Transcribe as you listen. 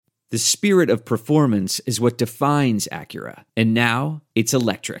The spirit of performance is what defines Acura, and now it's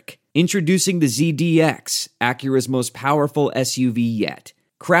electric. Introducing the ZDX, Acura's most powerful SUV yet.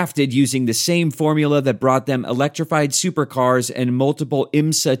 Crafted using the same formula that brought them electrified supercars and multiple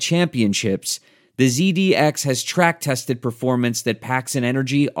IMSA championships, the ZDX has track-tested performance that packs an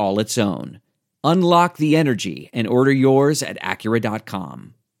energy all its own. Unlock the energy and order yours at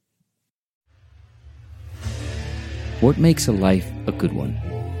Acura.com. What makes a life a good one?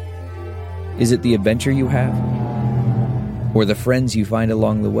 Is it the adventure you have? Or the friends you find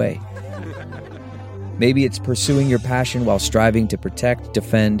along the way? Maybe it's pursuing your passion while striving to protect,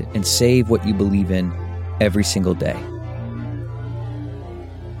 defend, and save what you believe in every single day.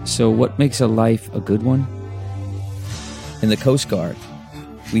 So what makes a life a good one? In the Coast Guard,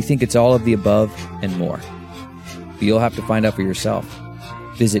 we think it's all of the above and more. But you'll have to find out for yourself.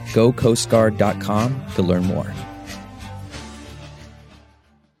 Visit gocoastguard.com to learn more.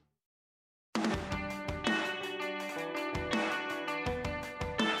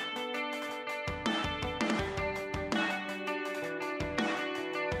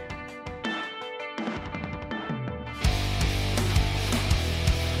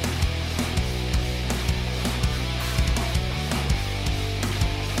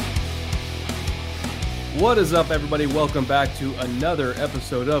 What is up, everybody? Welcome back to another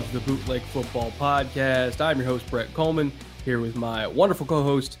episode of the Bootleg Football Podcast. I'm your host, Brett Coleman, here with my wonderful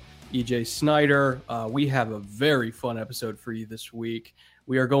co-host, EJ Snyder. We have a very fun episode for you this week.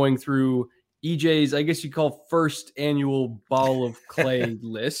 We are going through EJ's, I guess you call first annual Ball of Clay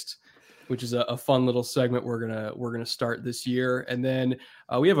list, which is a fun little segment we're gonna start this year. And then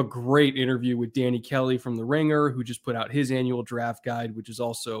we have a great interview with Danny Kelly from The Ringer, who just put out his annual draft guide, which is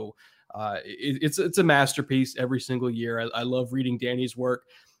also it's a masterpiece every single year. I love reading Danny's work,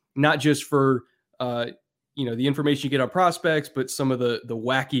 not just for the information you get on prospects, but some of the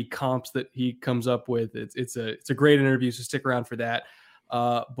wacky comps that he comes up with. It's a great interview, so stick around for that.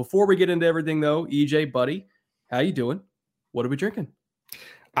 Before we get into everything, though, EJ, buddy, how you doing? What are we drinking?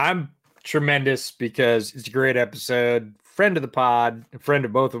 I'm tremendous because it's a great episode. Friend of the pod, a friend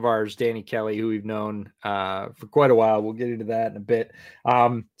of both of ours, Danny Kelly, who we've known for quite a while. We'll get into that in a bit.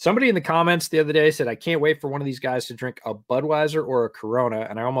 Somebody in the comments the other day said, I can't wait for one of these guys to drink a Budweiser or a Corona.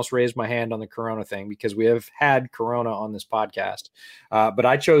 And I almost raised my hand on the Corona thing because we have had Corona on this podcast. But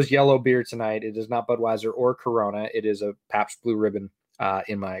I chose yellow beer tonight. It is not Budweiser or Corona. It is a Pabst Blue Ribbon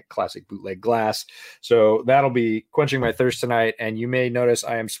in my classic bootleg glass. So that'll be quenching my thirst tonight. And you may notice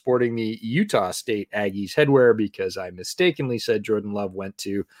I am sporting the Utah State Aggies headwear because I mistakenly said Jordan Love went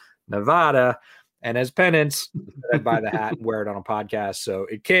to Nevada. And as penance, I'd buy the hat and wear it on a podcast. So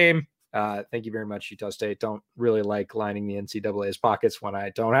it came. Thank you very much, Utah State. Don't really like lining the NCAA's pockets when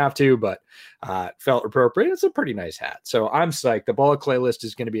I don't have to, but felt appropriate. It's a pretty nice hat. So I'm psyched. The Ball of Clay list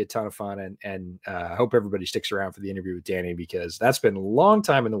is going to be a ton of fun, and I hope everybody sticks around for the interview with Danny because that's been a long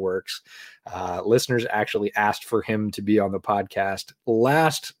time in the works. Listeners actually asked for him to be on the podcast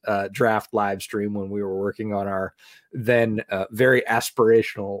last draft live stream when we were working on our then very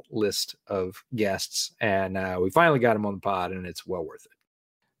aspirational list of guests, and we finally got him on the pod, and it's well worth it.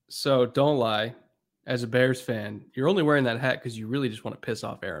 So don't lie, as a Bears fan, you're only wearing that hat because you really just want to piss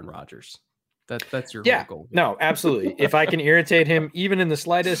off Aaron Rodgers. That's your whole goal. No, absolutely. If I can irritate him even in the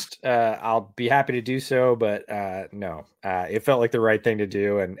slightest, I'll be happy to do so. But no, it felt like the right thing to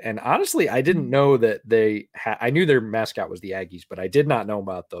do. And honestly, I didn't know that they I knew their mascot was the Aggies, but I did not know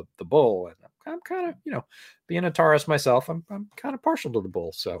about the bull. And I'm kind of, being a Taurus myself, I'm kind of partial to the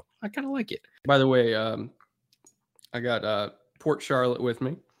bull. So I kind of like it. By the way, I got Port Charlotte with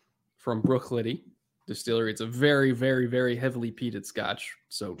me from Brooklyn Distillery. It's a very, very, very heavily peated Scotch.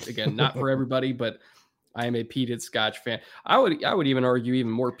 So again, not for everybody, but I am a peated Scotch fan. I would even argue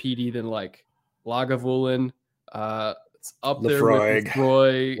even more peaty than like Lagavulin. It's up there with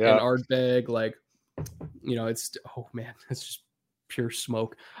Lefroy and Ardbeg. Like, it's it's just pure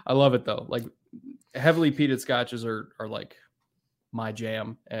smoke. I love it though. Like heavily peated Scotches are like my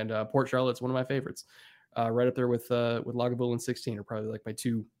jam, and Port Charlotte's one of my favorites. Right up there with Lagavulin 16 are probably like my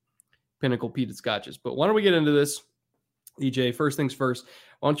two pinnacle peated Scotches. But why don't we get into this, EJ? First things first,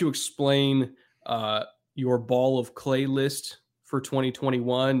 why don't you explain your Ball of Clay list for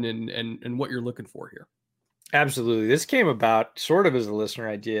 2021 and what you're looking for here? Absolutely. This came about sort of as a listener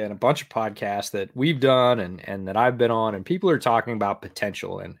idea and a bunch of podcasts that we've done and that I've been on, and people are talking about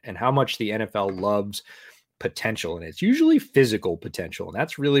potential and how much the NFL loves potential. And it's usually physical potential. And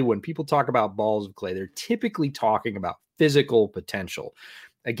that's really when people talk about balls of clay, they're typically talking about physical potential.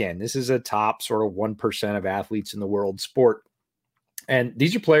 Again, this is a top sort of 1% of athletes in the world sport. And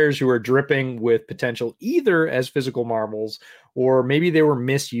these are players who are dripping with potential either as physical marvels, or maybe they were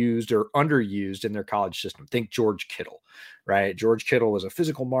misused or underused in their college system. Think George Kittle, right? George Kittle was a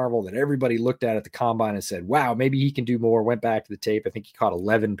physical marvel that everybody looked at the combine and said, wow, maybe he can do more. Went back to the tape. I think he caught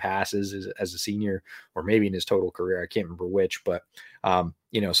 11 passes as a senior, or maybe in his total career. I can't remember which, but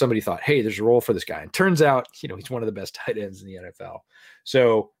somebody thought, hey, there's a role for this guy. And turns out, he's one of the best tight ends in the NFL.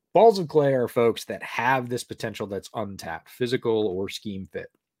 So balls of clay are folks that have this potential that's untapped, physical or scheme fit.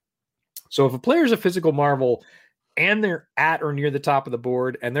 So if a player is a physical marvel and they're at or near the top of the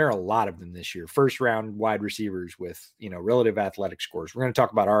board, and there are a lot of them this year, first round wide receivers with, relative athletic scores. We're going to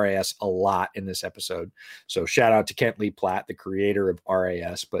talk about RAS a lot in this episode. So shout out to Kent Lee Platt, the creator of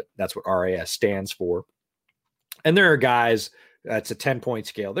RAS, but that's what RAS stands for. And there are guys, that's a 10-point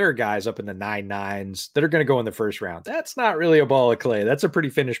scale. There are guys up in the 9.9s that are going to go in the first round. That's not really a ball of clay. That's a pretty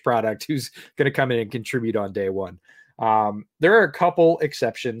finished product who's going to come in and contribute on day one. There are a couple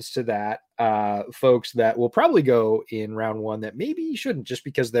exceptions to that, folks that will probably go in round one that maybe you shouldn't, just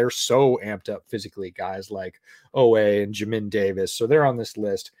because they're so amped up physically, guys like Owe and Jamin Davis. So they're on this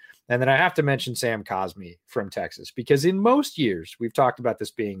list. And then I have to mention Sam Cosmi from Texas, because in most years, we've talked about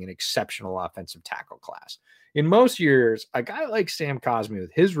this being an exceptional offensive tackle class. In most years, a guy like Sam Cosmi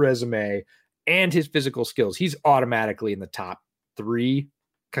with his resume and his physical skills, he's automatically in the top 3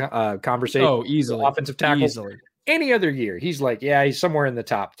 conversation. Oh, easily. Offensive tackle. Easily. Any other year, he's like, yeah, he's somewhere in the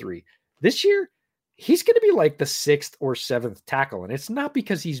top 3. This year, he's going to be like the 6th or 7th tackle. And it's not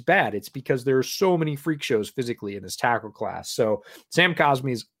because he's bad. It's because there are so many freak shows physically in this tackle class. So Sam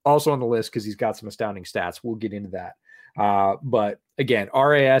Cosmi is also on the list because he's got some astounding stats. We'll get into that. But again,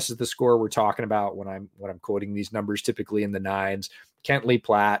 RAS is the score we're talking about when I'm quoting these numbers, typically in the 9s. Kent Lee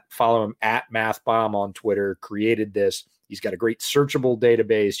Platt, follow him at MathBomb on Twitter, created this. He's got a great searchable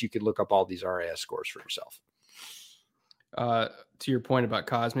database. You can look up all these RAS scores for yourself. To your point about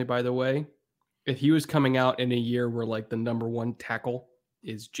Cosmi, by the way, if he was coming out in a year where like the number 1 tackle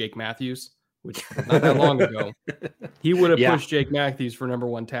is Jake Matthews, which not that long ago, he would have pushed Jake Matthews for number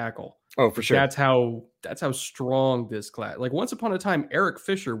 1 tackle. Oh, for sure. That's how strong this class. Like once upon a time, Eric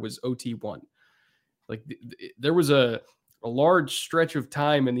Fisher was OT1. Like there was a large stretch of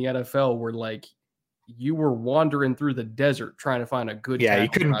time in the NFL where like you were wandering through the desert trying to find a good tackle. You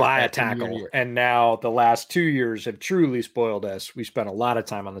couldn't buy a tackle. And now the last 2 years have truly spoiled us. We spent a lot of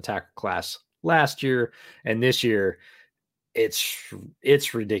time on the tackle class last year, and this year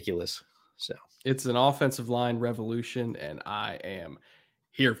it's ridiculous. So it's an offensive line revolution, and I am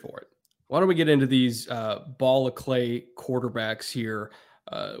here for it. Why don't we get into these ball of clay quarterbacks here?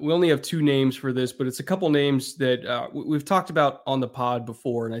 We only have 2 names for this, but it's a couple names that we've talked about on the pod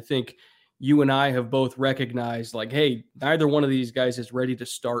before, and I think you and I have both recognized, like, hey, neither one of these guys is ready to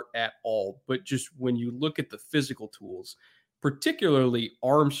start at all. But just when you look at the physical tools, particularly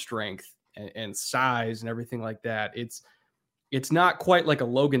arm strength and size and everything like that, it's not quite like a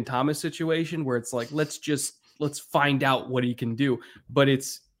Logan Thomas situation where it's like, let's find out what he can do. But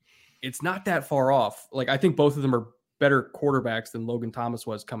it's not that far off. Like, I think both of them are better quarterbacks than Logan Thomas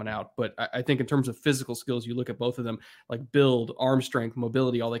was coming out. But I think in terms of physical skills, you look at both of them, like build, arm strength,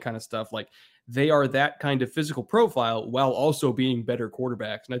 mobility, all that kind of stuff. Like they are that kind of physical profile while also being better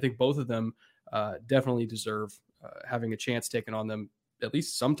quarterbacks. And I think both of them definitely deserve having a chance taken on them at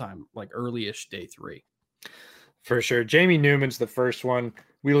least sometime like early-ish day 3. For sure. Jamie Newman's the first one.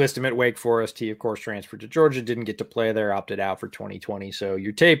 We list him at Wake Forest. He, of course, transferred to Georgia, didn't get to play there, opted out for 2020. So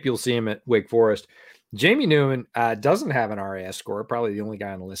your tape, you'll see him at Wake Forest. Jamie Newman doesn't have an RAS score, probably the only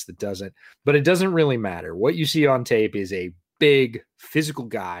guy on the list that doesn't, but it doesn't really matter. What you see on tape is a big physical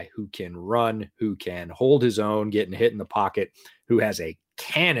guy who can run, who can hold his own, getting hit in the pocket, who has a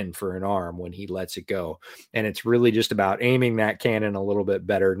cannon for an arm when he lets it go. And it's really just about aiming that cannon a little bit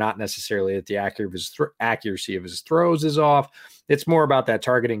better, not necessarily that the accuracy of his throws is off. It's more about that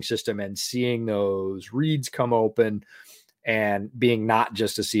targeting system and seeing those reads come open and being not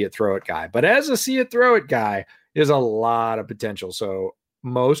just a see it throw it guy, but as a see it throw it guy is a lot of potential. So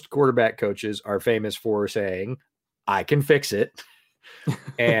most quarterback coaches are famous for saying, I can fix it.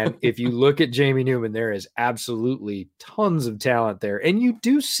 And if you look at Jamie Newman, there is absolutely tons of talent there. And you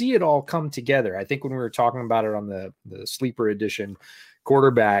do see it all come together. I think when we were talking about it on the sleeper edition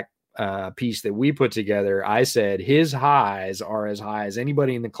quarterback piece that we put together, I said his highs are as high as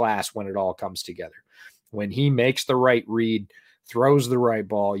anybody in the class when it all comes together. When he makes the right read, throws the right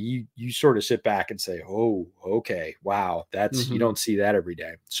ball, you sort of sit back and say, oh, okay, wow, that's you don't see that every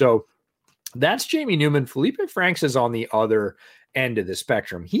day. So that's Jamie Newman. Felipe Franks is on the other end of the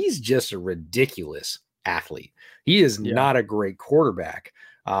spectrum. He's just a ridiculous athlete. He is not a great quarterback,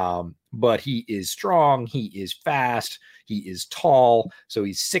 But he is strong. He is fast. He is tall. So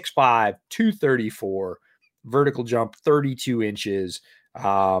he's 6'5", 234, vertical jump 32 inches.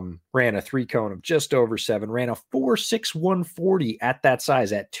 Ran a 3-cone of just over 7, ran a 4.6 140 at that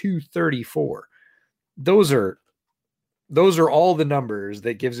size at 234. Those are all the numbers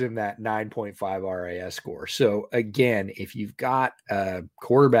that gives him that 9.5 RAS score. So again, if you've got a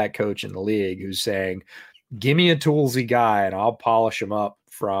quarterback coach in the league who's saying, give me a toolsy guy and I'll polish him up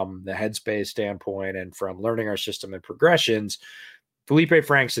from the headspace standpoint and from learning our system and progressions, Felipe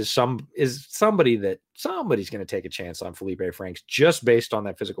Franks is somebody that somebody's going to take a chance on Felipe Franks just based on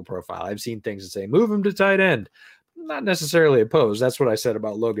that physical profile. I've seen things that say move him to tight end. Not necessarily opposed. That's what I said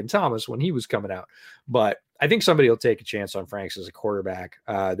about Logan Thomas when he was coming out. But I think somebody will take a chance on Franks as a quarterback.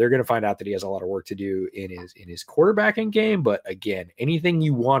 They're going to find out that he has a lot of work to do in his quarterbacking game. But again, anything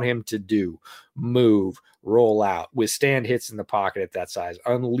you want him to do, move, roll out, withstand hits in the pocket at that size,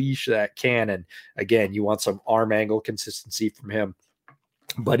 unleash that cannon. Again, you want some arm angle consistency from him.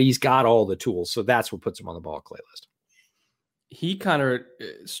 But he's got all the tools. So that's what puts him on the ball clay list. He kind of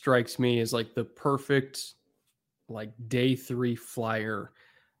strikes me as like the perfect like day 3 flyer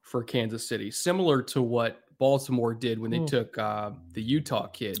for Kansas City, similar to what Baltimore did when they took the Utah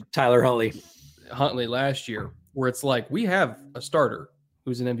kid, Tyler Huntley last year, where it's like, we have a starter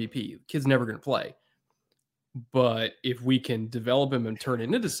who's an MVP. The kid's never going to play. But if we can develop him and turn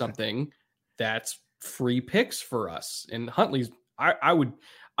it into something, that's free picks for us. And Huntley's, I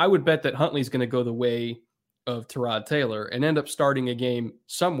would bet that Huntley's going to go the way of Tyrod Taylor and end up starting a game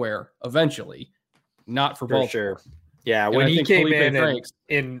somewhere eventually, not for Baltimore. Sure. Yeah, And when I he think came Felipe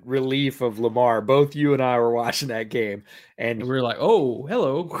in relief of Lamar, both you and I were watching that game, and we were like, "Oh,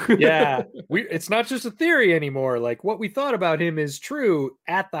 hello." Yeah, it's not just a theory anymore. Like, what we thought about him is true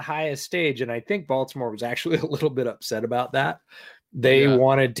at the highest stage, and I think Baltimore was actually a little bit upset about that. They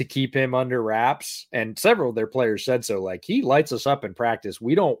wanted to keep him under wraps, and several of their players said so. Like, he lights us up in practice.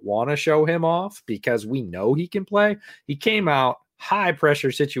 We don't want to show him off because we know he can play. He came out high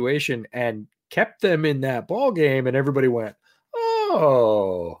pressure situation and kept them in that ball game, and everybody went,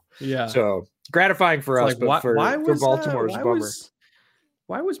 "Oh, yeah." So gratifying for us, like, but for Baltimore, it's a bummer.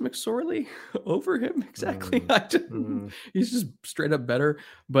 Why was McSorley over him exactly? He's just straight up better.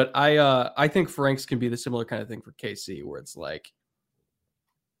 But I think Franks can be the similar kind of thing for KC, where it's like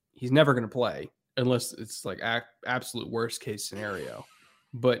he's never going to play unless it's like absolute worst case scenario.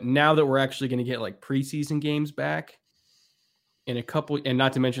 But now that we're actually going to get like preseason games back in a couple, and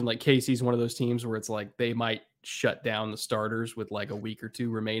not to mention like KC's one of those teams where it's like they might shut down the starters with like a week or two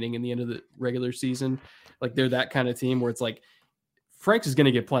remaining in the end of the regular season. Like they're that kind of team where it's like Franks is going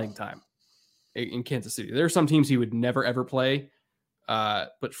to get playing time in Kansas City. There are some teams he would never, ever play.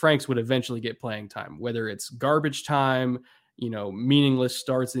 But Franks would eventually get playing time, whether it's garbage time, meaningless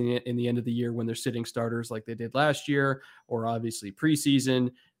starts in the end of the year when they're sitting starters like they did last year, or obviously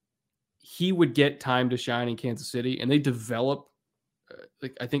preseason. He would get time to shine in Kansas City, and they develop,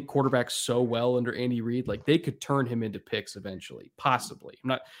 I think, quarterbacks so well under Andy Reid. Like they could turn him into picks eventually, possibly.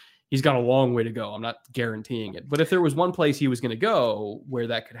 He's got a long way to go. I'm not guaranteeing it, but if there was one place he was going to go where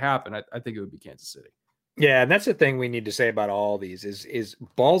that could happen, I think it would be Kansas City. Yeah, and that's the thing we need to say about all these is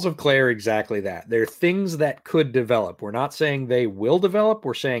balls of clay are exactly that. They're things that could develop. We're not saying they will develop.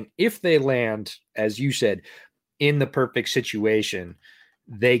 We're saying if they land, as you said, in the perfect situation,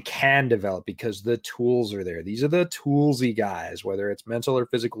 they can develop because the tools are there. These are the toolsy guys, whether it's mental or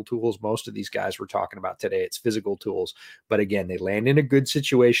physical tools. Most of these guys we're talking about today, it's physical tools. But again, they land in a good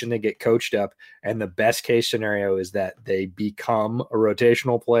situation, they get coached up, and the best case scenario is that they become a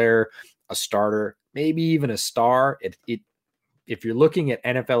rotational player, a starter, maybe even a star. If you're looking at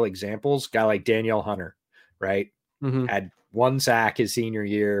NFL examples, guy like Danielle Hunter, right? Mm-hmm. Had one sack his senior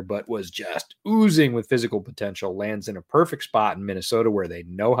year, but was just oozing with physical potential, lands in a perfect spot in Minnesota where they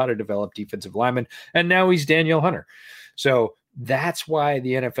know how to develop defensive linemen. And now he's Danielle Hunter. So that's why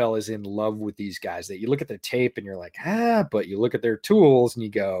the NFL is in love with these guys, that you look at the tape and you're like, but you look at their tools and you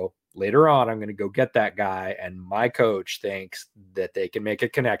go, later on, I'm going to go get that guy. And my coach thinks that they can make a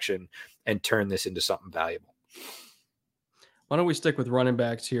connection and turn this into something valuable. Why don't we stick with running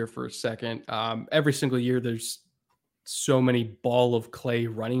backs here for a second? Every single year, there's so many ball of clay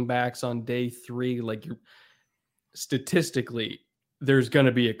running backs on day 3. Like statistically, there's going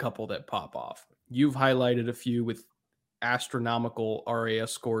to be a couple that pop off. You've highlighted a few with astronomical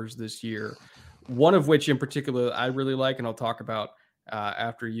RAS scores this year, one of which in particular I really like, and I'll talk about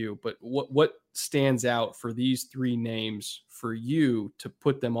after you. But what stands out for these 3 names for you to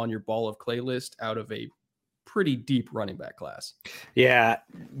put them on your ball of clay list out of a pretty deep running back class. Yeah,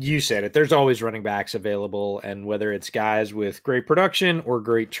 you said it. There's always running backs available, and whether it's guys with great production or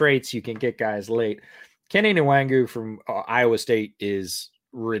great traits, you can get guys late. Kenny Nwangu from Iowa State is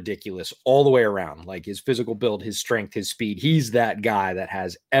ridiculous all the way around. Like his physical build, his strength, his speed. He's that guy that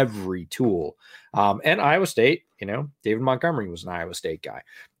has every tool. And Iowa State, David Montgomery was an Iowa State guy.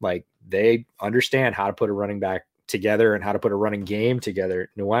 Like they understand how to put a running back together and how to put a running game together.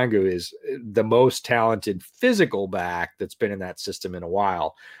 Nwangu is the most talented physical back that's been in that system in a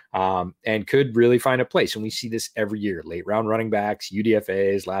while, and could really find a place. And we see this every year, late round running backs,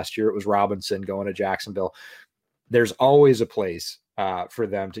 UDFAs. Last year it was Robinson going to Jacksonville. There's always a place for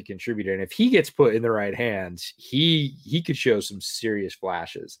them to contribute. And if he gets put in the right hands, he could show some serious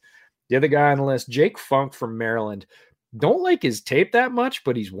flashes. The other guy on the list, Jake Funk from Maryland. Don't like his tape that much,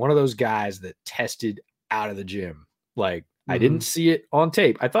 but he's one of those guys that tested out of the gym. Like I didn't see it on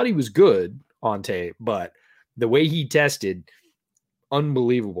tape. I thought he was good on tape, but the way he tested,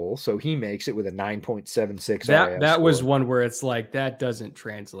 unbelievable. So he makes it with a 9.76. That was one where it's like, that doesn't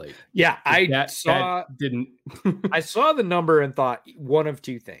translate. Yeah. I saw the number and thought one of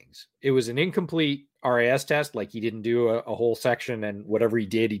two things. It was an incomplete RAS test. Like he didn't do a whole section, and whatever he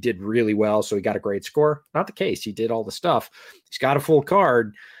did really well. So he got a great score. Not the case. He did all the stuff. He's got a full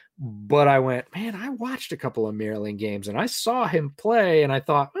card. But I went, man, I watched a couple of Maryland games and I saw him play and I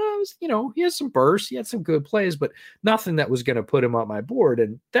thought, he has some bursts. He had some good plays, but nothing that was going to put him on my board.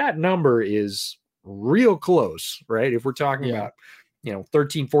 And that number is real close, right? If we're talking about,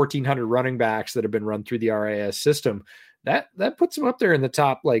 1,400 running backs that have been run through the RAS system, that puts him up there in the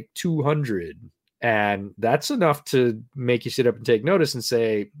top like 200. And that's enough to make you sit up and take notice and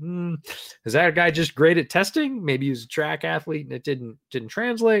say, is that a guy just great at testing? Maybe he was a track athlete and it didn't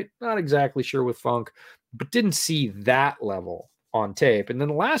translate. Not exactly sure with Funk, but didn't see that level on tape. And then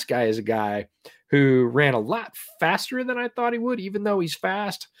the last guy is a guy who ran a lot faster than I thought he would, even though he's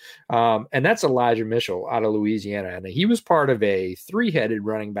fast. And that's Elijah Mitchell out of Louisiana. And he was part of a 3-headed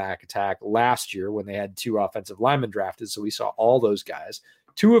running back attack last year when they had 2 offensive linemen drafted. So we saw all those guys.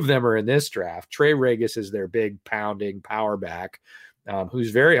 2 of them are in this draft. Trey Regis is their big pounding power back, who's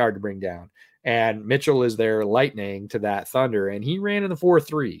very hard to bring down. And Mitchell is their lightning to that thunder. And he ran in the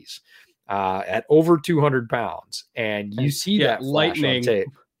 4.3s at over 200 pounds. And you see that lightning on tape.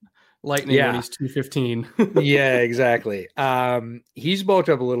 Lightning when he's 215. Yeah, exactly. He's bulked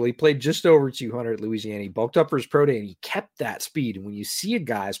up a little. He played just over 200 at Louisiana. He bulked up for his pro day and he kept that speed. And when you see a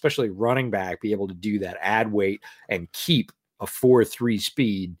guy, especially running back, be able to do that, add weight and keep a 4.3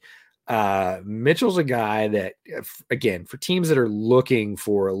 speed, Mitchell's a guy that, again, for teams that are looking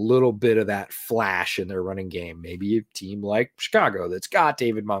for a little bit of that flash in their running game, maybe a team like Chicago that's got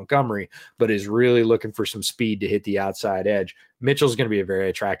David Montgomery, but is really looking for some speed to hit the outside edge. Mitchell's going to be a very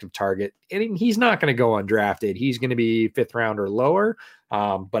attractive target, and he's not going to go undrafted. He's going to be 5th round or lower,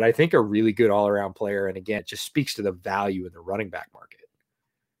 but I think a really good all-around player. And again, it just speaks to the value in the running back market.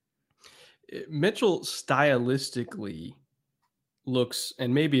 Mitchell stylistically looks,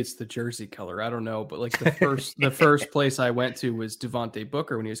 and maybe it's the jersey color, I don't know, but like the first place I went to was Devontae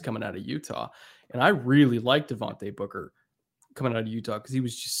Booker when he was coming out of Utah, and I really liked Devontae Booker coming out of Utah because he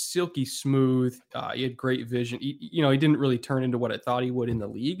was just silky smooth. He had great vision. He didn't really turn into what I thought he would in the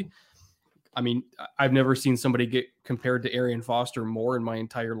league. I mean, I've never seen somebody get compared to Arian Foster more in my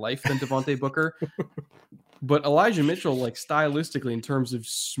entire life than Devontae Booker. But Elijah Mitchell, like stylistically in terms of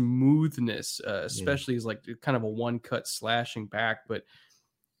smoothness, especially is like kind of a one-cut slashing back, but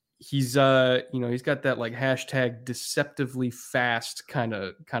he's he's got that like hashtag deceptively fast kind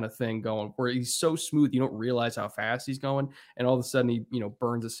of thing going, where he's so smooth you don't realize how fast he's going, and all of a sudden he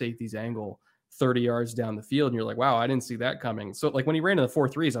burns a safety's angle 30 yards down the field, and you're like, wow, I didn't see that coming. So like when he ran to the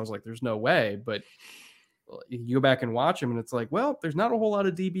 4.3s, I was like, there's no way. But you go back and watch him and it's like, well, there's not a whole lot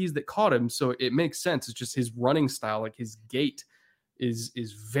of DBs that caught him, so it makes sense. It's just his running style, like his gait is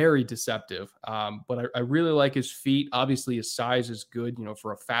very deceptive. But I really like his feet. Obviously his size is good,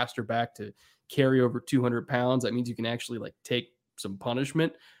 for a faster back to carry over 200 pounds. That means you can actually like take some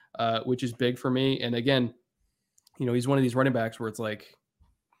punishment, which is big for me. And again, he's one of these running backs where it's like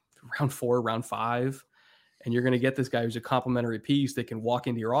round 4, round 5, and you're going to get this guy who's a complementary piece that can walk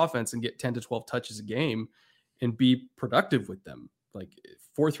into your offense and get 10 to 12 touches a game and be productive with them. Like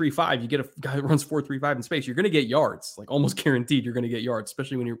 4.35, you get a guy that runs 4.35 in space, you're going to get yards, like almost guaranteed you're going to get yards,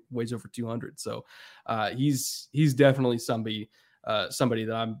 especially when he weighs over 200. So he's definitely somebody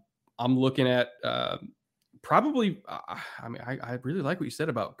that I'm looking at. Probably, I really like what you said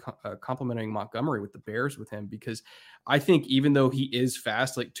about complimenting Montgomery with the Bears with him, because I think even though he is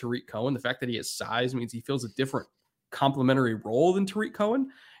fast, like Tariq Cohen, the fact that he has size means he fills a different complementary role than Tariq Cohen.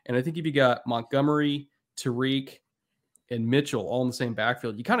 And I think if you got Montgomery, Tariq, and Mitchell all in the same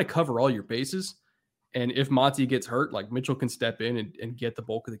backfield, you kind of cover all your bases. And if Monty gets hurt, like Mitchell can step in and get the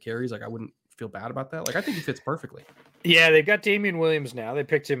bulk of the carries. Like I wouldn't feel bad about that. Like I think he fits perfectly. Yeah, they've got Damian Williams now. They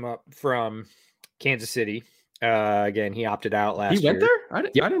picked him up from Kansas City. Again, he opted out last year. He went there? I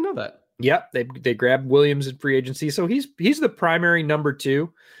didn't know that. Yep, they grabbed Williams in free agency. So he's the primary number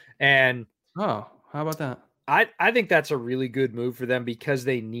 2. And how about that? I think that's a really good move for them because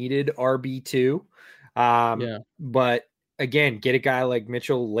they needed RB2. But again, get a guy like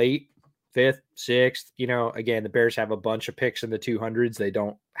Mitchell late, 5th, 6th. Again, the Bears have a bunch of picks in the 200s. They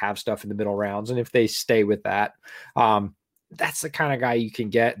don't have stuff in the middle rounds. And if they stay with that, that's the kind of guy you can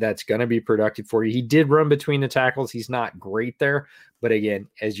get that's going to be productive for you. He did run between the tackles. He's not great there. But again,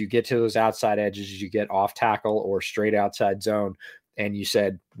 as you get to those outside edges, as you get off tackle or straight outside zone, and you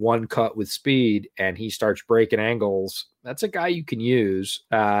said one cut with speed and he starts breaking angles, that's a guy you can use.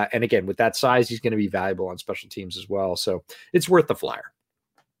 And again, with that size, he's going to be valuable on special teams as well. So it's worth the flyer.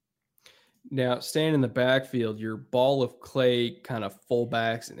 Now, staying in the backfield, your ball of clay kind of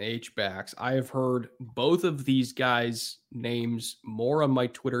fullbacks and H-backs. I have heard both of these guys' names more on my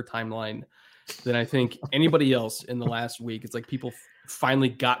Twitter timeline than I think anybody else in the last week. It's like people finally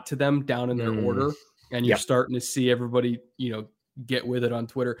got to them down in their order, and you're starting to see everybody, get with it on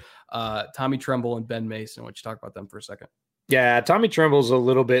Twitter. Tommy Tremble and Ben Mason. Why don't you talk about them for a second? Yeah, Tommy Tremble's a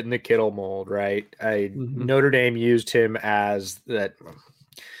little bit in the Kittle mold, right? Notre Dame used him as that.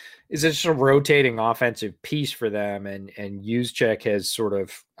 Is it just a rotating offensive piece for them? And Juszczyk has sort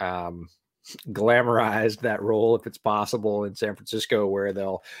of glamorized that role, if it's possible, in San Francisco, where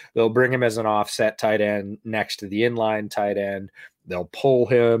they'll bring him as an offset tight end next to the inline tight end. They'll pull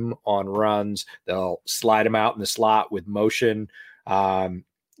him on runs. They'll slide him out in the slot with motion.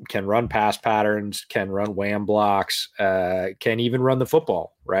 Can run pass patterns, can run wham blocks, can even run the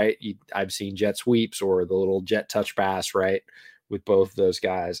football, right? I've seen jet sweeps or the little jet touch pass, right, with both of those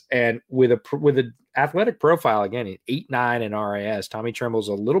guys. And with a athletic profile, again, 8'9" in RAS, Tommy Tremble's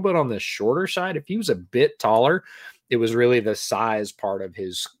a little bit on the shorter side. If he was a bit taller, it was really the size part of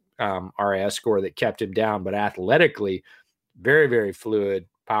his RAS score that kept him down. But athletically, very, very fluid,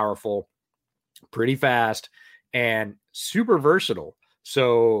 powerful, pretty fast, and super versatile.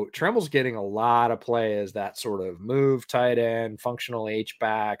 So Tremble's getting a lot of play as that sort of move tight end, functional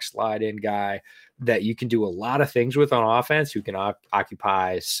H-back, slide in guy that you can do a lot of things with on offense, who can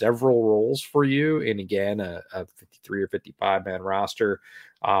occupy several roles for you. And again, a 53 or 55 man roster.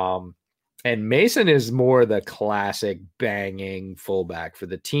 And Mason is more the classic banging fullback for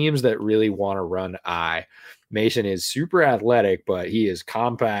the teams that really want to run I. Mason is super athletic, but he is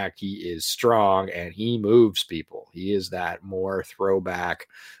compact, he is strong, and he moves people. He is that more throwback,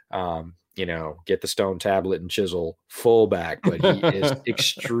 get the stone tablet and chisel fullback, but he is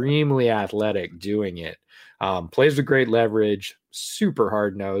extremely athletic doing it. Plays with great leverage, super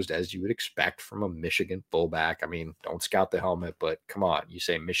hard-nosed, as you would expect from a Michigan fullback. I mean, don't scout the helmet, but come on, you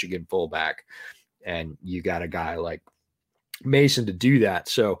say Michigan fullback, and you got a guy like Mason to do that.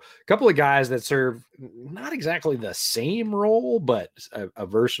 So a couple of guys that serve not exactly the same role, but a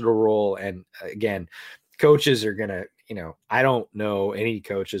versatile role. And again, coaches are going to, I don't know any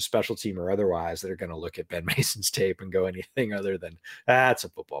coaches, special team or otherwise, that are going to look at Ben Mason's tape and go anything other than that's a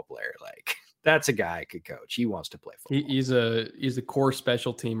football player. Like, that's a guy who could coach. He wants to play football. He's a core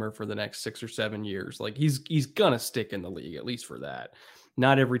special teamer for the next 6 or 7 years. Like he's going to stick in the league, at least for that.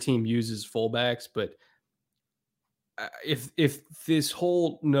 Not every team uses fullbacks, but if this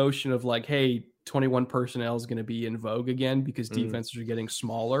whole notion of like, hey, 21 personnel is going to be in vogue again because defenses are getting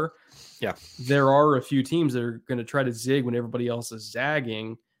smaller. Yeah. There are a few teams that are going to try to zig when everybody else is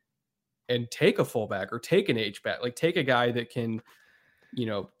zagging and take a fullback or take an H-back, like take a guy that can,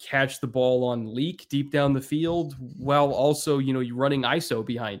 catch the ball on leak deep down the field while also, you're running ISO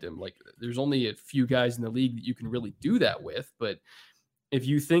behind him. Like there's only a few guys in the league that you can really do that with. But if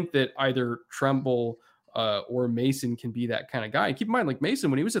you think that either Tremble or Mason can be that kind of guy, and keep in mind, like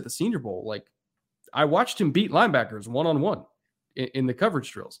Mason, when he was at the Senior Bowl, like I watched him beat linebackers one-on-one in the coverage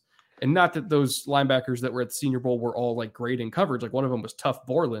drills. And not that those linebackers that were at the Senior Bowl were all like great in coverage. Like one of them was Tough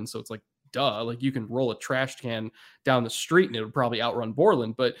Borland. So it's like, duh, like you can roll a trash can down the street and it would probably outrun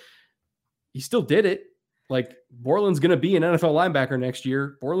Borland, but he still did it. Like Borland's going to be an NFL linebacker next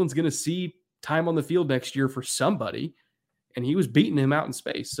year. Borland's going to see time on the field next year for somebody. And he was beating him out in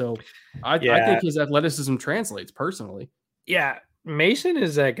space. So I think his athleticism translates personally. Yeah. Mason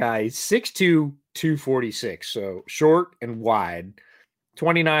is that guy, 6'2", 246. So short and wide,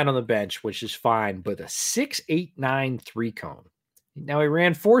 29 on the bench, which is fine, but a 6'8", 3 cone. Now he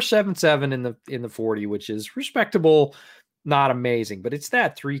ran 4.77 in the 40, which is respectable not amazing, but it's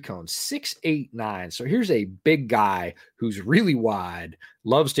that 3-cone, 6'8", 6'9". So here's a big guy who's really wide,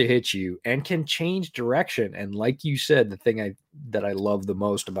 loves to hit you, and can change direction. And like you said, the thing that I love the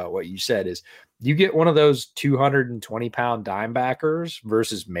most about what you said is you get one of those 220-pound dime backers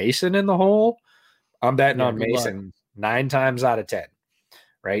versus Mason in the hole. I'm betting on Mason 9 times out of 10,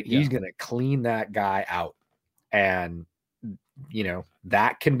 right? Yeah. He's going to clean that guy out. And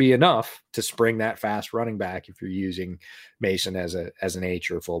that can be enough to spring that fast running back if you're using Mason as an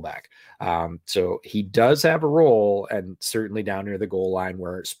H or a fullback. So he does have a role, and certainly down near the goal line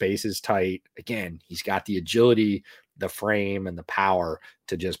where space is tight. Again, he's got the agility, the frame, and the power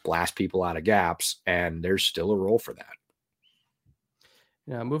to just blast people out of gaps, and there's still a role for that.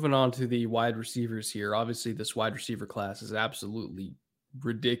 Yeah, moving on to the wide receivers here. Obviously, this wide receiver class is absolutely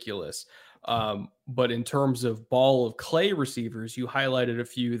ridiculous. But in terms of ball of clay receivers, you highlighted a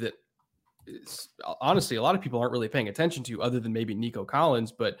few that honestly a lot of people aren't really paying attention to, other than maybe Nico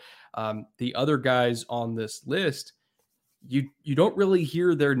Collins. But the other guys on this list, you don't really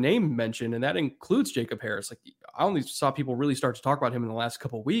hear their name mentioned, and that includes Jacob Harris. Like, I only saw people really start to talk about him in the last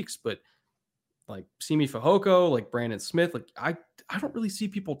couple of weeks, but like Simi Fehoko, like Brandon Smith, like I don't really see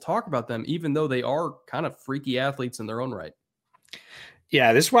people talk about them, even though they are kind of freaky athletes in their own right.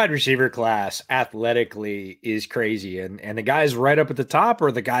 Yeah, this wide receiver class athletically is crazy. And the guys right up at the top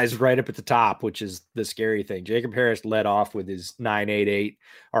are the guys right up at the top, which is the scary thing. Jacob Harris led off with his 9.88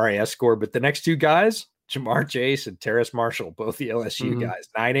 RAS score, but the next two guys, Jamar Chase and Terrace Marshall, both the LSU guys,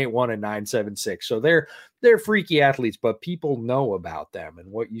 9.81 and 9.76. So they're freaky athletes, but people know about them. And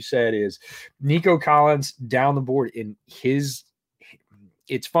what you said is Nico Collins down the board in his –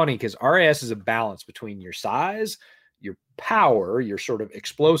 it's funny because RAS is a balance between your size, your power, your sort of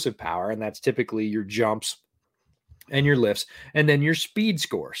explosive power, and that's typically your jumps and your lifts, and then your speed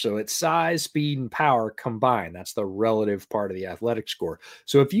score. So it's size, speed, and power combined. That's the relative part of the athletic score.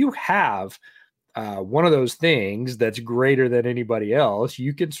 So if you have one of those things that's greater than anybody else,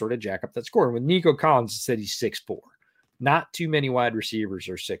 you can sort of jack up that score. And with Nico Collins, it said he's 6'4". Not too many wide receivers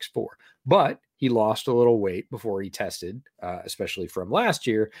are 6'4", but he lost a little weight before he tested, especially from last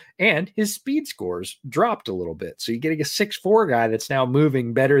year, and his speed scores dropped a little bit. So you're getting a 6'4" guy that's now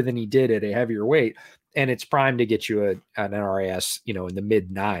moving better than he did at a heavier weight, and it's primed to get you an NRAS, in the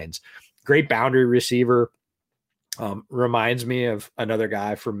mid-9s. Great boundary receiver. Reminds me of another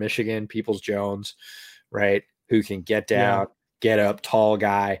guy from Michigan, Peoples-Jones, right, who can get down, get up, tall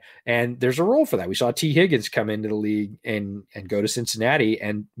guy. And there's a role for that. We saw T. Higgins come into the league and go to Cincinnati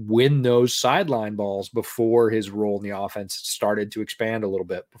and win those sideline balls before his role in the offense started to expand a little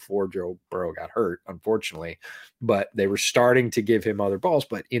bit before Joe Burrow got hurt, unfortunately. But they were starting to give him other balls.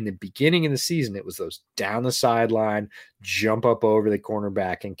 But in the beginning of the season, it was those down the sideline, jump up over the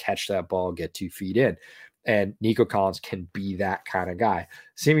cornerback and catch that ball, get 2 feet in. And Nico Collins can be that kind of guy.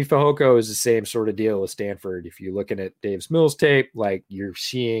 Simi Fehoko is the same sort of deal with Stanford. If you're looking at Davis Mills tape, like you're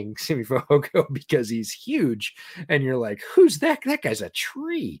seeing Simi Fehoko because he's huge, and you're like, who's that? That guy's a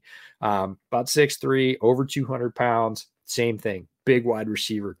tree. About 6'3", over 200 pounds. Same thing. Big wide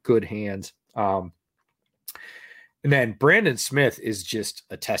receiver, good hands. And then Brandon Smith is just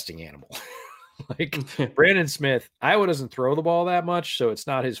a testing animal. Like Brandon Smith, Iowa doesn't throw the ball that much, so it's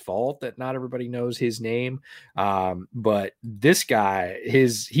not his fault that not everybody knows his name. But this guy,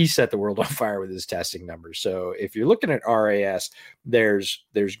 he set the world on fire with his testing numbers. So if you're looking at RAS, there's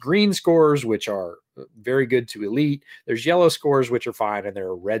green scores, which are very good to elite. There's yellow scores, which are fine, and there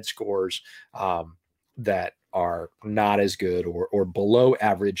are red scores that are not as good or below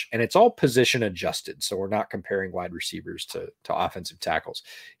average, and it's all position adjusted. So we're not comparing wide receivers to offensive tackles.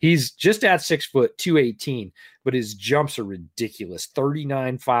 He's just at 6 foot, 218, but his jumps are ridiculous.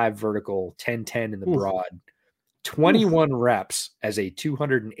 39.5 vertical, 10.10 in the broad, 21 reps as a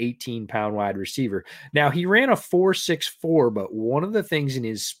 218-pound wide receiver. Now he ran a 4.64, but one of the things in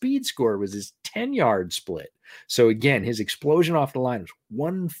his speed score was his 10-yard split. So again, his explosion off the line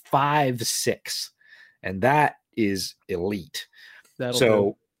was 1.56. And that is elite.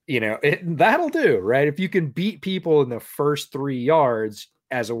 That'll do, right? If you can beat people in the first 3 yards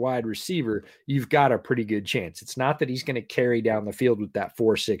as a wide receiver, you've got a pretty good chance. It's not that he's going to carry down the field with that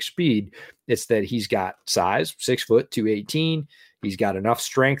 4.6 speed. It's that he's got size, 6 foot, 218. He's got enough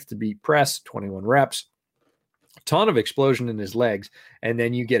strength to beat press, 21 reps, a ton of explosion in his legs. And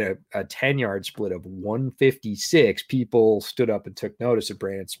then you get a 10-yard split of 156. People stood up and took notice of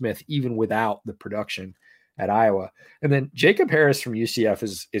Brandon Smith, even without the production at Iowa. And then Jacob Harris from UCF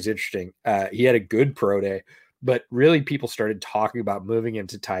is interesting. He had a good pro day, but really people started talking about moving him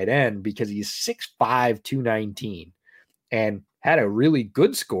to tight end because he's 6'5", 219. and had a really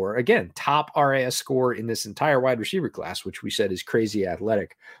good score. Again, top RAS score in this entire wide receiver class, which we said is crazy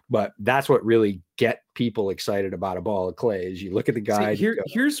athletic. But that's what really get people excited about a ball of clay is you look at the guy.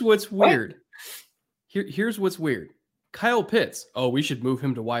 Here's what's weird. Here's what's weird. Kyle Pitts, oh, we should move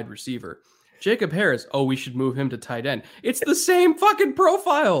him to wide receiver. Jacob Harris, oh, we should move him to tight end. It's the same fucking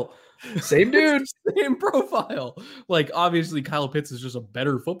profile. Same dude. Same profile. Like, obviously, Kyle Pitts is just a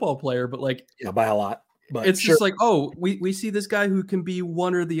better football player, but like, yeah, by a lot. But it's just like, oh, we see this guy who can be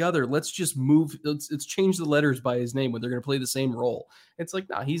one or the other. Let's just move. Let's change the letters by his name when they're going to play the same role. It's like,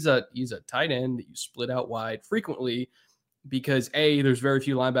 nah, he's a tight end that you split out wide frequently because A, there's very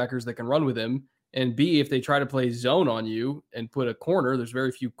few linebackers that can run with him. And B, if they try to play zone on you and put a corner, there's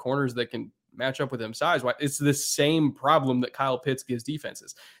very few corners that can match up with him size-wise. It's the same problem that Kyle Pitts gives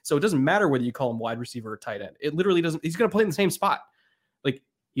defenses. So it doesn't matter whether you call him wide receiver or tight end. It literally doesn't. He's going to play in the same spot. Like,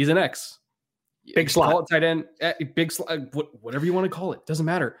 he's an X. Big slot. Call it tight end, big slot, whatever you want to call it. Doesn't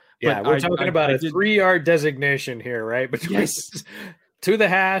matter. Yeah, we're talking about a 3-yard designation here, right? Between to the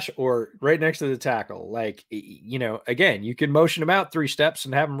hash or right next to the tackle. Like, you know, again, you can motion him out 3 steps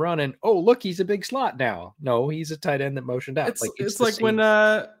and have him run and, oh, look, he's a big slot now. No, he's a tight end that motioned out. It's like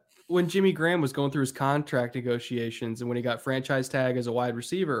when Jimmy Graham was going through his contract negotiations and when he got franchise tag as a wide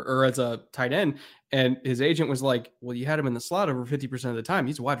receiver or as a tight end, and his agent was like, well, you had him in the slot over 50% of the time.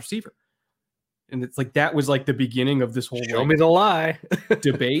 He's a wide receiver. And it's like, that was like the beginning of this whole show me the lie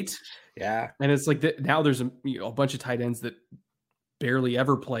debate. Yeah. And it's like now there's a bunch of tight ends that barely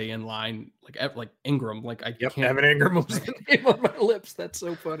ever play in line, like Ingram. Like I can't. Evan Ingram was the name on my lips. That's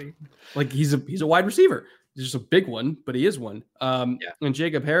so funny. Like he's a wide receiver. He's just a big one, but he is one. And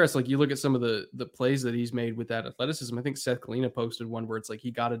Jacob Harris, like you look at some of the plays that he's made with that athleticism. I think Seth Kalina posted one where it's like he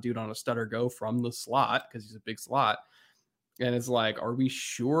got a dude on a stutter go from the slot because he's a big slot. And it's like, are we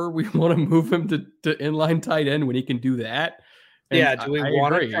sure we want to move him to inline tight end when he can do that? And do we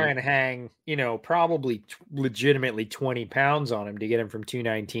want to try and hang, probably legitimately 20 pounds on him to get him from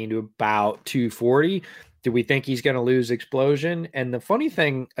 219 to about 240? Do we think he's going to lose explosion? And the funny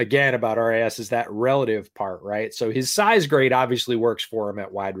thing, again, about RAS is that relative part, right? So his size grade obviously works for him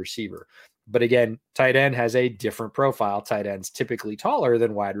at wide receiver. But again, tight end has a different profile. Tight end's typically taller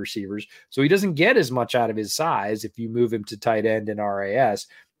than wide receivers. So he doesn't get as much out of his size if you move him to tight end in RAS.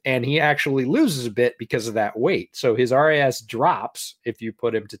 And he actually loses a bit because of that weight. So his RAS drops if you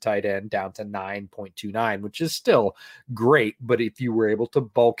put him to tight end down to 9.29, which is still great. But if you were able to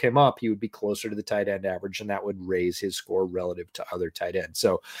bulk him up, he would be closer to the tight end average, and that would raise his score relative to other tight ends.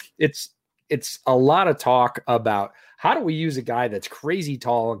 So it's a lot of talk about how do we use a guy that's crazy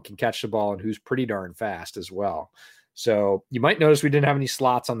tall and can catch the ball and who's pretty darn fast as well. So you might notice we didn't have any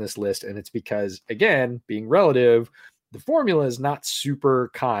slots on this list, and it's because, again, being relative, the formula is not super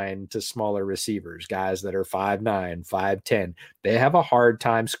kind to smaller receivers, guys that are 5'9", 5'10". They have a hard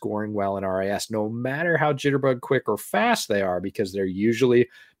time scoring well in RAS, no matter how jitterbug quick or fast they are, because they're usually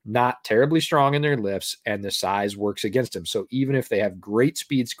not terribly strong in their lifts, and the size works against them. So even if they have great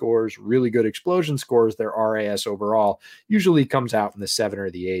speed scores, really good explosion scores, their RAS overall usually comes out in the 7 or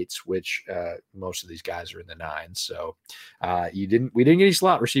the 8s, which most of these guys are in the 9s. So we didn't get any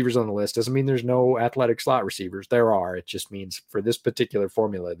slot receivers on the list. Doesn't mean there's no athletic slot receivers. There are. It just means for this particular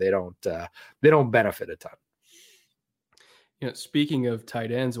formula, they don't benefit a ton. Speaking of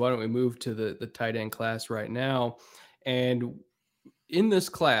tight ends, why don't we move to the tight end class right now? And in this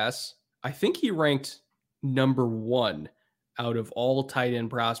class, I think he ranked number 1 out of all tight end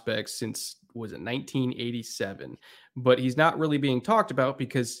prospects since, was it 1987? But he's not really being talked about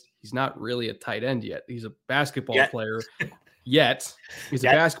because he's not really a tight end yet. He's a basketball player yet. He's a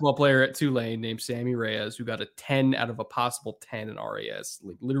basketball player at Tulane named Sammy Reyes, who got a 10 out of a possible 10 in RAS.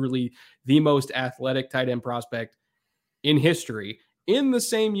 Like literally the most athletic tight end prospect in history in the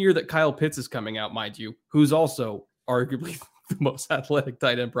same year that Kyle Pitts is coming out, mind you, who's also arguably the most athletic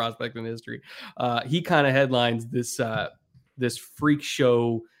tight end prospect in history. He kind of headlines this freak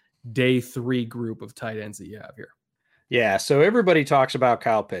show day 3 group of tight ends that you have here. Yeah, so everybody talks about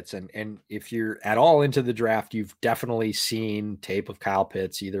Kyle Pitts, and if you're at all into the draft, you've definitely seen tape of Kyle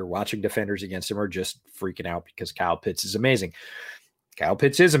Pitts, either watching defenders against him or just freaking out because Kyle Pitts is amazing. Kyle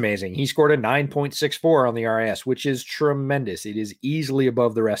Pitts is amazing. He scored a 9.64 on the RAS, which is tremendous. It is easily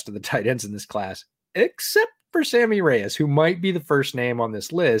above the rest of the tight ends in this class, except for Sammy Reyes, who might be the first name on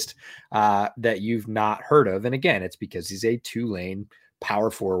this list that you've not heard of. And again, it's because he's a Tulane power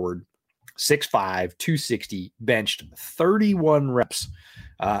forward, 6'5", 260, benched 31 reps.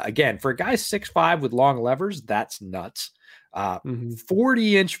 Again, for a guy 6'5" with long levers, that's nuts.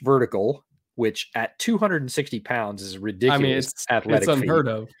 40-inch vertical, which at 260 pounds is ridiculous. It's athletic. It's unheard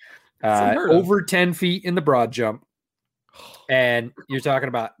of. Over 10 feet in the broad jump. And you're talking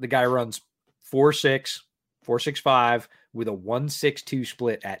about the guy runs 4.6, 4.65 with a 1.62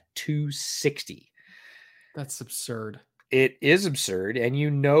 split at 260. That's absurd. It is absurd, and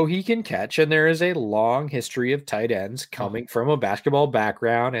he can catch, and there is a long history of tight ends coming from a basketball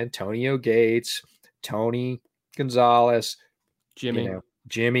background. Antonio Gates, Tony Gonzalez,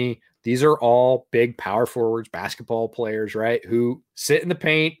 Jimmy. These are all big power forwards, basketball players, right? Who sit in the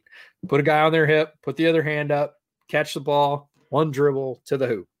paint, put a guy on their hip, put the other hand up, catch the ball, one dribble to the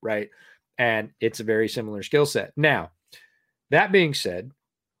hoop, right? And it's a very similar skill set. Now, that being said,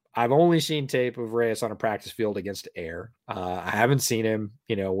 I've only seen tape of Reyes on a practice field against air. I haven't seen him,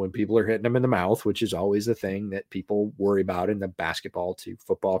 when people are hitting him in the mouth, which is always the thing that people worry about in the basketball to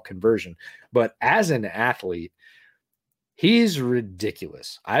football conversion. But as an athlete, he's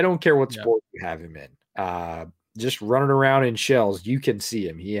ridiculous. I don't care what sport you have him in. Just running around in shells, you can see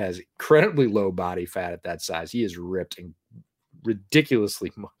him. He has incredibly low body fat at that size. He is ripped and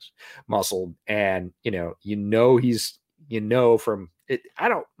ridiculously muscled. And, from it. I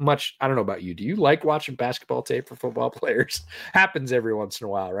don't know about you. Do you like watching basketball tape for football players? Happens every once in a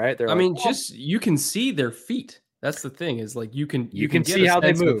while, right? You can see their feet. That's the thing is like you can see how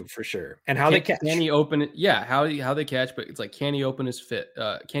they move for sure and how they catch. Can he open it? Yeah, how they catch, but it's like can he open his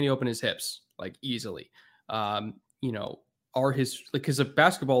can he open his hips like easily? Are his because a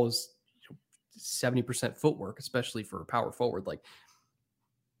basketball is 70% footwork, especially for a power forward. Like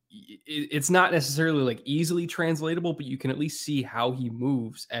it's not necessarily like easily translatable, but you can at least see how he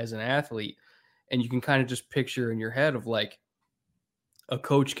moves as an athlete, and you can kind of just picture in your head of like a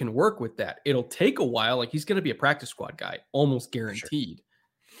coach can work with that. It'll take a while. Like he's going to be a practice squad guy, almost guaranteed.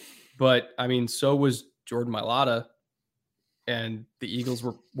 Sure. But I mean, so was Jordan Mailata, and the Eagles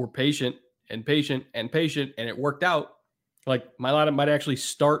were patient, and it worked out. Like Mailata might actually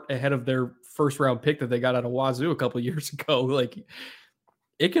start ahead of their first round pick that they got out of Wazoo a couple of years ago. Like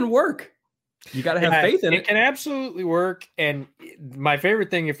it can work. You got to have faith in it. It can absolutely work. And my favorite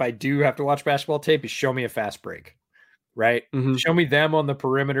thing, if I do have to watch basketball tape, is show me a fast break. Right? Mm-hmm. Show me them on the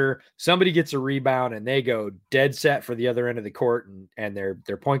perimeter. Somebody gets a rebound and they go dead set for the other end of the court, and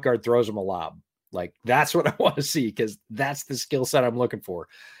their point guard throws them a lob. Like that's what I want to see, because that's the skill set I'm looking for.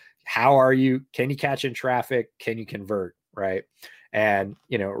 How are you? Can you catch in traffic? Can you convert? Right? And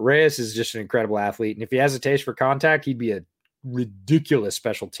Reyes is just an incredible athlete, and if he has a taste for contact, he'd be a ridiculous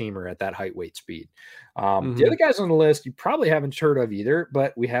special teamer at that height, weight, speed. The other guys on the list you probably haven't heard of either,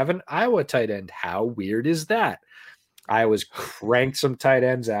 but we have an Iowa tight end. How weird is that? Iowa's cranked some tight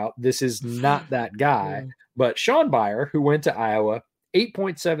ends out. This is not that guy, but Sean Byer, who went to Iowa,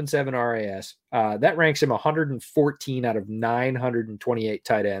 8.77 RAS. That ranks him 114 out of 928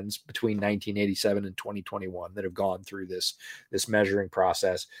 tight ends between 1987 and 2021 that have gone through this measuring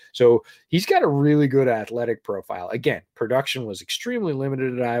process. So he's got a really good athletic profile. Again, production was extremely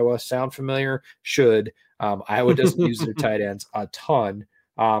limited at Iowa. Sound familiar? Should. Iowa doesn't use their tight ends a ton.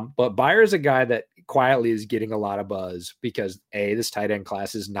 But Byer is a guy that quietly is getting a lot of buzz because this tight end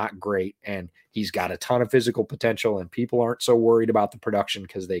class is not great, and he's got a ton of physical potential, and people aren't so worried about the production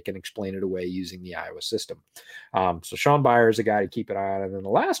because they can explain it away using the Iowa system. So Sean Byer is a guy to keep an eye on. And then the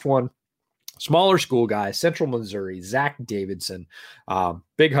last one, smaller school guy, Central Missouri, Zach Davidson,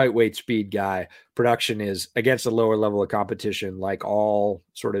 big height, weight, speed guy. Production is against a lower level of competition, like all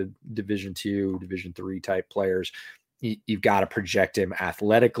sort of Division II, Division III type players. You've got to project him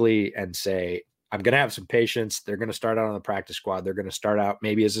athletically and say, I'm going to have some patience. They're going to start out on the practice squad. They're going to start out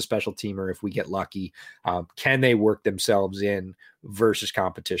maybe as a special teamer if we get lucky. Can they work themselves in versus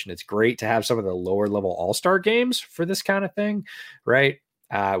competition? It's great to have some of the lower level all-star games for this kind of thing, right?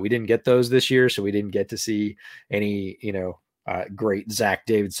 We didn't get those this year, so we didn't get to see any, great Zach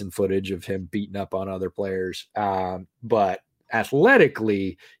Davidson footage of him beating up on other players. But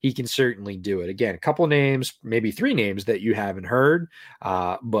athletically, he can certainly do it. Again, a couple names, maybe three names that you haven't heard,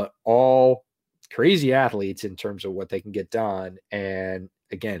 but all crazy athletes in terms of what they can get done. And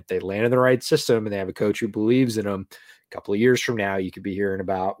again, if they land in the right system and they have a coach who believes in them, a couple of years from now, you could be hearing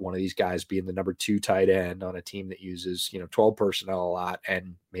about one of these guys being the number 2 tight end on a team that uses, 12 personnel a lot.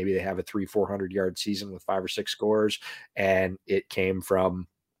 And maybe they have a 300-400 yard season with 5 or 6 scores. And it came from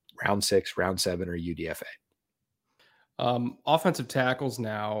round 6, round 7, or UDFA. Offensive tackles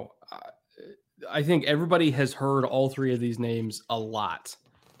now, I think everybody has heard all three of these names a lot,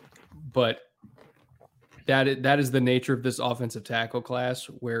 but that is the nature of this offensive tackle class,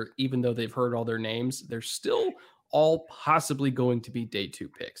 where even though they've heard all their names, they're still all possibly going to be day 2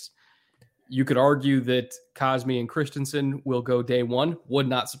 picks. You could argue that Cosme and Christensen will go day 1. Would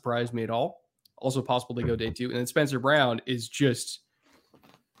not surprise me at all. Also possible to go day 2. And then Spencer Brown is just,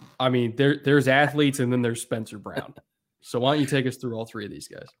 there's athletes and then there's Spencer Brown. So why don't you take us through all three of these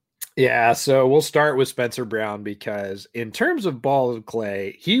guys? Yeah, so we'll start with Spencer Brown because in terms of balls of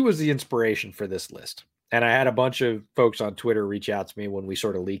clay, he was the inspiration for this list. And I had a bunch of folks on Twitter reach out to me when we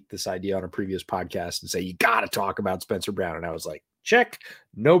sort of leaked this idea on a previous podcast and say, you got to talk about Spencer Brown. And I was like, check,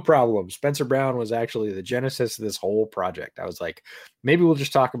 no problem. Spencer Brown was actually the genesis of this whole project. I was like, maybe we'll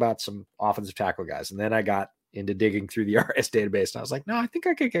just talk about some offensive tackle guys. And then I got into digging through the RS database. And I was like, no, I think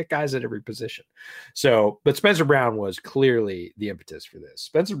I could get guys at every position. So, but Spencer Brown was clearly the impetus for this.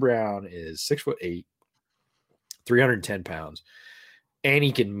 Spencer Brown is 6'8", 310 pounds, and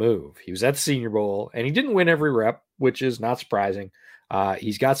he can move. He was at the Senior Bowl, and he didn't win every rep, which is not surprising.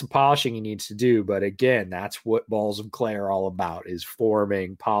 He's got some polishing he needs to do, but again, that's what balls of clay are all about, is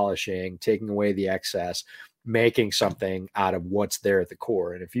forming, polishing, taking away the excess, making something out of what's there at the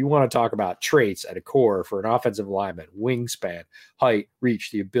core. And if you want to talk about traits at a core for an offensive lineman, wingspan, height,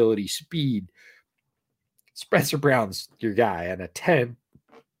 reach, the ability, speed, Spencer Brown's your guy. And a 10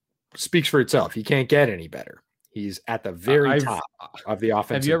 speaks for itself. You can't get any better. He's at the very top of the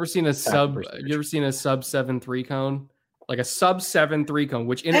offense. Have you ever seen a sub 7 3-cone? Like a sub 7 3-cone,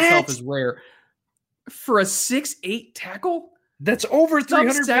 which in itself is rare. For a 6'8" tackle? That's over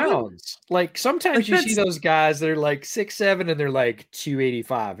 300 7? pounds. Like sometimes you see those guys, they're like 6'7" and they're like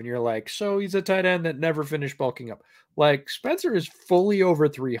 285. And you're like, so he's a tight end that never finished bulking up. Like Spencer is fully over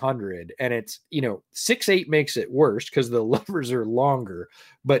 300, and it's, 6'8" makes it worse because the levers are longer,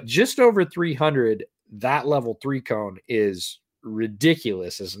 but just over 300, that level 3-cone is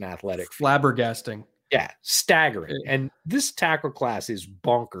ridiculous as an athletic. Flabbergasting. Yeah, staggering. And this tackle class is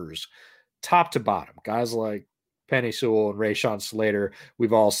bonkers, top to bottom. Guys like Penny Sewell and Rashawn Slater.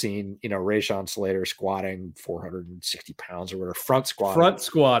 We've all seen, Rashawn Slater squatting 460 pounds or whatever, front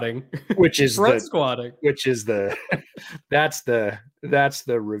squatting, which is that's the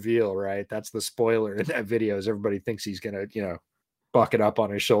reveal, right? That's the spoiler in that video, is everybody thinks he's going to, buck it up on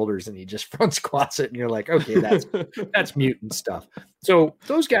his shoulders and he just front squats it. And you're like, okay, that's mutant stuff. So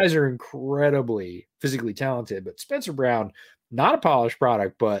those guys are incredibly physically talented, but Spencer Brown, not a polished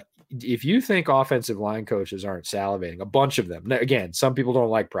product, but if you think offensive line coaches aren't salivating, a bunch of them, again, some people don't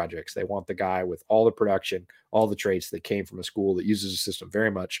like projects. They want the guy with all the production, all the traits that came from a school that uses a system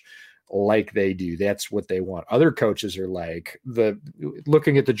very much like they do. That's what they want. Other coaches are like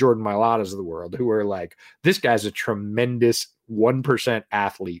looking at the Jordan Mailatas of the world, who are like, this guy's a tremendous 1%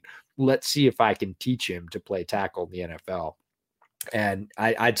 athlete. Let's see if I can teach him to play tackle in the NFL. And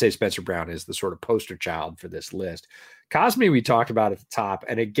I'd say Spencer Brown is the sort of poster child for this list. Cosme, we talked about at the top.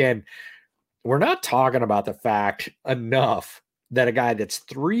 And again, we're not talking about the fact enough that a guy that's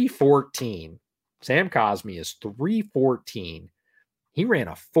 314, Sam Cosme is 314. He ran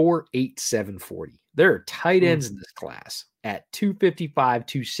a 4.8740. There are tight ends in this class at 255,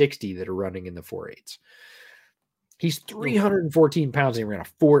 260 that are running in the 4.8s. He's 314 pounds and he ran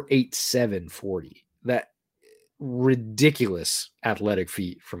a 4.8740. That ridiculous athletic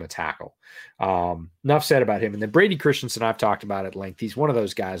feat from a tackle. Enough said about him. And then Brady Christensen, I've talked about at length. He's one of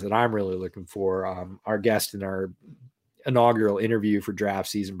those guys that I'm really looking for. Our guest in our inaugural interview for draft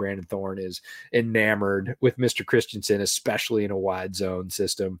season, Brandon Thorne, is enamored with Mr. Christensen, especially in a wide zone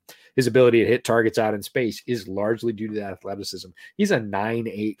system. His ability to hit targets out in space is largely due to that athleticism. He's a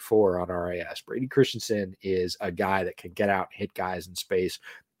 9.84 on RAS. Brady Christensen is a guy that can get out and hit guys in space.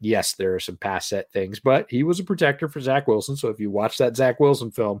 Yes, there are some pass set things, but he was a protector for Zach Wilson. So if you watch that Zach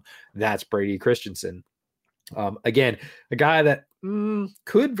Wilson film, that's Brady Christensen. Again, a guy that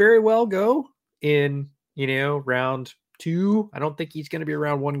could very well go in, round 2. I don't think he's going to be a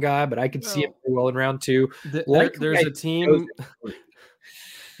round 1 guy, but I could see him very well in round 2. There's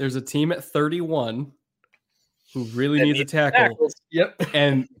a team at 31 who really needs a tackle. Tackles. Yep.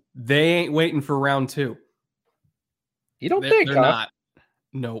 And they ain't waiting for round 2. You don't think they're not?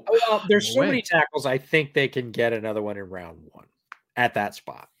 No. Well, there's so many tackles. I think they can get another one in round 1 at that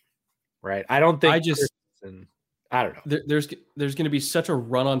spot. Right. I don't think I don't know. There's going to be such a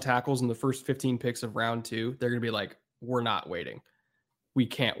run on tackles in the first 15 picks of round 2. They're going to be like, we're not waiting. We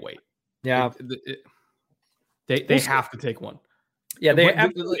can't wait. Yeah. They have to take one. Yeah, they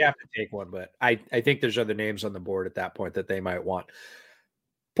absolutely have to take one, but I think there's other names on the board at that point that they might want.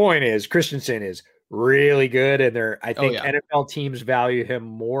 Point is, Christensen is really good, and I think NFL teams value him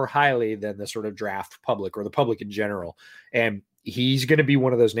more highly than the sort of draft public or the public in general. And he's going to be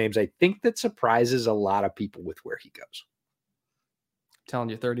one of those names, I think, that surprises a lot of people with where he goes. I'm telling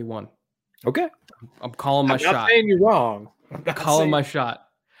you, 31. Okay. I'm calling my shot. I'm not saying you're wrong. I'm calling my shot.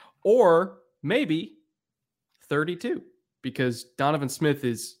 Or maybe 32, because Donovan Smith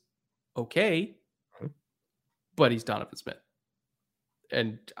is okay, but he's Donovan Smith.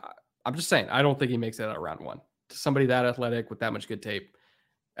 And I'm just saying, I don't think he makes it out of round 1. somebody that athletic with that much good tape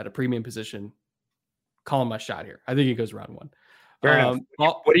at a premium position, calling my shot here. I think he goes round 1. Fair enough.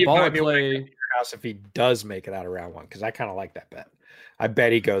 What do you ball buy of me clay? your house if he does make it out of round 1? Because I kind of like that bet. I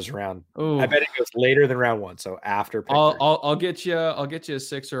bet he goes around. Ooh. I bet he goes later than round 1. So after pick 30. I'll get you a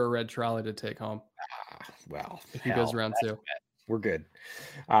 6 or a red trolley to take home. Well, if he goes round 2, we're good.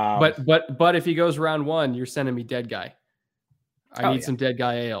 But if he goes round 1, you're sending me dead guy. I need some dead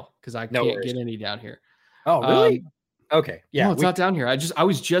guy ale because I can't get any down here. Oh, really? Okay. Yeah. No, it's not down here. I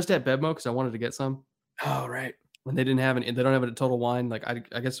was just at Bevmo because I wanted to get some. Oh, right. And they didn't have it. They don't have it at Total Wine. Like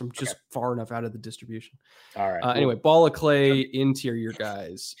I guess I'm just far enough out of the distribution. All right. Anyway, ball of clay interior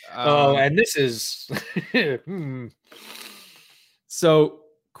guys. And this is So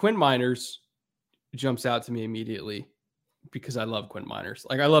Quinn Miners jumps out to me immediately because I love Quinn Miners.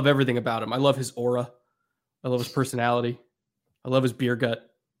 Like I love everything about him. I love his aura. I love his personality. I love his beer gut.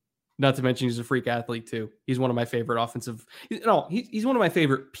 Not to mention he's a freak athlete too. He's one of my favorite offensive. He's one of my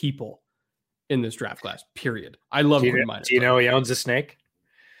favorite people in this draft class. Period. I love Quinn Miners. Do you know he owns a snake?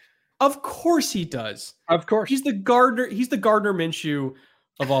 Of course he does. Of course. He's the Gardner Minshew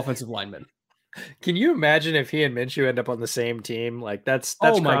of offensive linemen. Can you imagine if he and Minshew end up on the same team? Like that's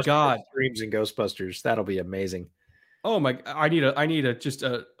oh my God. Dreams and Ghostbusters. That'll be amazing. Oh my! I need a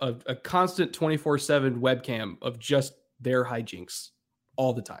constant 24/7 webcam of just their hijinks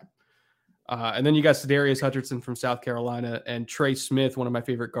all the time. And then you got Sedarius Hutchinson from South Carolina and Trey Smith, one of my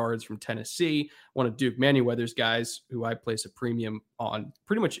favorite guards from Tennessee, one of Duke Manyweather's guys who I place a premium on.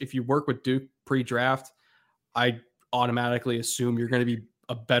 Pretty much if you work with Duke pre-draft, I automatically assume you're going to be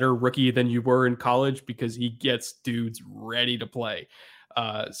a better rookie than you were in college because he gets dudes ready to play.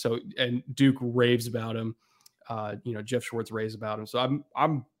 And Duke raves about him. Jeff Schwartz raves about him. So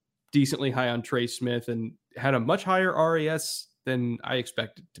I'm decently high on Trey Smith and had a much higher RAS than I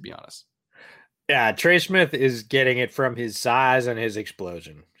expected, to be honest. Yeah, Trey Smith is getting it from his size and his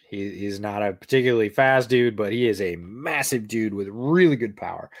explosion. He's not a particularly fast dude, but he is a massive dude with really good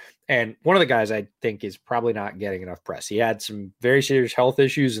power. And one of the guys I think is probably not getting enough press. He had some very serious health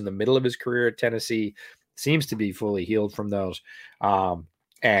issues in the middle of his career at Tennessee. Seems to be fully healed from those.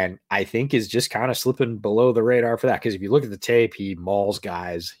 And I think is just kind of slipping below the radar for that. Because if you look at the tape, he mauls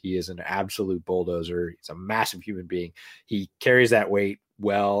guys. He is an absolute bulldozer. He's a massive human being. He carries that weight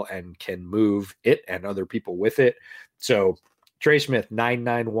well and can move it and other people with it. So Trey Smith,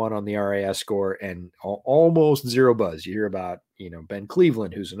 991 on the RAS score and almost zero buzz. You hear about, Ben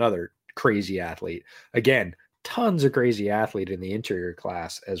Cleveland, who's another crazy athlete. Again, tons of crazy athlete in the interior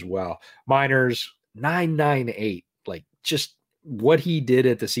class as well. Miners, 998. Like just what he did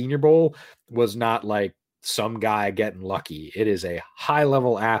at the Senior Bowl was not like some guy getting lucky. It is a high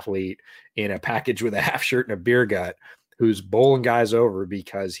level athlete in a package with a half shirt and a beer gut who's bowling guys over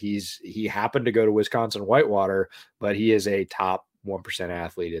because he happened to go to Wisconsin Whitewater, but he is a top 1%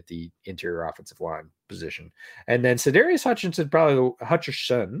 athlete at the interior offensive line position. And then Sedarius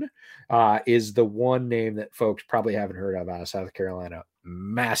Hutchinson, is the one name that folks probably haven't heard of out of South Carolina.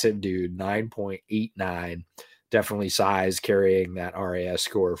 Massive dude, 9.89. Definitely size carrying that RAS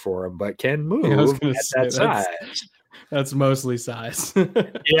score for him, but can move at that size. That's mostly size.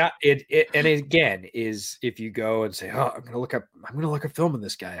 Yeah, and again is if you go and say, "Oh, I'm gonna look up film on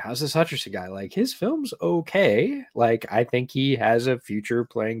this guy. How's this Hutchinson guy?" Like his film's okay. Like I think he has a future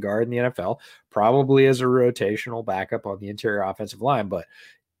playing guard in the NFL, probably as a rotational backup on the interior offensive line. But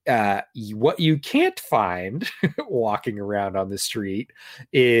what you can't find walking around on the street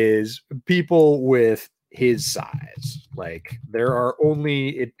is people with his size. Like there are only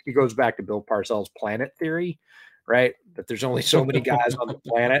it goes back to Bill Parcells' planet theory. Right, that there's only so many guys on the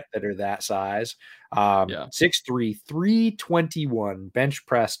planet that are that size. 6'3", 321, bench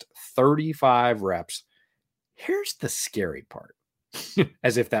pressed 35 reps. Here's the scary part,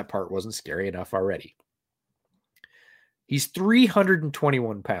 as if that part wasn't scary enough already. He's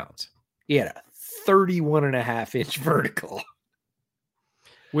 321 pounds. He had a 31.5-inch vertical,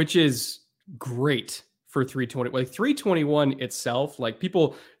 which is great for 320. Like 321 itself, like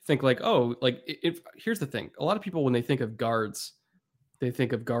people think like, oh, like here's the thing. A lot of people, when they think of guards, they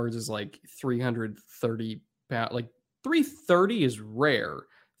think of guards as like 330 pounds. Like 330 is rare.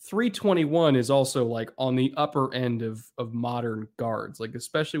 321 is also like on the upper end of modern guards, like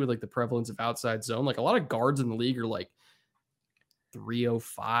especially with like the prevalence of outside zone. Like a lot of guards in the league are like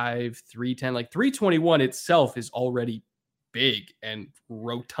 305, 310. Like 321 itself is already big and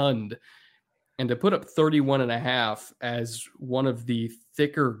rotund. And to put up 31.5 as one of the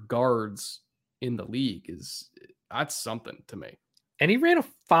thicker guards in the league that's something to me. And he ran a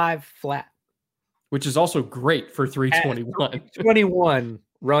 5 flat, which is also great for 321. 21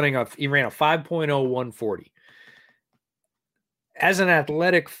 running he ran a 5.0140. as an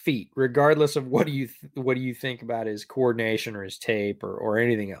athletic feat, regardless of what do you think about his coordination or his tape or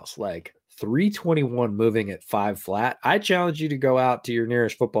anything else, like 321 moving at 5 flat. I challenge you to go out to your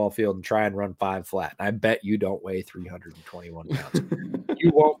nearest football field and try and run 5 flat. And I bet you don't weigh 321 pounds. You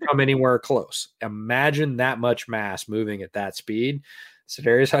won't come anywhere close. Imagine that much mass moving at that speed.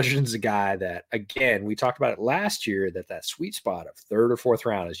 Sedarius Hutchinson's a guy that, again, we talked about it last year, that sweet spot of 3rd or 4th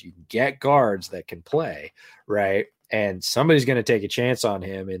round is you can get guards that can play, right? And somebody's going to take a chance on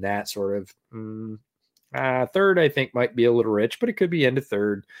him in that sort of 3rd, I think might be a little rich, but it could be into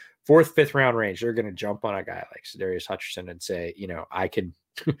 3rd, 4th, 5th round range. They're going to jump on a guy like Sedarius Hutchinson and say, I can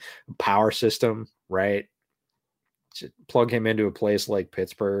power system, right? Just plug him into a place like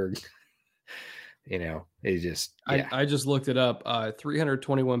Pittsburgh. He just, yeah. I just looked it up.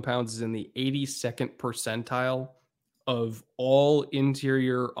 321 pounds is in the 82nd percentile of all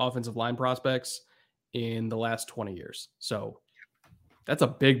interior offensive line prospects in the last 20 years. So that's a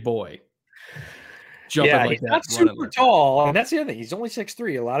big boy. Jumping like he's that, not super tall. And that's the other thing. He's only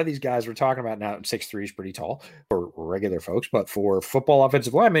 6'3". A lot of these guys we're talking about now, 6'3" is pretty tall for regular folks, but for football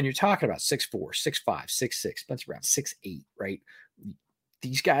offensive linemen, you're talking about 6'4", 6'5", 6'6", Spencer Brown, 6'8", right?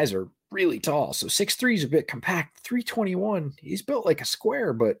 These guys are really tall. So 6'3" is a bit compact. 321, he's built like a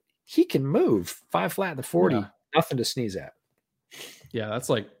square, but he can move 5 flat in the 40. Yeah. Nothing to sneeze at. Yeah, that's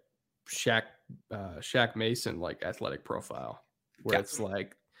like Shaq Mason, like athletic profile, where it's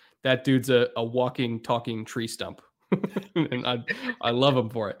like that dude's a walking, talking tree stump. And I love him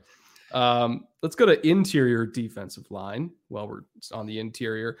for it. Let's go to interior defensive line while we're on the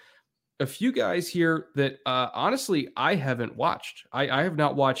interior. A few guys here that honestly I haven't watched. I have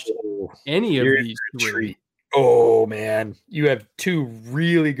not watched any of these three. Oh man, you have 2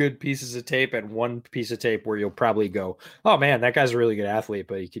 really good pieces of tape and 1 piece of tape where you'll probably go, "Oh man, that guy's a really good athlete,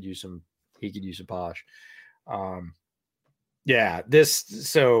 but he could use some polish."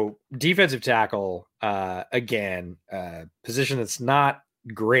 So defensive tackle, again, position that's not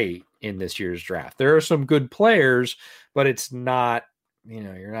great in this year's draft. There are some good players, but it's not,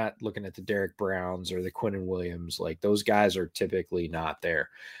 you're not looking at the Derek Browns or the Quinnen Williams. Like those guys are typically not there.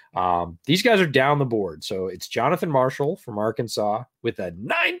 These guys are down the board. So it's Jonathan Marshall from Arkansas with a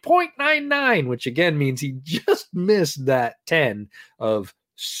 9.99, which again means he just missed that 10 of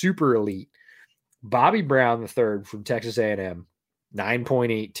super elite. Bobby Brown, the 3rd from Texas A&M,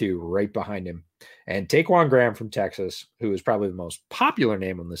 9.82, right behind him. And Taquan Graham from Texas, who is probably the most popular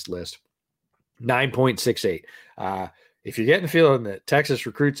name on this list, 9.68. If you're getting the feeling that Texas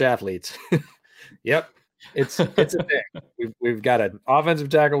recruits athletes, yep, it's a thing. We've got an offensive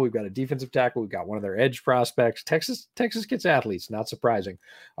tackle, we've got a defensive tackle, we've got one of their edge prospects. Texas gets athletes, not surprising.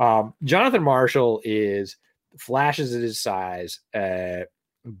 Jonathan Marshall flashes at his size,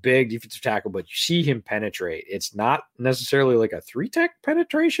 big defensive tackle, but you see him penetrate. It's not necessarily like a 3-tech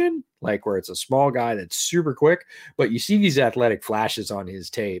penetration, like where it's a small guy that's super quick, but you see these athletic flashes on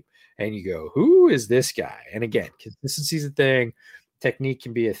his tape and you go, who is this guy? And again, consistency is a thing, technique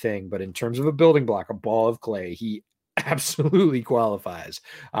can be a thing, but in terms of a building block, a ball of clay, he absolutely qualifies.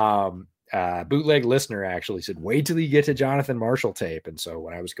 Bootleg listener actually said, wait till you get to Jonathan Marshall tape. And so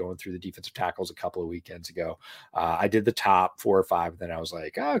when I was going through the defensive tackles a couple of weekends ago, I did the top 4 or 5. And then I was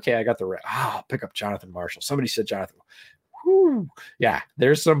like, okay, I got I'll pick up Jonathan Marshall. Somebody said Jonathan. Whew. Yeah,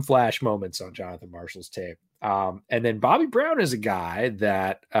 there's some flash moments on Jonathan Marshall's tape. And then Bobby Brown is a guy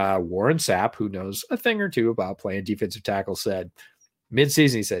that Warren Sapp, who knows a thing or two about playing defensive tackle, said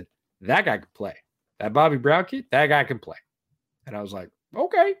mid-season, he said, that guy can play. That Bobby Brown kid, that guy can play. And I was like,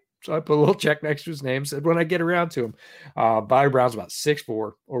 okay. So I put a little check next to his name, said when I get around to him. Bobby Brown's about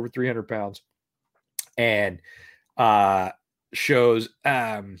 6'4", over 300 pounds. And shows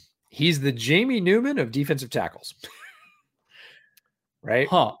he's the Jamie Newman of defensive tackles. Right?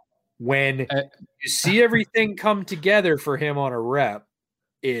 Huh. When you see everything come together for him on a rep,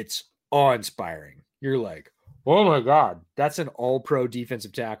 it's awe-inspiring. You're like, oh my God, that's an all-pro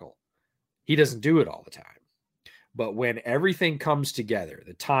defensive tackle. He doesn't do it all the time. But when everything comes together,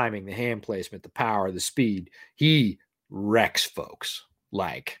 the timing, the hand placement, the power, the speed, he wrecks folks.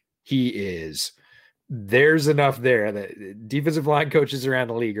 Like there's enough there that defensive line coaches around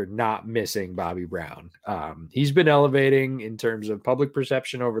the league are not missing Bobby Brown. He's been elevating in terms of public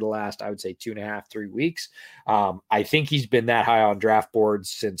perception over the last, I would say 2.5, 3 weeks. I think he's been that high on draft boards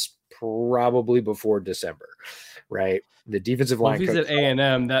since probably before December, right? The defensive line. If he's at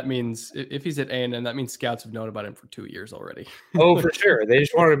A&M, that means scouts have known about him for 2 years already. Oh, for sure. They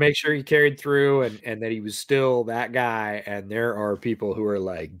just wanted to make sure he carried through and that he was still that guy. And there are people who are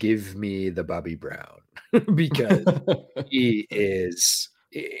like, give me the Bobby Brown because he is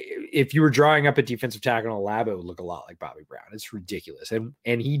if you were drawing up a defensive tackle in a lab, it would look a lot like Bobby Brown. It's ridiculous.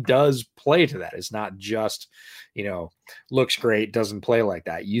 And he does play to that. It's not just, looks great, doesn't play like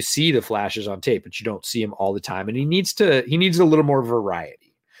that. You see the flashes on tape, but you don't see him all the time. And he needs a little more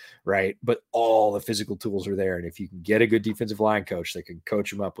variety, right? But all the physical tools are there. And if you can get a good defensive line coach that can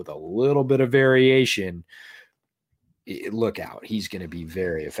coach him up with a little bit of variation, look out. He's going to be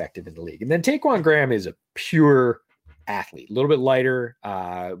very effective in the league. And then Taquan Graham is a pure athlete, a little bit lighter.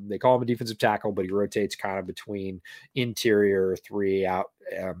 They call him a defensive tackle, but he rotates kind of between interior 3 out,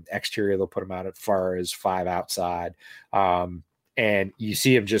 exterior. They'll put him out as far as 5 outside. And you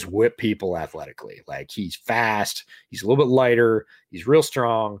see him just whip people athletically. Like, he's fast. He's a little bit lighter. He's real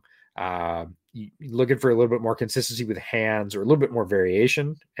strong. You're looking for a little bit more consistency with hands, or a little bit more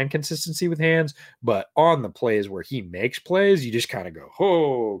variation and consistency with hands. But on the plays where he makes plays, you just kind of go,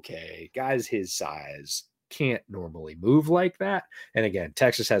 oh, okay, guys his size can't normally move like that. And again,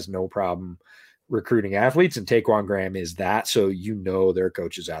 Texas has no problem recruiting athletes, and Taquan Graham is that. So there are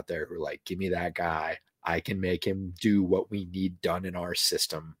coaches out there who are like, give me that guy. I can make him do what we need done in our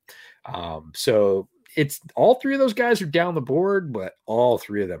system. So it's all 3 of those guys are down the board, but all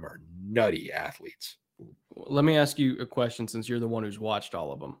 3 of them are nutty athletes. Let me ask you a question, since you're the one who's watched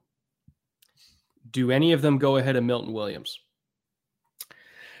all of them. Do any of them go ahead of Milton Williams?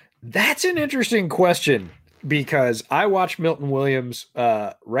 That's an interesting question, because I watched Milton Williams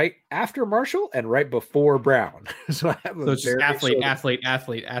right after Marshall and right before Brown. So it's just athlete.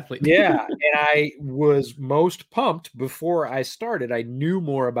 Yeah. And I was most pumped before I started. I knew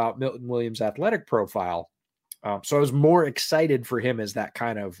more about Milton Williams' athletic profile. So I was more excited for him as that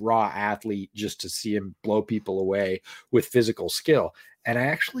kind of raw athlete, just to see him blow people away with physical skill. And I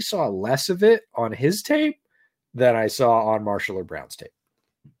actually saw less of it on his tape than I saw on Marshall or Brown's tape.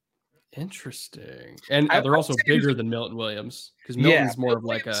 Interesting. And they're also bigger than Milton Williams, because Milton's more of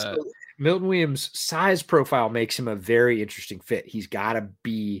like a... Milton Williams' size profile makes him a very interesting fit. He's got to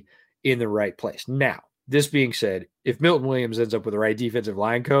be in the right place. Now, this being said, if Milton Williams ends up with the right defensive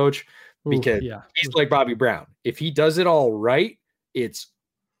line coach, because he's like Bobby Brown, if he does it all right, it's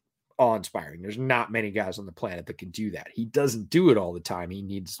awe-inspiring. There's not many guys on the planet that can do that. He doesn't do it all the time. He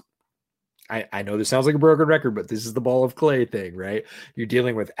needs... I know this sounds like a broken record, but this is the ball of clay thing, right? You're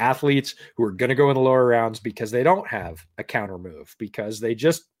dealing with athletes who are going to go in the lower rounds because they don't have a counter move, because they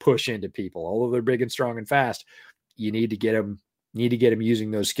just push into people. Although they're big and strong and fast, you need to get them using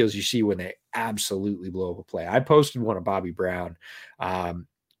those skills you see when they absolutely blow up a play. I posted one of Bobby Brown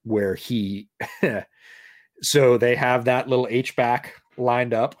where he so they have that little H-back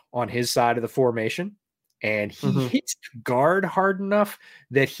lined up on his side of the formation, and he hits guard hard enough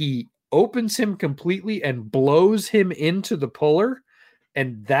that he opens him completely and blows him into the puller.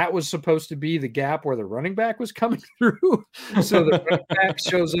 And that was supposed to be the gap where the running back was coming through. So the running back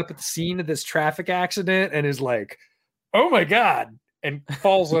shows up at the scene of this traffic accident and is like, oh my God, and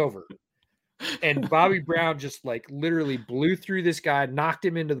falls over. And Bobby Brown just like literally blew through this guy, knocked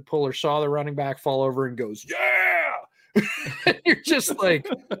him into the puller, saw the running back fall over and goes, yeah. You're just like,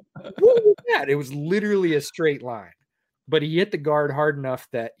 what was that? It was literally a straight line. But he hit the guard hard enough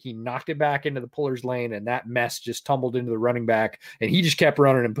that he knocked it back into the puller's lane, and that mess just tumbled into the running back, and he just kept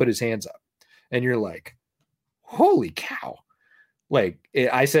running and put his hands up. And you're like, holy cow. Like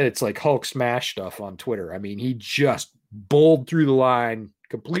I said, it's like Hulk smash stuff on Twitter. I mean, he just bowled through the line,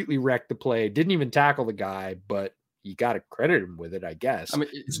 completely wrecked the play, didn't even tackle the guy, but you got to credit him with it, I guess. I mean,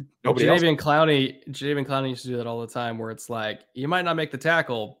 Jadeveon Clowney used to do that all the time, where it's like, you might not make the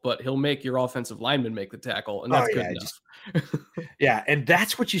tackle, but he'll make your offensive lineman make the tackle, and that's good enough. Yeah, and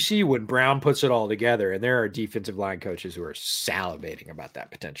that's what you see when Brown puts it all together, and there are defensive line coaches who are salivating about that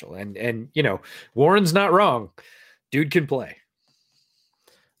potential. And Warren's not wrong. Dude can play.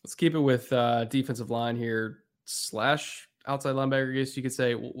 Let's keep it with defensive line here / outside linebacker, I guess you could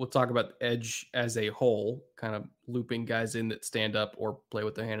say. We'll talk about the edge as a whole, kind of looping guys in that stand up or play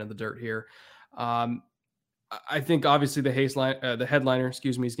with their hand in the dirt here. I think obviously the headliner, is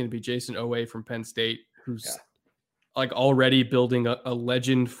going to be Jason Owe from Penn State, who's like already building a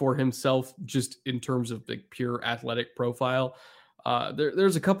legend for himself just in terms of the pure athletic profile.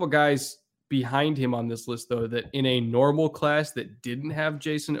 There's a couple guys behind him on this list, though, that in a normal class that didn't have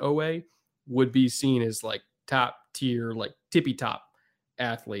Jason Owe would be seen as like top tier, like tippy top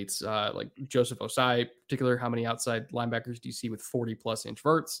athletes, like Joseph Osai in particular. How many outside linebackers do you see with 40+ inch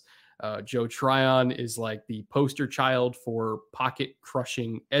verts? Joe Tryon is like the poster child for pocket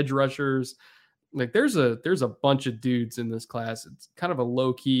crushing edge rushers. Like there's a bunch of dudes in this class. It's kind of a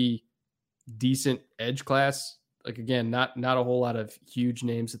low key, decent edge class. Like, again, not a whole lot of huge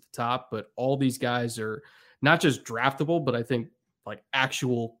names at the top, but all these guys are not just draftable, but I think like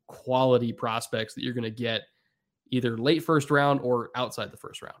actual quality prospects that you're going to get either late first round or outside the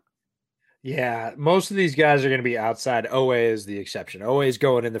first round. Yeah, most of these guys are going to be outside. Owe is the exception. Owe is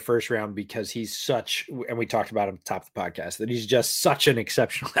going in the first round because he's such, and we talked about him at the top of the podcast, that he's just such an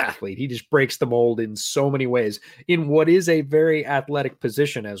exceptional athlete. He just breaks the mold in so many ways in what is a very athletic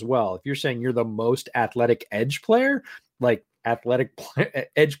position as well. If you're saying you're the most athletic edge player, like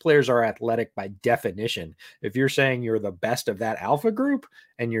edge players are athletic by definition. If you're saying you're the best of that alpha group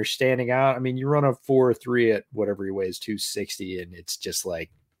and you're standing out, I mean, you run a 4.3 at whatever he weighs, 260, and it's just like,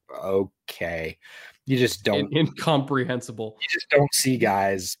 okay, you just don't incomprehensible. You just don't see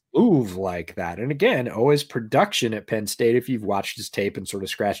guys move like that. And again, always production at Penn State. If you've watched his tape and sort of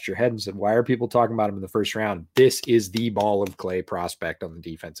scratched your head and said, why are people talking about him in the first round? This is the ball of clay prospect on the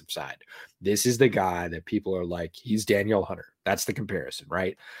defensive side. This is the guy that people are like, he's Daniel Hunter. That's the comparison,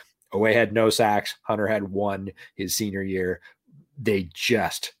 right? Owe had no sacks. Hunter had one his senior year. They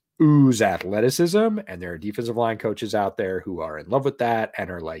just ooze athleticism, and there are defensive line coaches out there who are in love with that and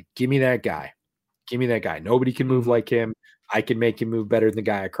are like, give me that guy. Give me that guy. Nobody can move like him. I can make him move better than the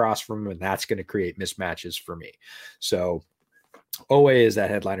guy across from him, and that's going to create mismatches for me. So Owe is that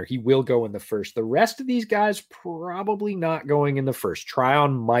headliner. He will go in the first. The rest of these guys probably not going in the first.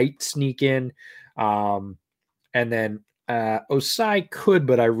 Tryon might sneak in. And then Osai could,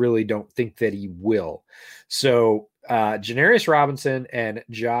 but I really don't think that he will. So Janarius Robinson and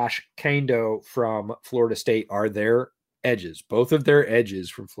Josh Kando from Florida State are their edges, both of their edges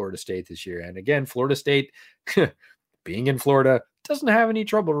from Florida State this year. And again, Florida State, being in Florida, doesn't have any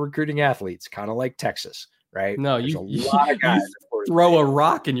trouble recruiting athletes, kind of like Texas, right? No, There's a lot of guys. Throw a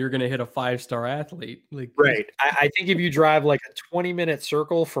rock and you're going to hit a 5-star athlete. Like, right. I think if you drive like a 20-minute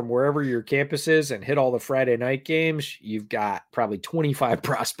circle from wherever your campus is and hit all the Friday night games, you've got probably 25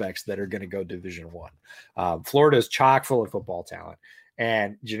 prospects that are going to go Division I. Florida is chock full of football talent.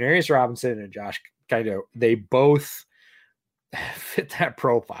 And Janarius Robinson and Josh Kaido, they both fit that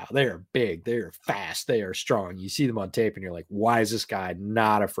profile. They are big. They are fast. They are strong. You see them on tape and you're like, why is this guy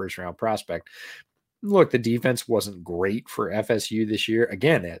not a first-round prospect? Look, the defense wasn't great for FSU this year.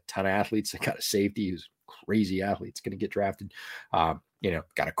 Again, a ton of athletes. They got a safety who's crazy athlete. It's going to get drafted. Got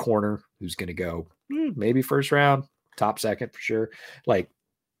a corner who's going to go maybe first round, top second for sure. Like,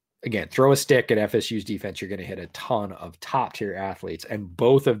 again, throw a stick at FSU's defense. You're going to hit a ton of top tier athletes, and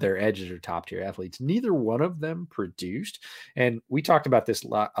both of their edges are top tier athletes. Neither one of them produced. And we talked about this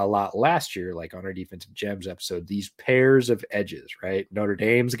a lot last year, like on our Defensive Gems episode, these pairs of edges, right? Notre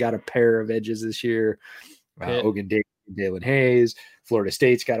Dame's got a pair of edges this year. Ogun Dalen Hayes, Florida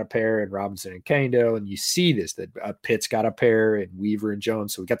State's got a pair, and Robinson and Kando. And you see this, that Pitt's got a pair, and Weaver and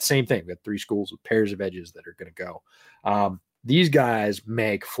Jones. So we got the same thing. We got 3 schools with pairs of edges that are going to go. These guys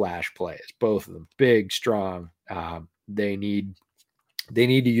make flash plays, both of them, big, strong. They need to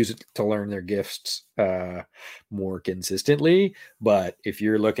use it to learn their gifts more consistently. But if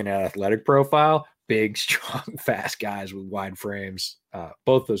you're looking at athletic profile, big, strong, fast guys with wide frames,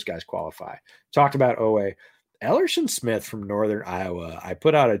 both those guys qualify. Talked about Owe. Ellerson Smith from Northern Iowa, I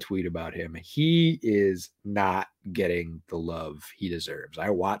put out a tweet about him. He is not getting the love he deserves. I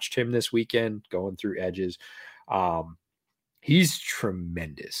watched him this weekend going through edges. He's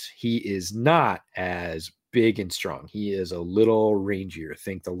tremendous. He is not as big and strong. He is a little rangier.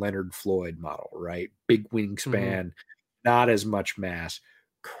 Think the Leonard Floyd model, right? Big wingspan, not as much mass,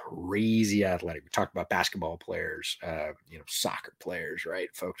 crazy athletic. We talked about basketball players, soccer players, right?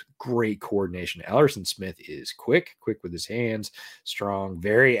 Folks, great coordination. Ellerson Smith is quick with his hands, strong,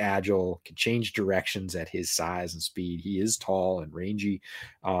 very agile, can change directions at his size and speed. He is tall and rangy.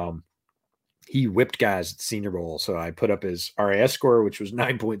 He whipped guys at the Senior Bowl. So I put up his RAS score, which was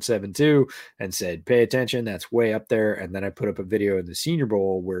 9.72, and said, pay attention, that's way up there. And then I put up a video in the Senior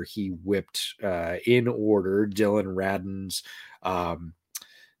Bowl where he whipped in order Dylan Radden's,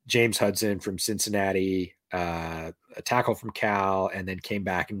 James Hudson from Cincinnati, a tackle from Cal, and then came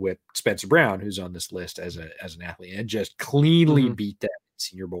back and whipped Spencer Brown, who's on this list as an athlete, and just cleanly beat them in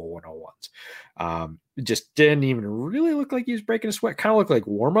Senior Bowl 101s. Just didn't even really look like he was breaking a sweat. Kind of looked like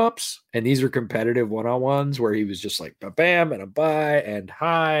warm-ups, and these are competitive one-on-ones where he was just like a bam and a bye and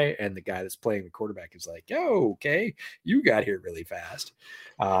hi, and the guy that's playing the quarterback is like, "Yo, okay, you got here really fast."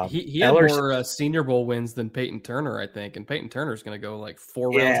 He had more Senior Bowl wins than Peyton Turner, I think, and Peyton Turner's going to go like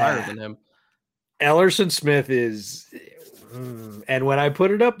 4 rounds higher than him. Ellerson Smith is, and when I put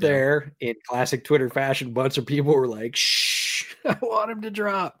it up there in classic Twitter fashion, a bunch of people were like, "Shh, I want him to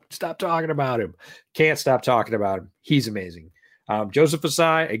drop. Stop talking about him." Can't stop talking about him. He's amazing. Joseph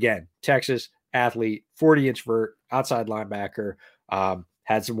Asai, again, Texas athlete, 40-inch vert, outside linebacker.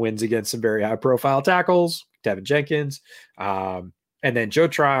 had some wins against some very high profile tackles, Tevin Jenkins. And then Joe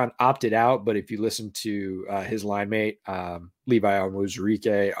Tryon opted out, but if you listen to his line mate, Levi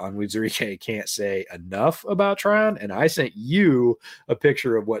Onwuzurike can't say enough about Tryon. And I sent you a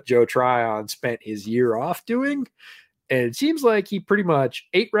picture of what Joe Tryon spent his year off doing. And it seems like he pretty much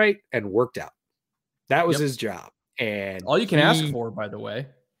ate right and worked out. That was his job. And all you can ask for, by the way.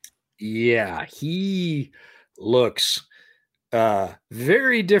 Yeah, he looks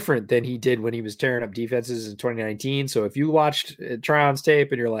very different than he did when he was tearing up defenses in 2019. So if you watched Tryon's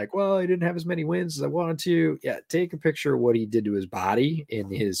tape and you're like, well, he didn't have as many wins as I wanted to, take a picture of what he did to his body in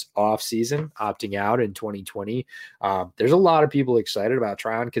his off season, opting out in 2020. There's a lot of people excited about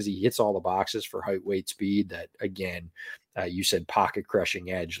Tryon because he hits all the boxes for height, weight, speed. That again, you said pocket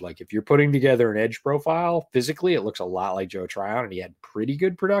crushing edge. Like if you're putting together an edge profile physically, it looks a lot like Joe Tryon, and he had pretty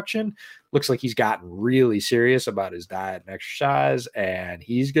good production. Looks like he's gotten really serious about his diet and exercise, and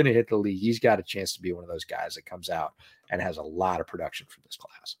he's going to hit the league. He's got a chance to be one of those guys that comes out and has a lot of production from this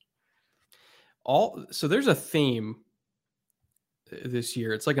class. So there's a theme this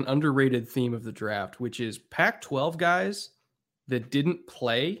year. It's like an underrated theme of the draft, which is Pac-12 guys that didn't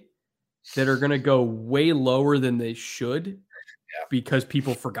play that are going to go way lower than they should because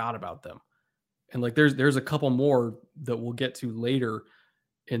people forgot about them. And like, there's a couple more that we'll get to later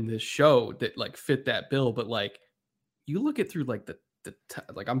in this show that like fit that bill. But like, you look at through like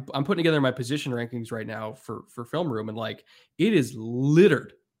like I'm putting together my position rankings right now for Film Room. And like, it is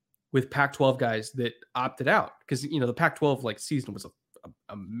littered with Pac-12 guys that opted out because, you know, the Pac-12 like season was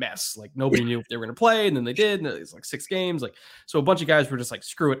a mess. Like nobody knew if they were going to play, and then they did, and it was like 6 games. Like, so a bunch of guys were just like,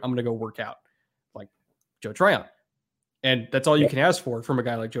 screw it, I'm going to go work out, like Joe Tryon. And that's all you can ask for from a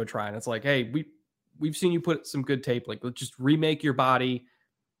guy like Joe Tryon. It's like, hey, we've seen you put some good tape. Like, let's just remake your body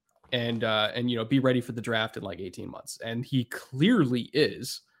and you know, be ready for the draft in like 18 months. And he clearly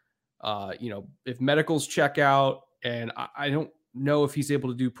is. You know, if medicals check out, and I don't know if he's able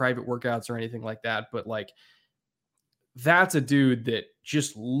to do private workouts or anything like that, but like, that's a dude that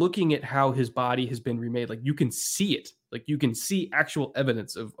just looking at how his body has been remade, like you can see it, like you can see actual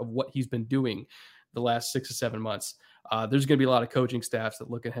evidence of what he's been doing the last 6 or 7 months. There's going to be a lot of coaching staffs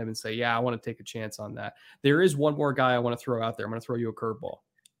that look at him and say, yeah, I want to take a chance on that. There is one more guy I want to throw out there. I'm going to throw you a curveball.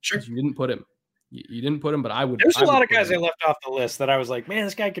 Sure. You didn't put him. You didn't put him, but I would. There's a lot of guys I left off the list that I was like, man,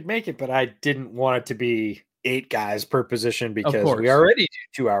 this guy could make it, but I didn't want it to be 8 guys per position because we already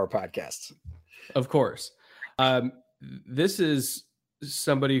do 2-hour podcasts. Of course. This is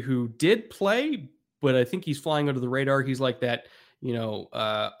somebody who did play, but I think he's flying under the radar. He's like that, you know,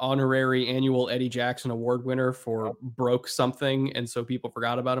 honorary annual Eddie Jackson Award winner for broke something, and so people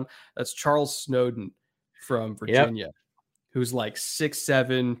forgot about him. That's Charles Snowden from Virginia, who's like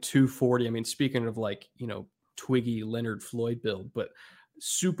 6'7", 240. I mean, speaking of like, you know, Twiggy Leonard Floyd build, but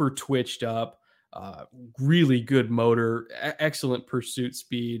super twitched up, really good motor, excellent pursuit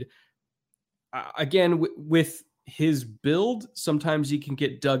speed. Again, with his build, sometimes he can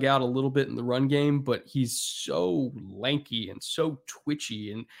get dug out a little bit in the run game, but he's so lanky and so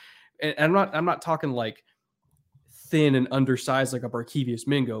twitchy, and I'm not talking like thin and undersized like a Barkevius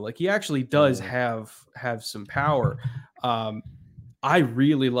Mingo. Like he actually does have some power. I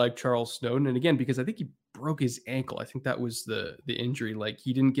really like Charles Snowden, and again, because I think he broke his ankle. I think that was the injury. Like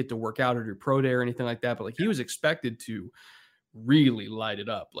he didn't get to work out or do pro day or anything like that, but like he was expected to really light it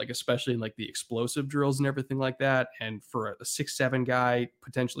up, like especially in like the explosive drills and everything like that. And for a 6'7" guy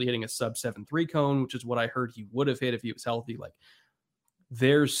potentially hitting a sub 7.3 cone, which is what I heard he would have hit if he was healthy, like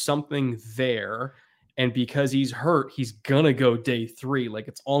there's something there. And because he's hurt, he's gonna go day 3. Like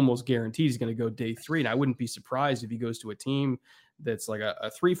it's almost guaranteed he's gonna go day 3. And I wouldn't be surprised if he goes to a team that's like a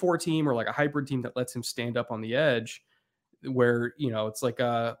 3-4 team or like a hybrid team that lets him stand up on the edge, where, you know, it's like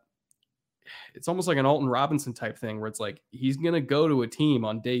it's almost like an Alton Robinson type thing where it's like he's going to go to a team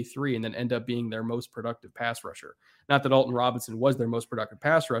on day 3 and then end up being their most productive pass rusher. Not that Alton Robinson was their most productive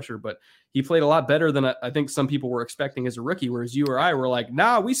pass rusher, but he played a lot better than I think some people were expecting as a rookie, whereas you or I were like,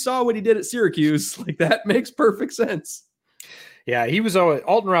 nah, we saw what he did at Syracuse. Like that makes perfect sense. Yeah,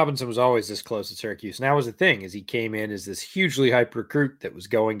 Alton Robinson was always this close at Syracuse. And that was the thing, is he came in as this hugely hyped recruit that was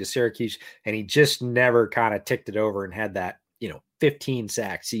going to Syracuse, and he just never kind of ticked it over and had that, 15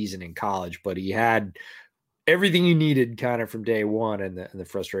 sack season in college, but he had everything you needed kind of from day one. And the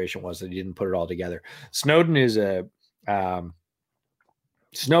frustration was that he didn't put it all together. Snowden is a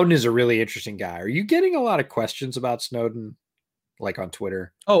really interesting guy. Are you getting a lot of questions about Snowden, like on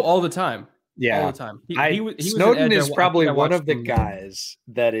Twitter? Oh, all the time. Yeah. All the time. Snowden is probably one of the guys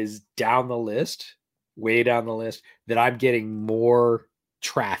that is down the list, way down the list, that I'm getting more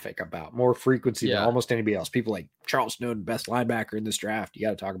traffic about, more frequency than Yeah. almost anybody else. People like Charles Snowden, best linebacker in this draft. You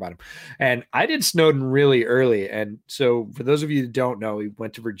got to talk about him. And I did Snowden really early. And so for those of you that don't know, he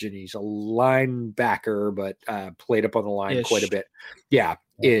went to Virginia. He's a linebacker, but played up on the line quite a bit. Yeah,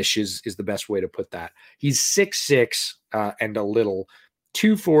 ish is the best way to put that. He's 6'6" and a little,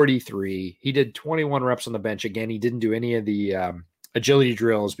 243. He did 21 reps on the bench. Again, he didn't do any of the agility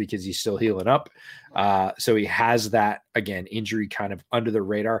drills because he's still healing up. So he has that, again, injury kind of under the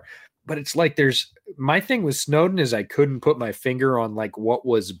radar. But it's like my thing with Snowden is I couldn't put my finger on like what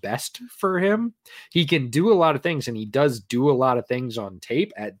was best for him. He can do a lot of things, and he does do a lot of things on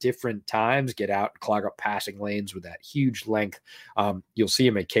tape at different times, get out and clog up passing lanes with that huge length. You'll see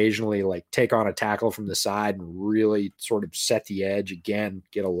him occasionally like take on a tackle from the side and really sort of set the edge again,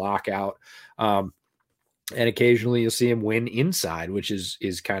 get a lockout. And occasionally you'll see him win inside, which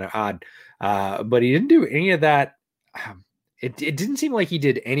is kind of odd. But he didn't do any of that. It didn't seem like he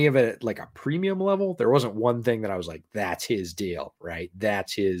did any of it at like a premium level. There wasn't one thing that I was like, that's his deal, right?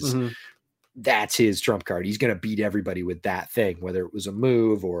 That's his trump card. He's going to beat everybody with that thing, whether it was a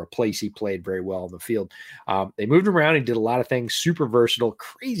move or a place he played very well in the field. They moved him around. He did a lot of things, super versatile,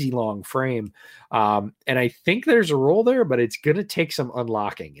 crazy long frame. And I think there's a role there, but it's going to take some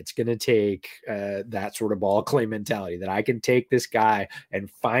unlocking. It's going to take that sort of ball clay mentality that I can take this guy and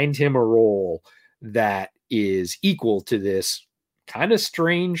find him a role that is equal to this kind of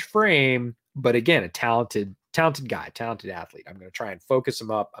strange frame, but again, a talented guy, talented athlete. I'm going to try and focus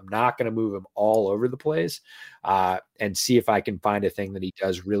him up. I'm not going to move him all over the place and see if I can find a thing that he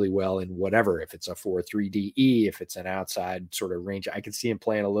does really well in whatever, if it's a 4-3-DE, if it's an outside sort of range. I can see him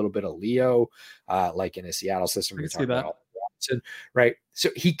playing a little bit of Leo, like in a Seattle system. I can see that. Right. So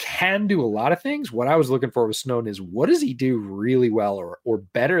he can do a lot of things. What I was looking for with Snowden is what does he do really well or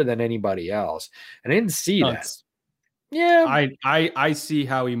better than anybody else? And I didn't see Stunts. that. Yeah. I see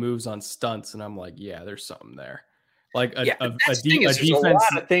how he moves on stunts, and I'm like, yeah, there's something there. Like a defense. A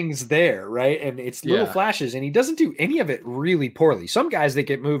lot of things there, right? And it's little flashes, and he doesn't do any of it really poorly. Some guys that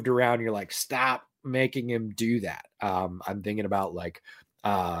get moved around, you're like, stop making him do that. I'm thinking about like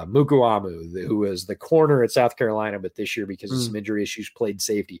Mukuamu, who was the corner at South Carolina, but this year because of some injury issues played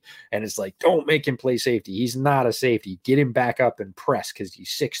safety. And it's like, don't make him play safety. He's not a safety. Get him back up and press because he's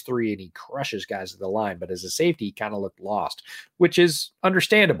 6'3" and he crushes guys at the line. But as a safety, he kind of looked lost, which is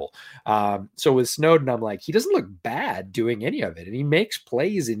understandable. So with Snowden, I'm like, he doesn't look bad doing any of it. And he makes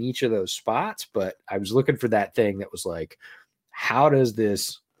plays in each of those spots. But I was looking for that thing that was like, how does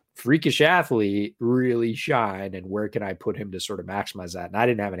this freakish athlete really shine, and where can I put him to sort of maximize that? And I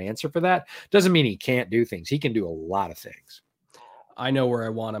didn't have an answer for that. Doesn't mean he can't do things. He can do a lot of things. I know where I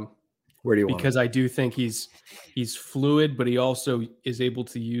want him. Where do you want him? Because I do think he's fluid, but he also is able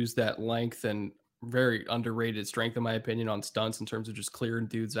to use that length and very underrated strength, in my opinion, on stunts in terms of just clearing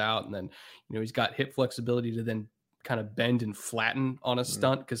dudes out. And then, he's got hip flexibility to then kind of bend and flatten on a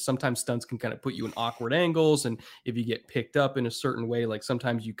stunt, because sometimes stunts can kind of put you in awkward angles. And if you get picked up in a certain way, like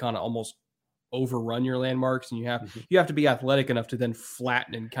sometimes you kind of almost overrun your landmarks, and you have to be athletic enough to then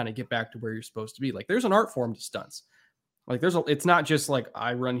flatten and kind of get back to where you're supposed to be. Like there's an art form to stunts. Like it's not just like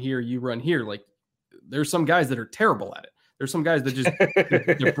I run here, you run here. Like there's some guys that are terrible at it. There's some guys that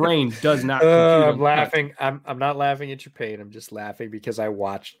just their brain does not. I'm laughing. I'm not laughing at your pain. I'm just laughing because I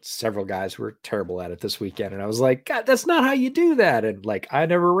watched several guys who were terrible at it this weekend, and I was like, God, that's not how you do that. And like, I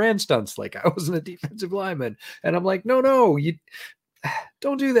never ran stunts. Like I wasn't a defensive lineman, and I'm like, no, you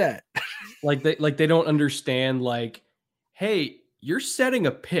don't do that. Like they don't understand. Like, hey, you're setting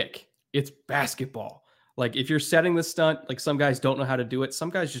a pick. It's basketball. Like if you're setting the stunt, like some guys don't know how to do it.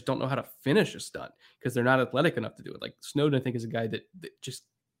 Some guys just don't know how to finish a stunt because they're not athletic enough to do it. Like Snowden, I think, is a guy that just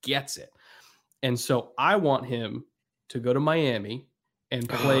gets it. And so I want him to go to Miami and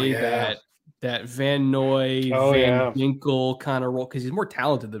play that Van Noy, Van Ginkel kind of role, because he's more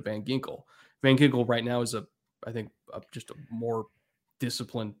talented than Van Ginkel. Van Ginkel right now is just a more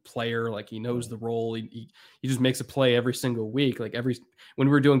disciplined player. Like he knows the role. He just makes a play every single week. Like when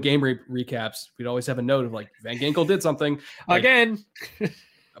we were doing game recaps, we'd always have a note of like Van Ginkel did something again.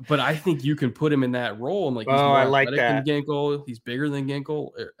 But I think you can put him in that role, and like he's more athletic than Ginkel. He's bigger than Ginkel.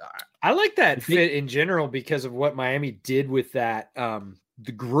 I like that fit in general because of what Miami did with that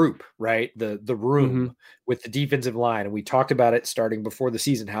the group, right? The room with the defensive line. And we talked about it starting before the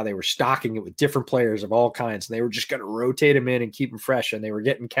season, how they were stocking it with different players of all kinds. And they were just going to rotate them in and keep them fresh. And they were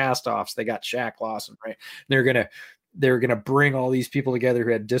getting cast-offs. They got Shaq Lawson, right? And they're going to bring all these people together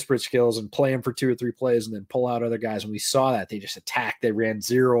who had disparate skills and play them for 2 or 3 plays and then pull out other guys. And we saw that. They just attacked. They ran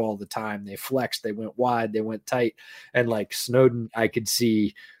zero all the time. They flexed. They went wide. They went tight. And like Snowden, I could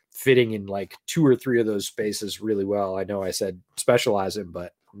see fitting in like 2 or 3 of those spaces really well. I know I said specialize him,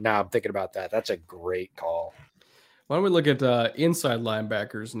 but now I'm thinking about that. That's a great call. Why don't we look at inside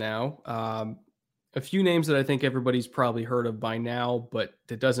linebackers now? A few names that I think everybody's probably heard of by now, but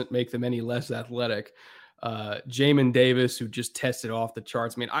that doesn't make them any less athletic. Jamin Davis, who just tested off the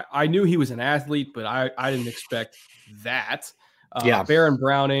charts. I mean, I knew he was an athlete, but I didn't expect that. Baron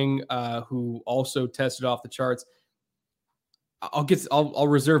Browning, who also tested off the charts. I'll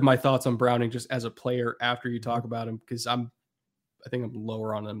reserve my thoughts on Browning just as a player after you talk about him, because I think I'm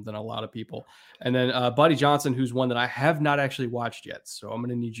lower on him than a lot of people. And then Buddy Johnson, who's one that I have not actually watched yet. So I'm going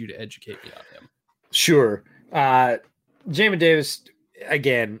to need you to educate me on him. Sure. Jamin Davis,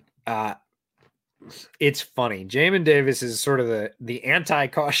 again, it's funny. Jamin Davis is sort of the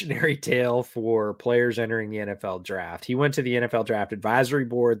anti-cautionary tale for players entering the NFL draft. He went to the NFL draft advisory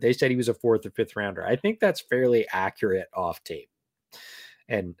board. They said he was a 4th or 5th rounder. I think that's fairly accurate off tape.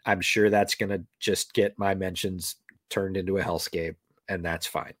 And I'm sure that's going to just get my mentions turned into a hellscape, and that's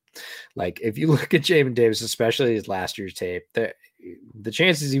fine. Like, if you look at Jamin Davis, especially his last year's tape, the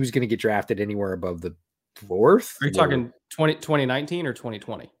chances he was going to get drafted anywhere above the 4th. Are you talking 2019 or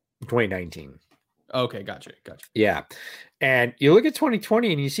 2020? 2019. Okay, gotcha. Yeah. And you look at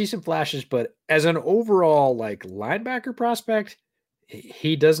 2020 and you see some flashes, but as an overall like linebacker prospect,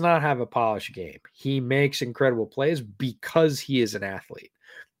 he does not have a polished game. He makes incredible plays because he is an athlete.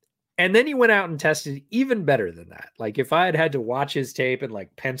 And then he went out and tested even better than that. Like, if I had to watch his tape and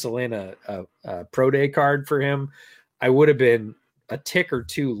like pencil in a pro day card for him, I would have been a tick or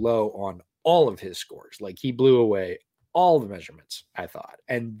 2 low on all of his scores. Like, he blew away all the measurements, I thought.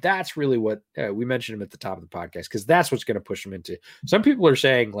 And that's really what we mentioned him at the top of the podcast, because that's what's going to push him into. Some people are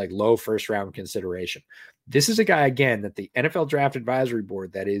saying like low first round consideration. This is a guy, again, that the NFL Draft Advisory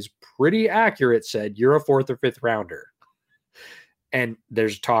Board, that is pretty accurate, said you're a 4th or 5th rounder. And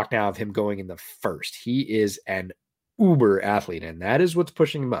there's talk now of him going in the 1st. He is an uber athlete, and that is what's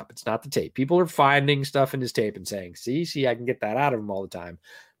pushing him up. It's not the tape. People are finding stuff in his tape and saying, see, I can get that out of him all the time.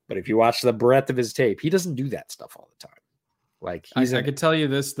 But if you watch the breadth of his tape, he doesn't do that stuff all the time. Like, I could tell you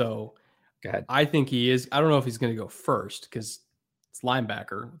this, though. Go ahead. I think he is. I don't know if he's going to go first, because it's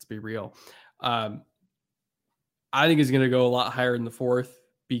linebacker. Let's be real. I think he's going to go a lot higher in the 4th,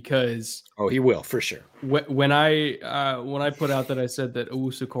 because he will for sure. When I put out that I said that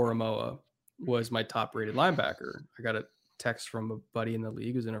Owusu Koromoa was my top rated linebacker, I got a text from a buddy in the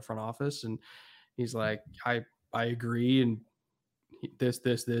league who's in our front office, and he's like, I agree, and this,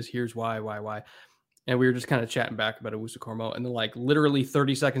 here's why. And we were just kind of chatting back about Owusu Koromoa, and then like literally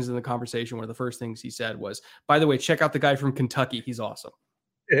 30 seconds in the conversation, one of the first things he said was, by the way, check out the guy from Kentucky. He's awesome.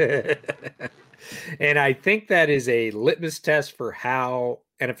 And I think that is a litmus test for how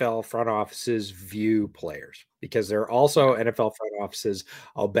NFL front offices view players, because there are also NFL front offices,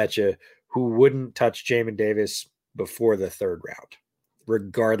 I'll bet you, who wouldn't touch Jamin Davis before the 3rd round,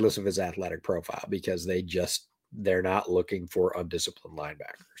 regardless of his athletic profile, because they're not looking for undisciplined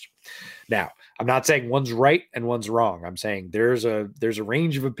linebackers. Now, I'm not saying one's right and one's wrong. I'm saying there's a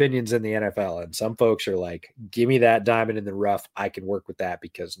range of opinions in the NFL, and some folks are like, give me that diamond in the rough. I can work with that,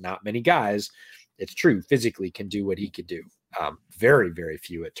 because not many guys, it's true, physically can do what he could do. Very, very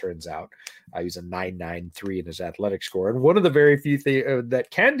few, it turns out. He's a 9.93 in his athletic score. And one of the very few that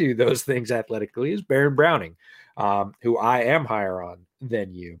can do those things athletically is Baron Browning, who I am higher on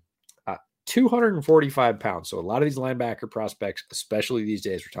than you. 245 pounds. So a lot of these linebacker prospects, especially these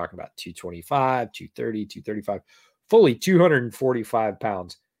days, we're talking about 225, 230, 235, fully 245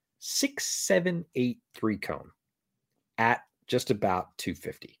 pounds, 6'7", 3 cone at just about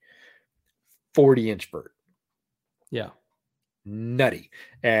 250, 40-inch vert. Yeah. Nutty.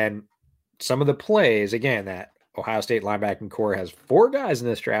 And some of the plays, again, that Ohio State linebacking core has 4 guys in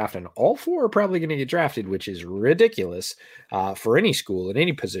this draft, and all 4 are probably going to get drafted, which is ridiculous for any school in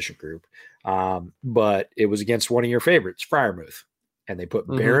any position group. But it was against one of your favorites, Freiermuth, and they put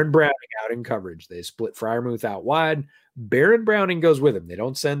Baron Browning out in coverage. They split Freiermuth out wide. Baron Browning goes with him. They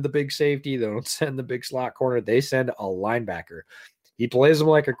don't send the big safety. They don't send the big slot corner. They send a linebacker. He plays him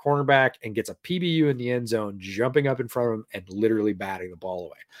like a cornerback and gets a PBU in the end zone, jumping up in front of him and literally batting the ball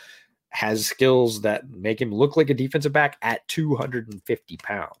away. Has skills that make him look like a defensive back at 250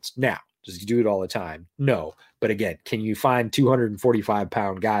 pounds. Now, does he do it all the time? No. But again, can you find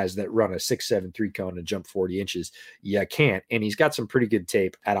 245-pound guys that run a 6'7", 3 cone and jump 40 inches? You can't. And he's got some pretty good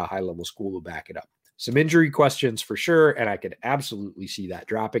tape at a high-level school to back it up. Some injury questions for sure, and I could absolutely see that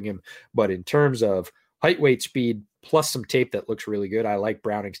dropping him. But in terms of height, weight, speed, plus some tape that looks really good, I like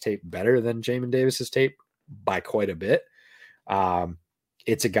Browning's tape better than Jamin Davis's tape by quite a bit.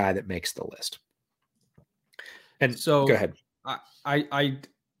 It's a guy that makes the list. And so go ahead. I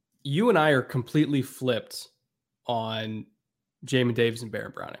you and I are completely flipped on Jamin Davis and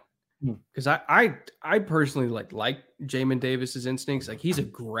Baron Browning. Because I personally like Jamin Davis's instincts. Like, he's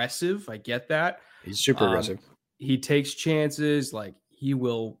aggressive. I get that. He's super aggressive. He takes chances. Like, he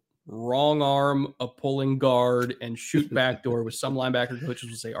will wrong arm a pulling guard and shoot backdoor with some linebacker coaches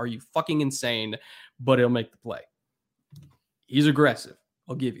will say, "Are you fucking insane?" But he'll make the play. He's aggressive.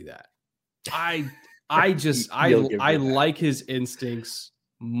 I'll give you that. I like his instincts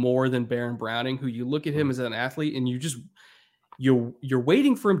more than Baron Browning, who you look at him as an athlete and you're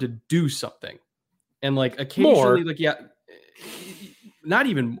waiting for him to do something. And like occasionally, not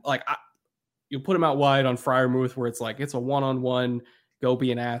even like you put him out wide on Freiermuth where it's like, it's a one-on-one, go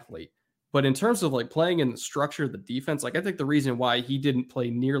be an athlete. But in terms of like playing in the structure of the defense, like I think the reason why he didn't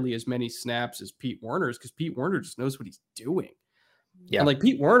play nearly as many snaps as Pete Werner is because Pete Werner just knows what he's doing. Yeah. And like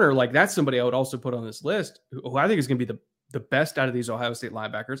Pete Werner, like that's somebody I would also put on this list who I think is going to be the best out of these Ohio State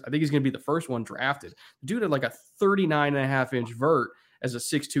linebackers. I think he's going to be the first one drafted. Dude had like a 39.5-inch vert as a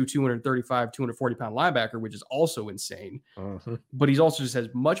 6'2", 235, 240-pound linebacker, which is also insane. But he's also just has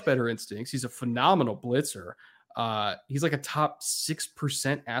much better instincts. He's a phenomenal blitzer. He's like a top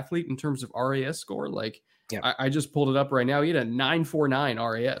 6% athlete in terms of RAS score. Like, I just pulled it up right now. He had a 949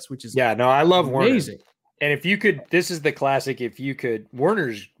 RAS, which is I love amazing. Werner. And if you could, this is the classic. If you could,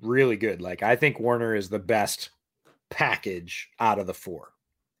 Werner's really good. Like, I think Werner is the best package out of the four.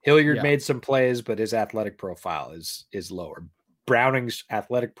 Hilliard made some plays, but his athletic profile is lower. Browning's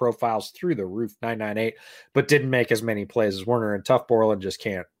athletic profile's through the roof, 998, but didn't make as many plays as Werner. And Tough Borland just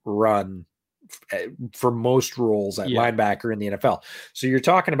can't run for most roles at linebacker in the NFL. So you're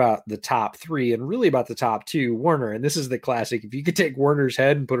talking about the top three and really about the top two, Werner. And this is the classic. If you could take Werner's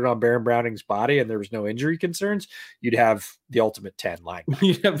head and put it on Baron Browning's body and there was no injury concerns, you'd have the ultimate 10 linebacker.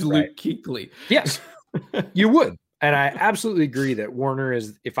 You'd have Luke Kuechly. Yes, you would. And I absolutely agree that Werner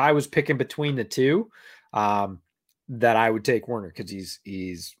is, if I was picking between the two, that I would take Werner because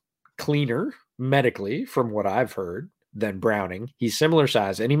he's cleaner medically from what I've heard than Browning. He's similar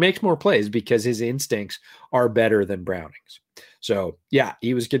size and he makes more plays because his instincts are better than Browning's. So yeah,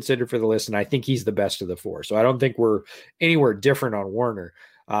 he was considered for the list and I think he's the best of the four. So I don't think we're anywhere different on Werner.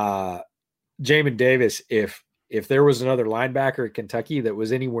 Jamin Davis, if there was another linebacker at Kentucky that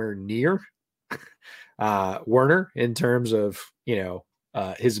was anywhere near Werner in terms of,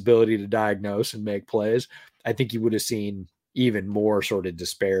 his ability to diagnose and make plays, I think you would have seen even more sort of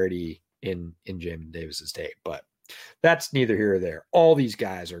disparity in Jamin Davis's tape, but that's neither here or there. All these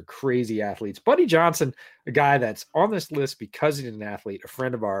guys are crazy athletes. Buddy Johnson, a guy that's on this list because he's an athlete, a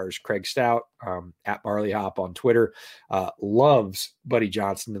friend of ours, Craig Stout, at Barley Hop on Twitter, loves Buddy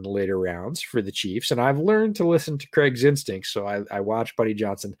Johnson in the later rounds for the Chiefs. And I've learned to listen to Craig's instincts. So I watch Buddy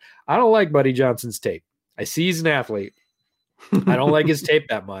Johnson. I don't like Buddy Johnson's tape. I see he's an athlete. I don't like his tape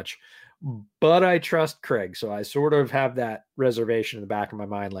that much, but I trust Craig. So I sort of have that reservation in the back of my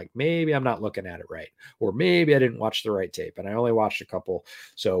mind, like maybe I'm not looking at it right, or maybe I didn't watch the right tape and I only watched a couple.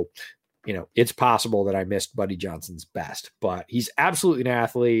 So, it's possible that I missed Buddy Johnson's best, but he's absolutely an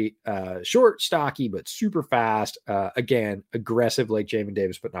athlete, short, stocky, but super fast. Again, aggressive like Jamin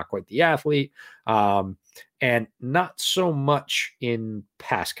Davis, but not quite the athlete. And not so much in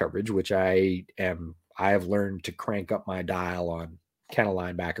pass coverage, which I have learned to crank up my dial on kind of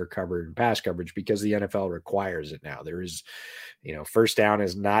linebacker coverage and pass coverage because the NFL requires it now. There is, first down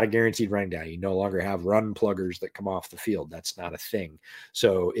is not a guaranteed running down. You no longer have run pluggers that come off the field. That's not a thing.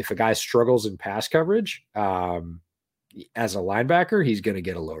 So if a guy struggles in pass coverage, as a linebacker, he's going to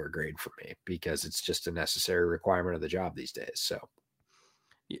get a lower grade from me because it's just a necessary requirement of the job these days. So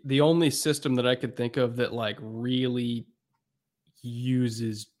the only system that I could think of that like really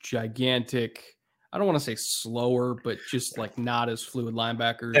uses gigantic, I don't want to say slower, but just like not as fluid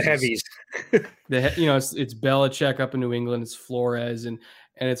linebackers. The heavies. It's Belichick up in New England. It's Flores. And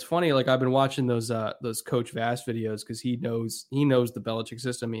it's funny, like I've been watching those Coach Vass videos because he knows the Belichick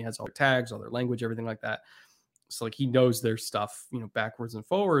system. He has all their tags, all their language, everything like that. So like he knows their stuff, backwards and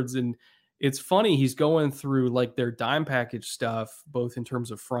forwards. And it's funny, he's going through like their dime package stuff, both in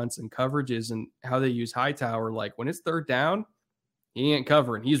terms of fronts and coverages and how they use Hightower. Like when it's third down, he ain't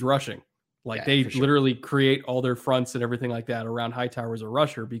covering, he's rushing. Like they literally create all their fronts and everything like that around Hightower as a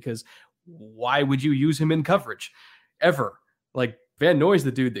rusher, because why would you use him in coverage ever? Like Van Noy's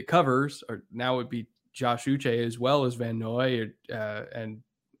the dude that covers, or now it would be Josh Uche as well as Van Noy, and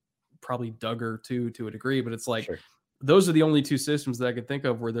probably Duggar too, to a degree. But it's like, those are the only two systems that I could think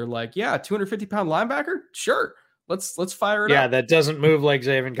of where they're like, 250-pound linebacker. Sure. Let's fire it up. Yeah. That doesn't move like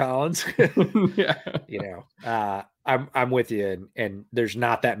Zaven Collins. Yeah. I'm with you, and there's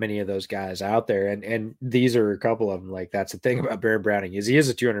not that many of those guys out there, and these are a couple of them. Like, that's the thing about Baron Browning is he is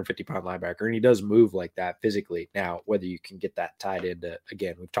a 250-pound linebacker, and he does move like that physically. Now, whether you can get that tied into,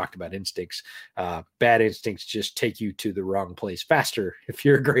 again, we've talked about instincts. Bad instincts just take you to the wrong place faster if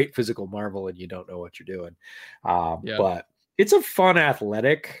you're a great physical marvel and you don't know what you're doing. But it's a fun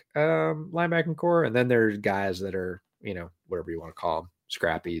athletic linebacking core, and then there's guys that are, whatever you want to call them,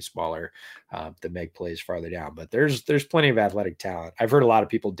 scrappy, smaller, that make plays farther down. But there's plenty of athletic talent. I've heard a lot of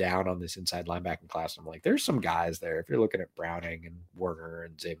people down on this inside linebacking class. I'm like, there's some guys there. If you're looking at Browning and Werner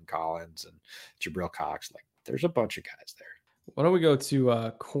and Zayvon Collins and Jabril Cox, like, there's a bunch of guys there. Why don't we go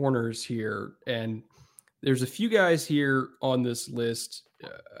to corners here? And there's a few guys here on this list.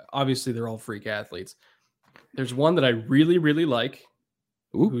 Obviously, they're all freak athletes. There's one that I really, really like.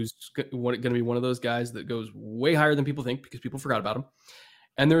 Who's going to be one of those guys that goes way higher than people think because people forgot about him.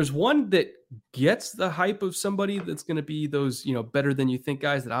 And there's one that gets the hype of somebody that's going to be those, better than you think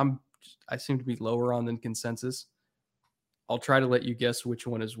guys that I seem to be lower on than consensus. I'll try to let you guess which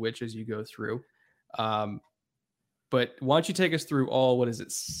one is which as you go through. But why don't you take us through all,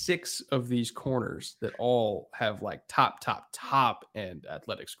 6 of these corners that all have like top end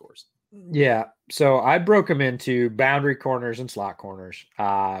athletic scores? Yeah. So I broke them into boundary corners and slot corners.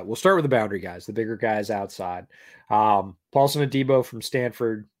 We'll start with the boundary guys, the bigger guys outside. Paulson Adebo from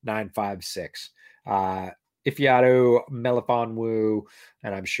Stanford, 9.56. Ifeatu Melifonwu,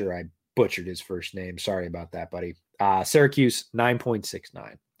 and I'm sure I butchered his first name. Sorry about that, buddy. Syracuse,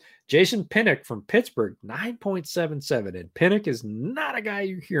 9.69. Jason Pinnock from Pittsburgh, 9.77. And Pinnock is not a guy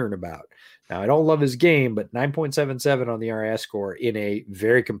you're hearing about. Now, I don't love his game, but 9.77 on the RAS score in a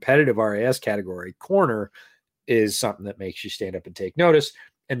very competitive RAS category corner is something that makes you stand up and take notice.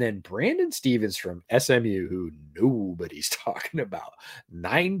 And then Brandon Stevens from SMU, who nobody's talking about,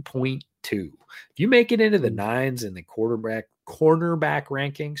 9.2. If you make it into the nines in the cornerback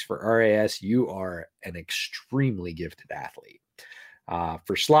rankings for RAS, you are an extremely gifted athlete.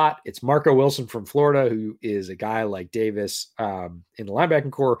 For slot, it's Marco Wilson from Florida, who is a guy like Davis in the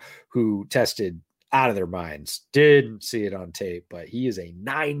linebacking core who tested out of their minds. Didn't see it on tape, but he is a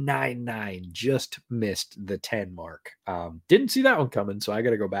 9.99, just missed the 10 mark. Didn't see that one coming, so I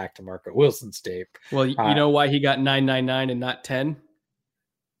got to go back to Marco Wilson's tape. Well, you know why he got 9.99 and not 10?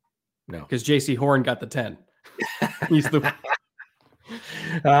 No. Because J.C. Horn got the 10. He's the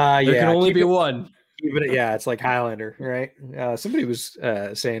there can only be one. Yeah, it's like Highlander, right? Somebody was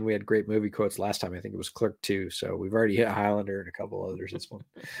saying we had great movie quotes last time. I think it was Clerk 2. So we've already hit Highlander and a couple others this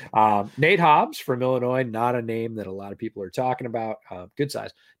one. Nate Hobbs from Illinois, not a name that a lot of people are talking about. Good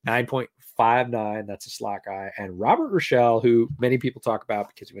size, 9.59. That's a slot guy. And Robert Rochelle, who many people talk about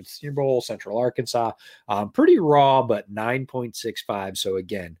because he went to Senior Bowl, Central Arkansas. Pretty raw, but 9.65. So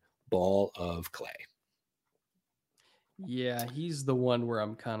again, ball of clay. Yeah, he's the one where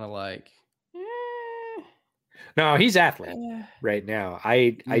I'm kind of like, No, he's athlete right now.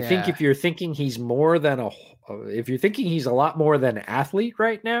 I think if you're thinking he's more than if you're thinking he's a lot more than athlete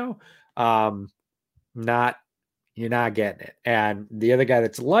right now, you're not getting it. And the other guy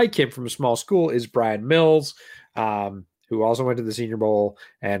that's like him from a small school is Brian Mills, who also went to the Senior Bowl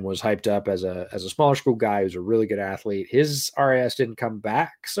and was hyped up as a smaller school guy who's a really good athlete. His RAS didn't come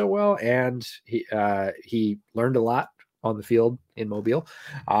back so well, and he learned a lot on the field in Mobile.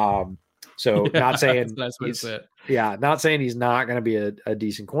 So not saying not saying he's not going to be a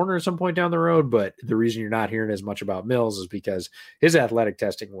decent corner at some point down the road, but the reason you're not hearing as much about Mills is because his athletic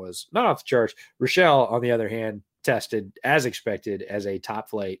testing was not off the charts. Rochelle, on the other hand, tested as expected as a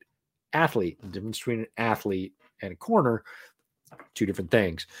top flight athlete. The difference between an athlete and a corner, two different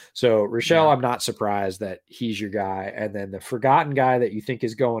things. So Rochelle, I'm not surprised that he's your guy. And then the forgotten guy that you think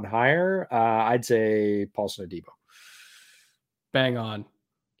is going higher, I'd say Paulson Adebo. Bang on.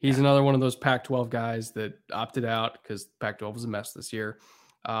 He's another one of those Pac-12 guys that opted out because Pac-12 was a mess this year.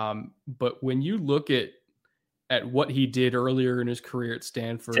 But when you look at what he did earlier in his career at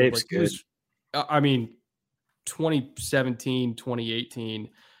Stanford, Tape's good. 2017, 2018,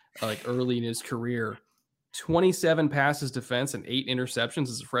 like early in his career, 27 passes defense and 8 interceptions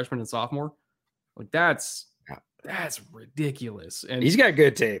as a freshman and sophomore. Like that's ridiculous. And he's got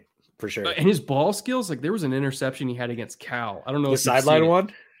good tape for sure. And his ball skills, like there was an interception he had against Cal. I don't know the if sideline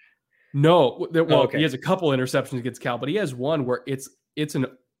one. No, okay. He has a couple interceptions against Cal, but he has one where it's an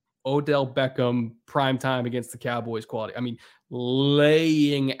Odell Beckham prime time against the Cowboys quality. I mean,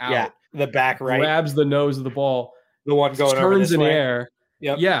 laying out, the back right, grabs the nose of the ball, the one going turns over this in way. the air.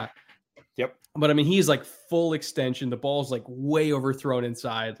 Yep. But I mean, he's like full extension. The ball's like way overthrown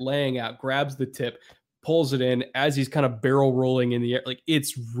inside, laying out, grabs the tip, pulls it in as he's kind of barrel rolling in the air. Like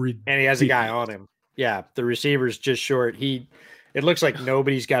it's ridiculous. And he has a guy on him. Yeah, the receiver's just short. It looks like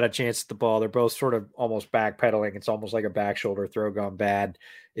nobody's got a chance at the ball. They're both sort of almost backpedaling. It's almost like a back shoulder throw gone bad.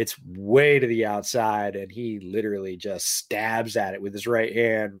 It's way to the outside, and he literally just stabs at it with his right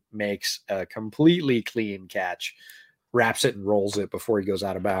hand, makes a completely clean catch, wraps it and rolls it before he goes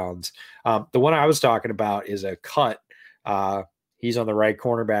out of bounds. The one I was talking about is a cut. He's on the right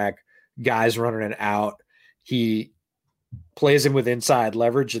cornerback. Guy's running it out. He plays him with inside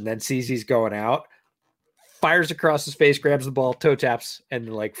leverage and then sees he's going out. Fires across his face, grabs the ball, toe taps,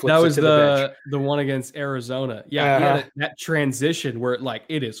 and like flips that was it to the bench. the one against Arizona. Yeah, he had that transition where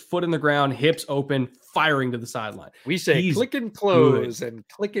it is foot in the ground, hips open, firing to the sideline. We say click and close, and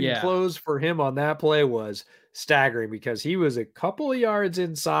click and close for him on that play was staggering because he was a couple of yards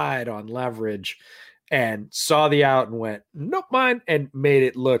inside on leverage and saw the out and went, nope, mine, and made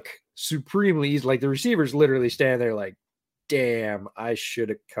it look supremely easy. Like the receivers literally stand there like, damn, I should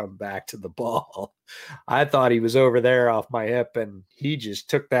have come back to the ball. I thought he was over there off my hip, and he just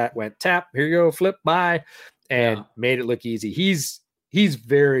took that, went tap, here you go, flip by, and made it look easy. He's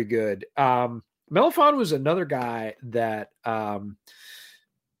very good. Melifon was another guy that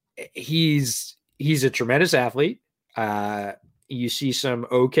he's a tremendous athlete. You see some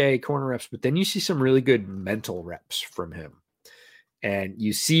okay corner reps, but then you see some really good mental reps from him. And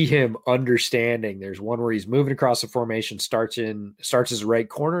you see him understanding. There's one where he's moving across the formation, starts his right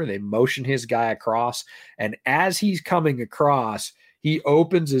corner. They motion his guy across. And as he's coming across, he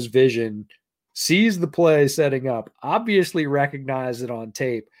opens his vision, sees the play setting up, obviously recognizes it on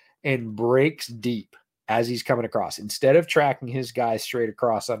tape, and breaks deep as he's coming across. Instead of tracking his guy straight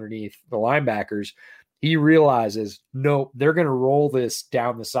across underneath the linebackers, he realizes, no, they're going to roll this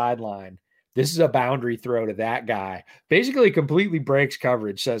down the sideline. This is a boundary throw to that guy. Basically completely breaks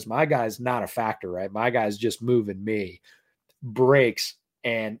coverage, says my guy's not a factor, right? My guy's just moving me. Breaks,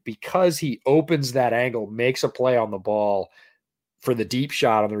 and because he opens that angle, makes a play on the ball for the deep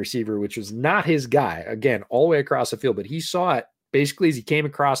shot on the receiver, which was not his guy. Again, all the way across the field, but he saw it basically as he came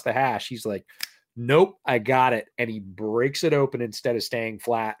across the hash. He's like, nope, I got it. And he breaks it open instead of staying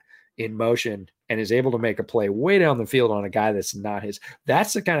flat in motion and is able to make a play way down the field on a guy that's not his.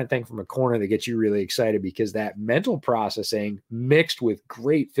 That's the kind of thing from a corner that gets you really excited because that mental processing mixed with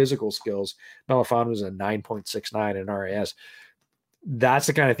great physical skills. Melifon was a 9.69 in RAS. That's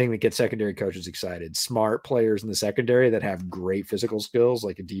the kind of thing that gets secondary coaches excited. Smart players in the secondary that have great physical skills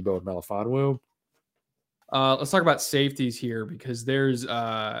like a Debo and Melifonwu. Let's talk about safeties here because there's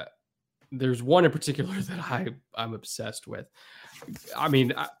one in particular that I'm obsessed with. I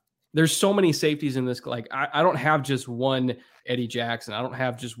mean, there's so many safeties in this. Like, I don't have just one Eddie Jackson. I don't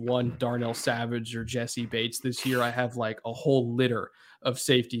have just one Darnell Savage or Jesse Bates this year. I have like a whole litter of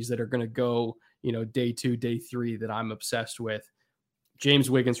safeties that are going to go, day 2, day 3 that I'm obsessed with. James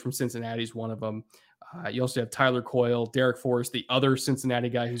Wiggins from Cincinnati is one of them. You also have Tyler Coyle, Derek Forrest, the other Cincinnati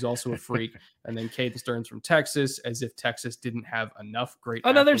guy who's also a freak, and then Caden Stearns from Texas, as if Texas didn't have enough great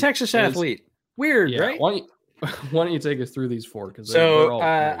Another Texas athlete. Weird, right? Why don't you take us through these four? Because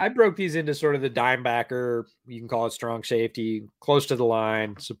I broke these into sort of the dime backer. You can call it strong safety, close to the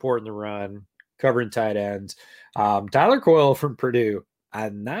line, supporting the run, covering tight ends. Tyler Coyle from Purdue,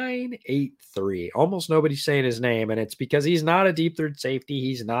 a 9.83. Almost nobody's saying his name, and it's because he's not a deep third safety.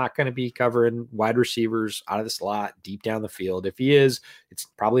 He's not going to be covering wide receivers out of the slot, deep down the field. If he is, it's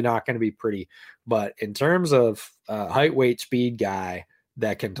probably not going to be pretty. But in terms of height, weight, speed guy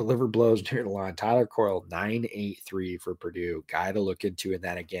that can deliver blows near the line, Tyler Coyle, 9.83 for Purdue. Guy to look into in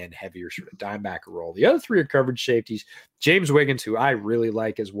that, again, heavier sort of dime backer role. The other three are coverage safeties. James Wiggins, who I really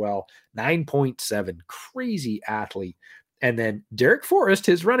like as well, 9.7. Crazy athlete. And then Derek Forrest,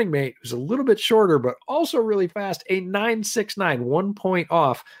 his running mate, who's a little bit shorter, but also really fast, a 9.69, 1 point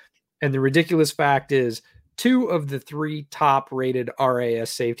off. And the ridiculous fact is 2 of the 3 top-rated RAS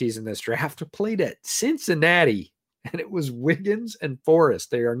safeties in this draft played at Cincinnati, and it was Wiggins and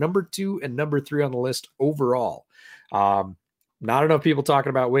Forrest. They are number 2 and number 3 on the list overall. Not enough people talking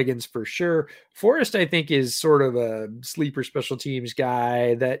about Wiggins for sure. Forrest, I think, is sort of a sleeper special teams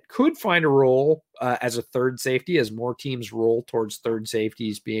guy that could find a role as a third safety as more teams roll towards third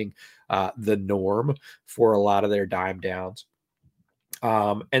safeties being the norm for a lot of their dime downs.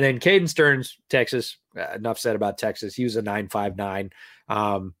 And then Caden Stearns, Texas, enough said about Texas. He was a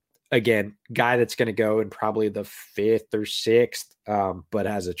 9.59. Again, guy that's going to go in probably the 5th or 6th, but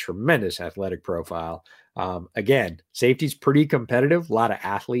has a tremendous athletic profile. Again, safety's pretty competitive. A lot of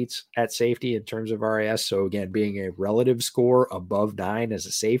athletes at safety in terms of RAS. So again, being a relative score above 9 as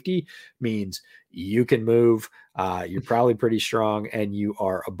a safety means you can move. You're probably pretty strong, and you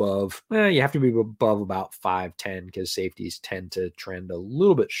are above. You have to be above about 5'10" because safeties tend to trend a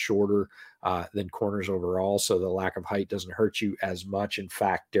little bit shorter than corners overall. So the lack of height doesn't hurt you as much. In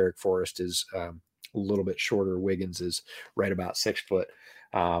fact, Derek Forrest is a little bit shorter. Wiggins is right about 6 foot.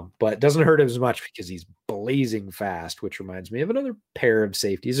 But it doesn't hurt him as much because he's blazing fast, which reminds me of another pair of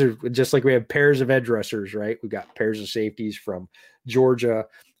safeties. Just like we have pairs of edge rushers, right? We've got pairs of safeties from Georgia,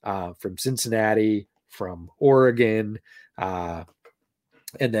 from Cincinnati, from Oregon, and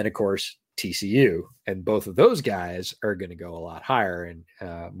then, of course, TCU. And both of those guys are going to go a lot higher, and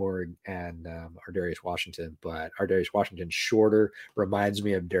more, and Ardarius Washington. But Ardarius Washington, shorter, reminds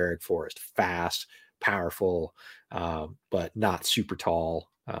me of Derek Forrest, fast, powerful, but not super tall.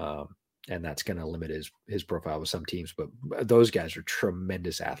 And that's going to limit his profile with some teams. But those guys are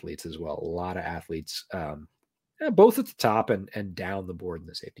tremendous athletes as well. A lot of athletes, both at the top and down the board in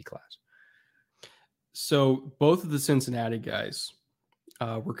the safety class. So both of the Cincinnati guys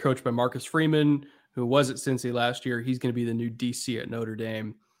were coached by Marcus Freeman, who was at Cincy last year. He's going to be the new DC at Notre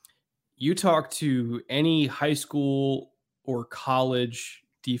Dame. You talk to any high school or college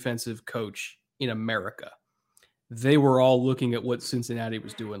defensive coach in America, they were all looking at what Cincinnati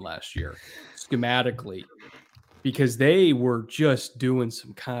was doing last year schematically, because they were just doing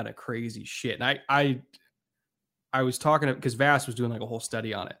some kind of crazy shit. And I was talking to, because Vass was doing like a whole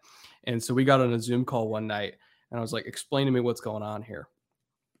study on it. And so we got on a Zoom call one night, and I was like, explain to me what's going on here.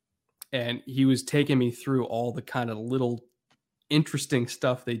 And he was taking me through all the kind of little interesting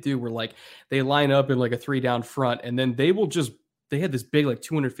stuff they do, where like they line up in like a 3-down front, and then they had this big, like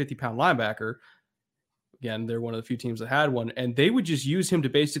 250-pound linebacker. Again, they're one of the few teams that had one, and they would just use him to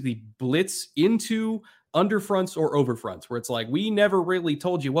basically blitz into underfronts or overfronts, where it's like, we never really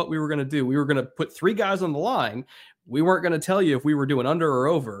told you what we were going to do. We were going to put 3 guys on the line. We weren't going to tell you if we were doing under or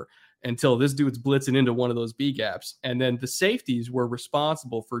over until this dude's blitzing into one of those B gaps. And then the safeties were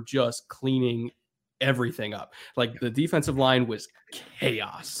responsible for just cleaning everything up. Like, the defensive line was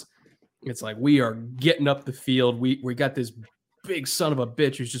chaos. It's like, we are getting up the field. We got this big son of a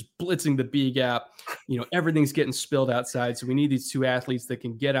bitch who's just blitzing the B gap. You know, everything's getting spilled outside. So we need these 2 athletes that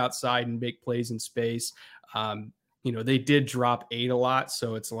can get outside and make plays in space. You know, they did drop 8 a lot.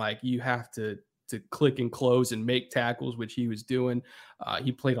 So it's like, you have to click and close and make tackles, which he was doing.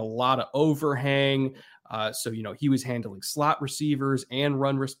 He played a lot of overhang. So, you know, he was handling slot receivers and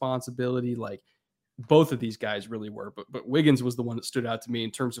run responsibility. Like, both of these guys really were, but Wiggins was the one that stood out to me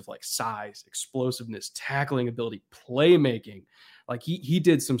in terms of like size, explosiveness, tackling ability, playmaking. Like, he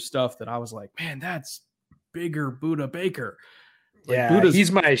did some stuff that I was like, man, that's bigger Buda Baker. Like, yeah,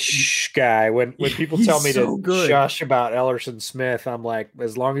 he's my guy. When people tell me to shush about Ellerson Smith, I'm like,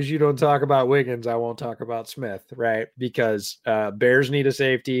 as long as you don't talk about Wiggins, I won't talk about Smith, right? Because Bears need a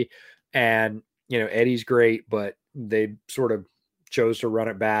safety, and, you know, Eddie's great, but they sort of chose to run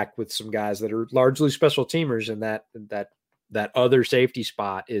it back with some guys that are largely special teamers, and that other safety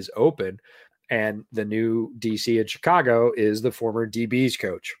spot is open. And the new DC in Chicago is the former DB's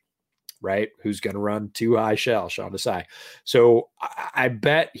coach, right? Who's going to run 2 high shell, Sean Desai. So I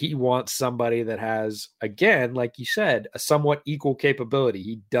bet he wants somebody that has, again, like you said, a somewhat equal capability.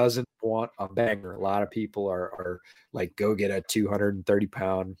 He doesn't want a banger. A lot of people are like, go get a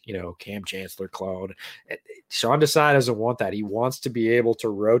 230-pound, you know, Cam Chancellor clone. Sean Desai doesn't want that. He wants to be able to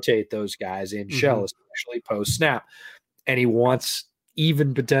rotate those guys in shell, especially post snap. And he wants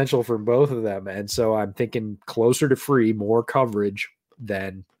even potential from both of them. And so I'm thinking closer to free, more coverage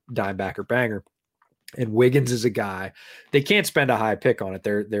than dime or banger. And Wiggins is a guy, they can't spend a high pick on it.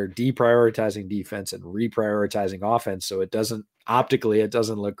 They're deprioritizing defense and reprioritizing offense. So it doesn't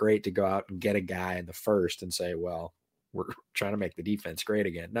look great to go out and get a guy in the first and say, well, we're trying to make the defense great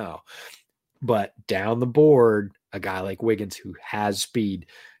again. No, but down the board, a guy like Wiggins, who has speed,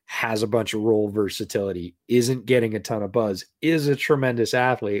 has a bunch of role versatility, isn't getting a ton of buzz, is a tremendous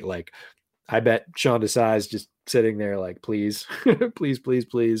athlete. Like, I bet Sean Desai is just sitting there like, please,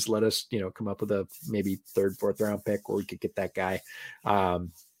 please, let us, you know, come up with a maybe 3rd, 4th round pick where we could get that guy.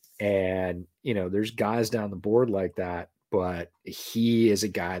 And, you know, there's guys down the board like that, but he is a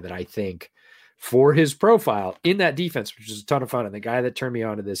guy that I think, for his profile in that defense, which is a ton of fun. And the guy that turned me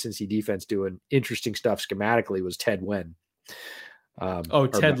on to this Cincy defense doing interesting stuff schematically was Ted Nguyen.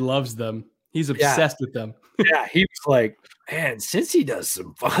 Ted loves them. He's obsessed with them. Yeah, he was like, man, Cincy does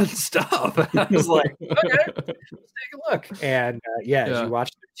some fun stuff. I was like, okay, let's take a look. And as you watch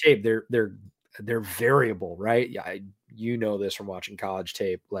the tape, they're variable, right? Yeah, you know this from watching college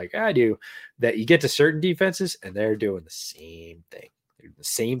tape, like I do, that you get to certain defenses and they're doing the same thing. They're doing the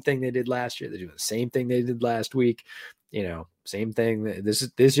same thing they did last year. They're doing the same thing they did last week. same thing. This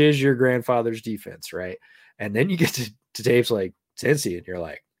is your grandfather's defense, right? And then you get to tapes like Cincy, and you're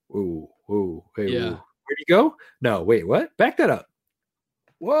like, ooh, hey, Yeah. Where'd you go? No, wait, what? Back that up.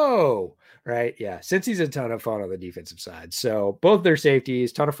 Whoa. Right. Yeah. Cincy's a ton of fun on the defensive side. So both their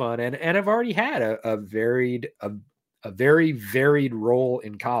safeties, ton of fun, and have already had a very varied role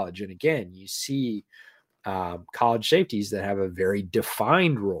in college. And again, you see college safeties that have a very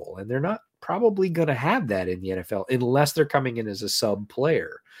defined role, and they're not probably going to have that in the NFL unless they're coming in as a sub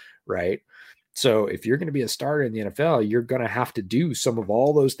player, right? So if you're going to be a starter in the NFL, you're going to have to do some of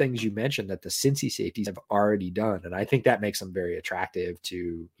all those things you mentioned that the Cincy safeties have already done. And I think that makes them very attractive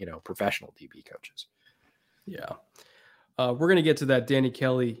to, professional DB coaches. Yeah. We're going to get to that Danny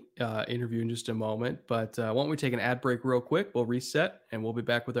Kelly interview in just a moment, but why don't we take an ad break real quick? We'll reset and we'll be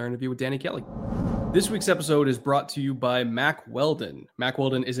back with our interview with Danny Kelly. This week's episode is brought to you by Mack Weldon. Mack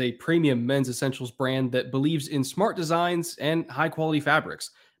Weldon is a premium men's essentials brand that believes in smart designs and high quality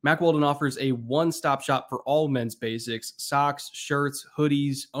fabrics. Mack Weldon offers a one-stop shop for all men's basics: socks, shirts,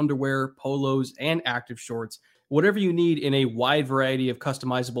 hoodies, underwear, polos, and active shorts. Whatever you need in a wide variety of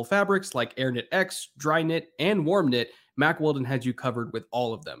customizable fabrics like Air Knit X, Dry Knit, and Warm Knit, Mack Weldon has you covered with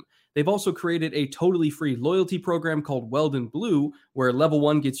all of them. They've also created a totally free loyalty program called Weldon Blue, where level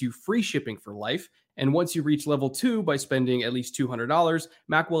 1 gets you free shipping for life. And once you reach level 2 by spending at least $200,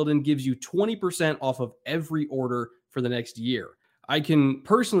 Mack Weldon gives you 20% off of every order for the next year. I can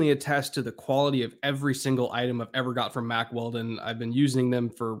personally attest to the quality of every single item I've ever got from Mack Weldon. I've been using them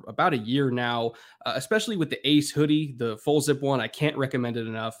for about a year now, especially with the Ace hoodie, the full zip one. I can't recommend it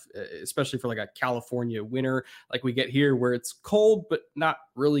enough, especially for like a California winter like we get here, where it's cold, but not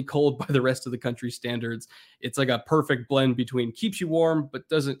really cold by the rest of the country standards. It's like a perfect blend between keeps you warm, but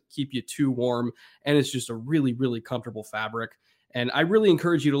doesn't keep you too warm. And it's just a really, really comfortable fabric. And I really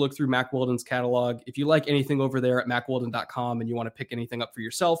encourage you to look through Mack Weldon's catalog. If you like anything over there at MackWeldon.com and you want to pick anything up for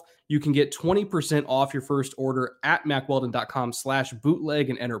yourself, you can get 20% off your first order at MackWeldon.com/bootleg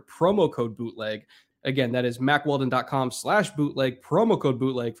and enter promo code bootleg. Again, that is MackWeldon.com/bootleg, promo code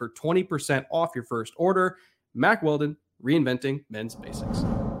bootleg for 20% off your first order. Mack Weldon, reinventing men's basics.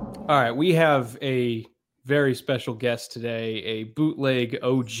 All right, we have a very special guest today, a bootleg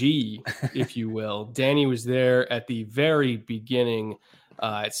OG, if you will. Danny was there at the very beginning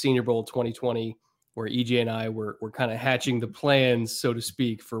at Senior Bowl 2020, where EJ and I were kind of hatching the plans, so to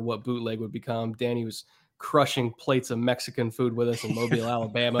speak, for what bootleg would become. Danny was crushing plates of Mexican food with us in Mobile,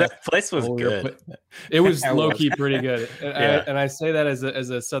 Alabama. That place was good. It was low-key pretty good. And I say that as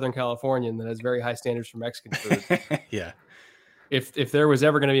a Southern Californian that has very high standards for Mexican food. Yeah. If there was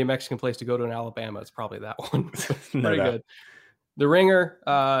ever going to be a Mexican place to go to in Alabama, it's probably that one. Pretty good. The Ringer,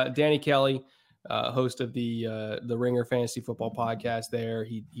 Danny Kelly, host of the Ringer Fantasy Football Podcast. There,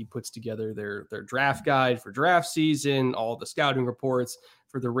 he puts together their draft guide for draft season, all the scouting reports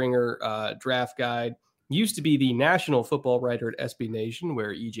for the Ringer draft guide. Used to be the national football writer at SB Nation,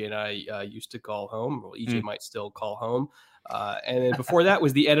 where EJ and I used to call home. Well, EJ might still call home. And then before that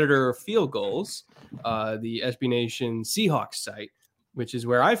was the editor of Field Goals, the SB Nation Seahawks site, which is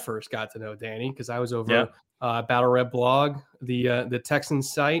where I first got to know Danny, because I was over Battle Red Blog, the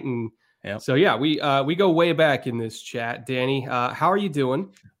Texans site. And so, we go way back in this chat. Danny, how are you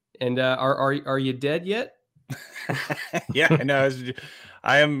doing? And are you dead yet? Yeah, I know.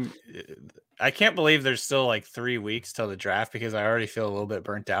 I can't believe there's still like 3 weeks till the draft, because I already feel a little bit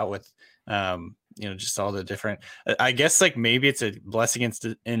burnt out with just all the different, I guess like maybe it's a blessing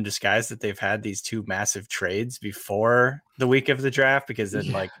in disguise that they've had these two massive trades before the week of the draft, because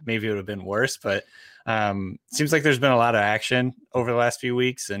then like maybe it would have been worse. But seems like there's been a lot of action over the last few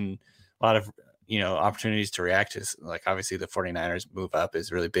weeks, and a lot of opportunities to react to. Like obviously the 49ers move up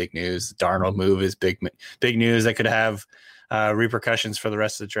is really big news. The Darnold move is big news that could have repercussions for the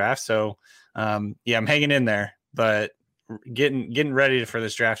rest of the draft. So I'm hanging in there, but getting ready for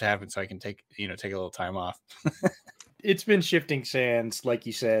this draft to happen so I can take a little time off. It's been shifting sands, like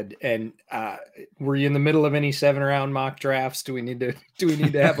you said. And were you in the middle of any 7-round mock drafts? Do we need to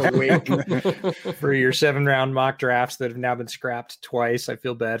have a wait for your 7-round mock drafts that have now been scrapped twice? I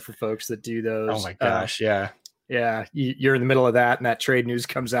feel bad for folks that do those. Oh my gosh. Yeah. You're in the middle of that, and that trade news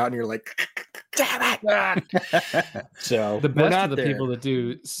comes out and you're like, damn it. So the best of the people that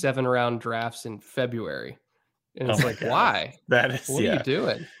do 7-round drafts in February. And it's like, why? That is, what are you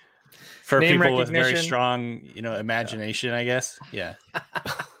doing? For name people with very strong, imagination, I guess. Yeah.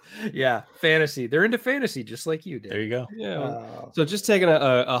 Yeah. Fantasy. They're into fantasy just like you did. There you go. Yeah. So just taking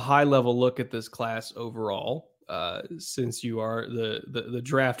a high level look at this class overall, since you are the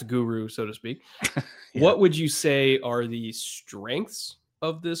draft guru, so to speak, what would you say are the strengths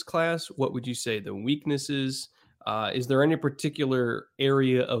of this class? What would you say the weaknesses? Is there any particular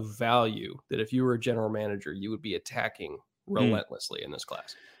area of value that if you were a general manager, you would be attacking relentlessly in this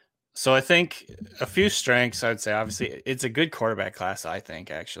class? So I think a few strengths, I would say, obviously it's a good quarterback class, I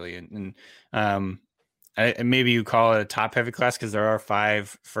think, actually. And maybe you call it a top heavy class because there are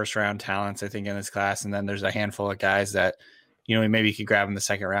 5 first round talents, I think, in this class. And then there's a handful of guys that, maybe you could grab in the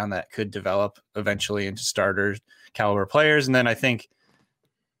second round that could develop eventually into starter caliber players. And then I think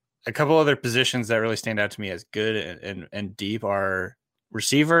a couple other positions that really stand out to me as good and deep are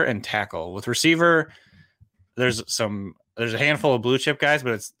receiver and tackle. With receiver, there's a handful of blue chip guys,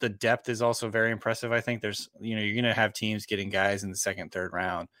 but the depth is also very impressive. I think there's, you're going to have teams getting guys in the second, third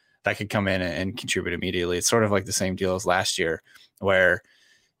round that could come in and contribute immediately. It's sort of like the same deal as last year, where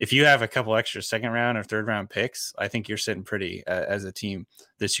if you have a couple extra second round or third round picks, I think you're sitting pretty as a team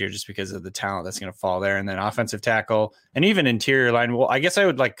this year, just because of the talent that's going to fall there. And then offensive tackle and even interior line. Well, I guess I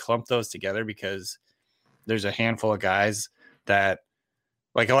would clump those together because there's a handful of guys that,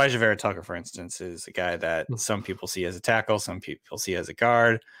 like Elijah Vera Tucker, for instance, is a guy that some people see as a tackle, some people see as a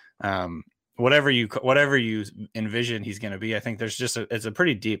guard. Whatever you envision he's going to be, I think it's a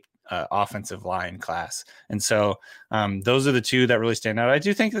pretty deep offensive line class. And so those are the two that really stand out. I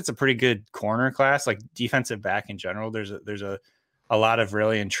do think that's a pretty good corner class, like defensive back in general. There's a lot of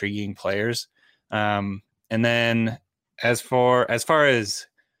really intriguing players. And then as far as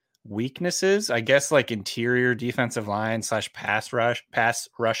weaknesses, I guess interior defensive line / pass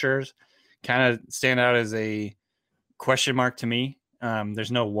rushers kind of stand out as a question mark to me.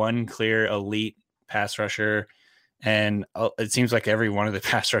 There's no one clear elite pass rusher, and it seems like every one of the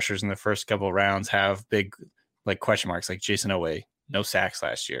pass rushers in the first couple of rounds have big question marks, like Jason Owe, no sacks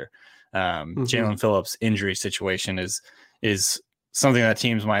last year. Jalen Phillips' injury situation is something that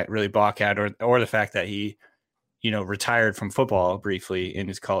teams might really balk at, or the fact that he retired from football briefly in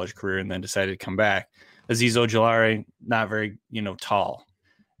his college career and then decided to come back. Azeez Ojulari, not very, tall.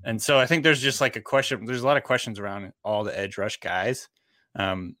 And so I think there's just a question. There's a lot of questions around all the edge rush guys.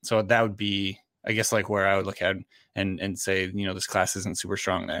 So that would be, I guess, where I would look at and say, this class isn't super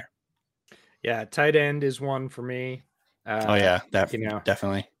strong there. Yeah. Tight end is one for me.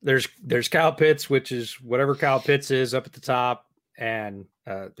 Definitely. There's Kyle Pitts, which is whatever Kyle Pitts is up at the top, and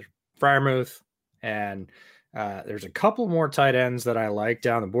there's Freiermuth, and there's a couple more tight ends that I like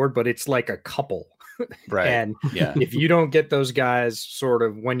down the board, but it's a couple. Right. And if you don't get those guys sort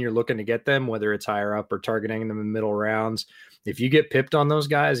of when you're looking to get them, whether it's higher up or targeting them in middle rounds, if you get pipped on those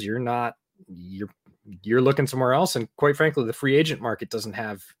guys, you're you're looking somewhere else. And quite frankly, the free agent market doesn't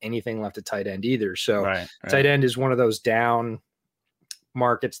have anything left at tight end either. So tight end is one of those down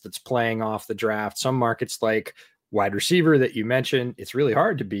markets that's playing off the draft. Some markets like wide receiver that you mentioned, it's really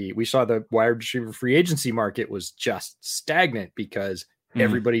hard to be. We saw the wide receiver free agency market was just stagnant because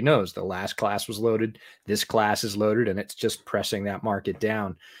everybody knows the last class was loaded. This class is loaded, and it's just pressing that market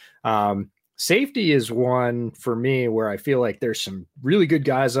down. Safety is one for me where I feel like there's some really good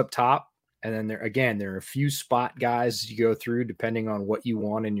guys up top. And then there are a few spot guys you go through depending on what you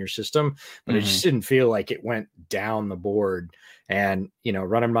want in your system, but it just didn't feel like it went down the board. And,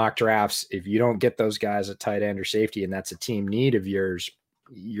 running mock drafts, if you don't get those guys at tight end or safety, and that's a team need of yours,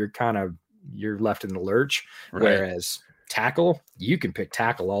 you're left in the lurch. Right. Whereas tackle, you can pick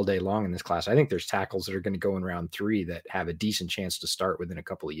tackle all day long in this class. I think there's tackles that are going to go in round 3 that have a decent chance to start within a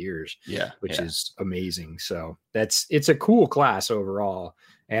couple of years, which is amazing. So it's a cool class overall.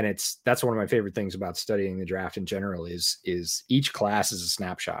 And that's one of my favorite things about studying the draft in general is each class is a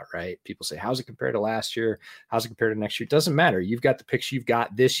snapshot, right? People say, how's it compared to last year? How's it compared to next year? It doesn't matter. You've got the picks you've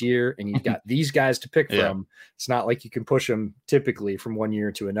got this year, and you've got these guys to pick from. It's not like you can push them typically from one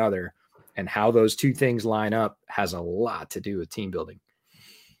year to another. And how those two things line up has a lot to do with team building.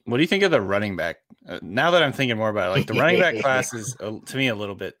 What do you think of the running back? Now that I'm thinking more about it, the running back class is to me a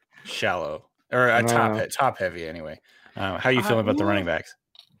little bit shallow, or top heavy anyway. How are you feeling about the running backs?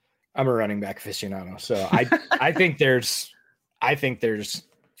 I'm a running back aficionado, so I think there's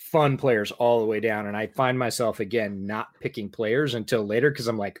fun players all the way down, and I find myself again not picking players until later because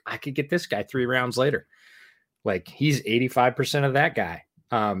I'm like, I could get this guy 3 rounds later. He's 85% of that guy.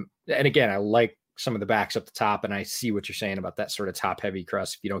 And again, I like some of the backs up the top, and I see what you're saying about that sort of top heavy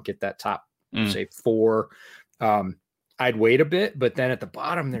crust. If you don't get that top, say 4, I'd wait a bit, but then at the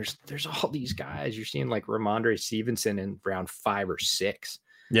bottom, there's all these guys you're seeing like Ramondre Stevenson in round 5 or 6.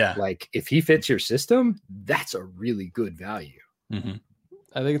 Yeah. If he fits your system, that's a really good value.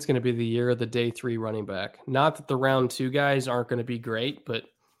 I think it's going to be the year of the day 3 running back. Not that the round 2 guys aren't going to be great, but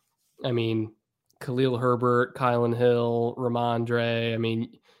I mean, Khalil Herbert, Kylan Hill, Ramondre.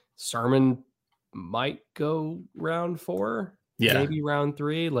 Sermon might go round 4, maybe round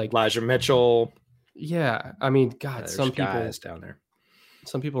 3. Elijah Mitchell. Yeah, I mean, God, There's some guys down there.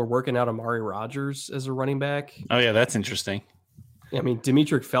 Some people are working out Amari Rodgers as a running back. Oh yeah, that's interesting. I mean,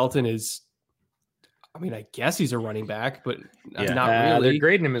 Demetric Felton is. I mean, I guess he's a running back, but not really. They're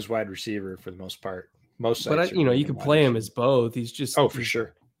grading him as wide receiver for the most part. Most, but you can play him as both. He's just for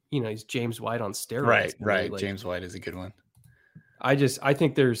sure. He's James White on steroids. Right. James White is a good one. I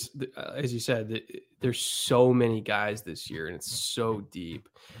think there's, as you said, there's so many guys this year, and it's so deep.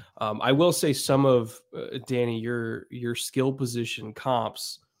 I will say some of Danny, your skill position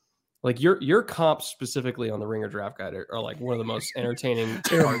comps, like your comps specifically on the Ringer Draft Guide are like one of the most entertaining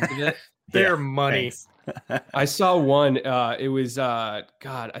parts of it. They're money. I saw one. It was God,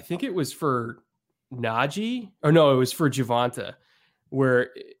 I think it was for Najee, or no, it was for Javonte, where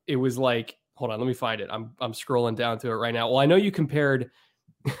it was like, hold on, let me find it. I'm scrolling down to it right now. Well, I know you compared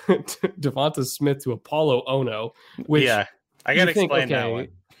Devonta Smith to Apollo Ono, which I got to explain that one.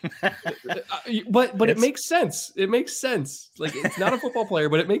 but it makes sense. It makes sense. Like, it's not a football player,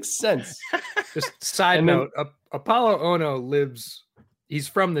 but it makes sense. Just side note, Apollo Ono he's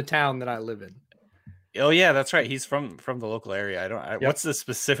from the town that I live in. Oh yeah, that's right. He's from the local area. What's the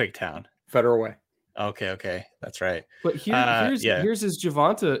specific town? Federal Way. Okay, that's right. But here's his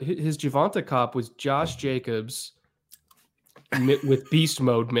Javonte. His Javonte cop was Josh Jacobs with beast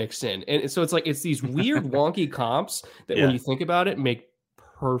mode mixed in, and so it's these weird wonky comps that when you think about it make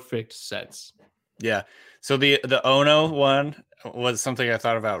perfect sense. Yeah. So the Ono one was something I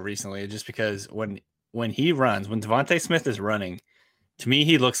thought about recently, just because when Devontae Smith is running, to me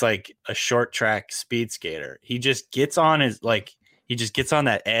he looks like a short track speed skater. He just gets on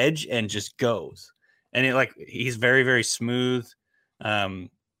that edge and just goes. And he's very, very smooth,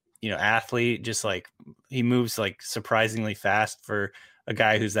 athlete. Just like he moves like surprisingly fast for a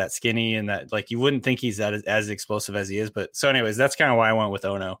guy who's that skinny, and that like you wouldn't think he's as explosive as he is. But so, anyways, that's kind of why I went with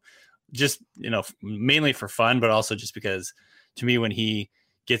Ono. Just mainly for fun, but also just because to me when he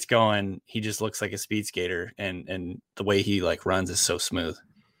gets going, he just looks like a speed skater, and the way he like runs is so smooth.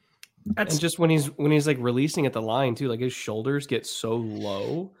 And just when he's like releasing at the line too, like his shoulders get so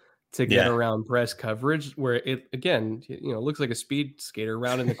low to get around press coverage, where it again, looks like a speed skater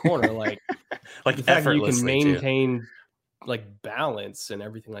around in the corner, like the fact that you can maintain like balance and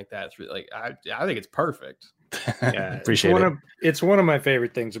everything like that. It's really, like I think it's perfect. Yeah, it's one of my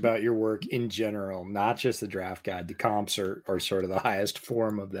favorite things about your work in general, not just the draft guide. The comps are sort of the highest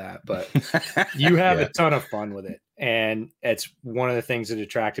form of that, but you have a ton of fun with it. And it's one of the things that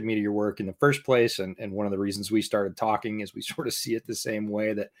attracted me to your work in the first place. And one of the reasons we started talking is we sort of see it the same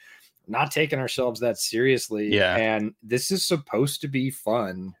way, that not taking ourselves that seriously. Yeah. And this is supposed to be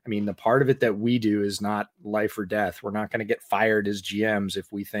fun. I mean, the part of it that we do is not life or death. We're not going to get fired as GMs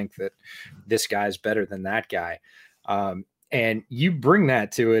if we think that this guy's better than that guy. And you bring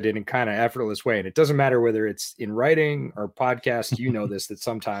that to it in a kind of effortless way. And it doesn't matter whether it's in writing or podcast, this, that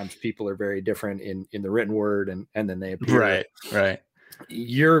sometimes people are very different in the written word and then they appear. Right.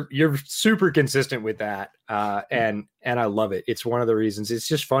 You're super consistent with that. And I love it. It's one of the reasons it's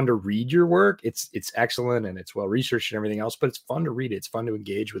just fun to read your work. It's excellent and it's well researched and everything else, but it's fun to read it. It's fun to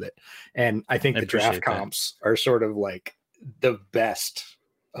engage with it. And I think the draft comps are sort of like the best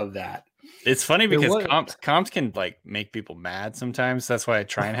of that. It's funny because comps can like make people mad sometimes. That's why I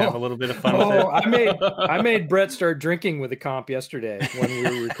try and have a little bit of fun with it. I made Brett start drinking with a comp yesterday when we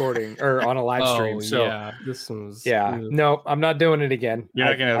were recording or on a live stream. So yeah, this was no, I'm not doing it again. You're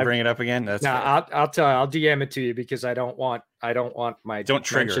not gonna bring it up again? That's I'll tell you, I'll DM it to you because I don't want my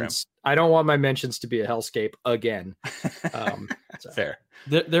mentions. I don't want my mentions to be a hellscape again. Fair.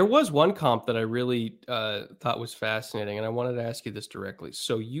 There was one comp that I really thought was fascinating, and I wanted to ask you this directly.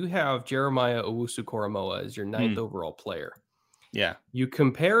 So you have Jeremiah Owusu-Koramoah as your 9th overall player. Yeah. You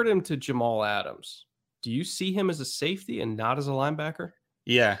compared him to Jamal Adams. Do you see him as a safety and not as a linebacker?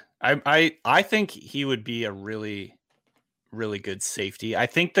 Yeah. I think he would be a really, really good safety. I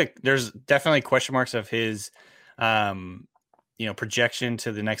think that there's definitely question marks of his projection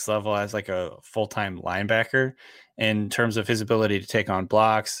to the next level as like a full-time linebacker in terms of his ability to take on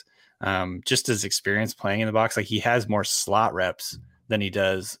blocks, just his experience playing in the box. Like he has more slot reps than he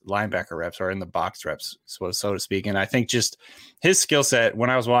does linebacker reps or in the box reps, so to speak. And I think just his skill set,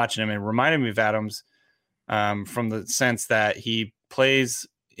 when I was watching him, it reminded me of Adams from the sense that he plays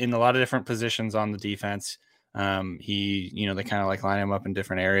in a lot of different positions on the defense. They kind of like line him up in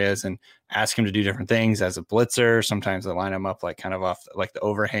different areas and ask him to do different things as a blitzer. Sometimes they line him up like kind of off like the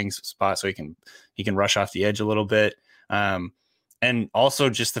overhang spot so he can rush off the edge a little bit. And also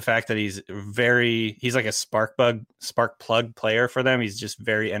just the fact that he's like a spark plug player for them. He's just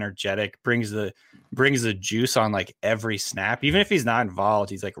very energetic, brings the juice on like every snap. Even if he's not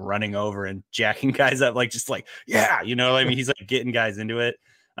involved, he's like running over and jacking guys up, like just like, yeah, I mean, he's like getting guys into it.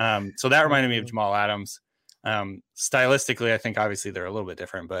 So that reminded me of Jamal Adams. Stylistically, I think obviously they're a little bit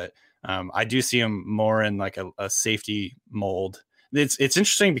different, but I do see him more in like a safety mold. It's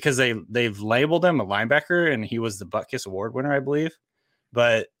interesting because they've labeled him a linebacker, and he was the Butkus Award winner, I believe,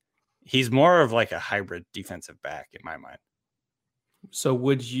 but he's more of like a hybrid defensive back in my mind. So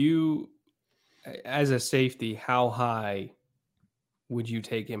would you, as a safety, how high would you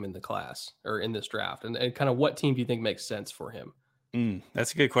take him in the class or in this draft? And kind of what team do you think makes sense for him?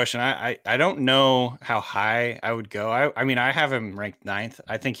 That's a good question. I don't know how high I would go. I mean, I have him ranked 9th.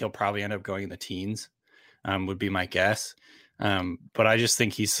 I think he'll probably end up going in the teens, would be my guess. But I just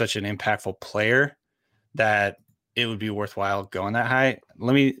think he's such an impactful player that it would be worthwhile going that high.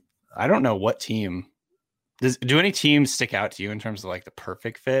 I don't know what team do any teams stick out to you in terms of like the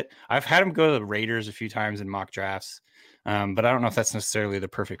perfect fit? I've had him go to the Raiders a few times in mock drafts. But I don't know if that's necessarily the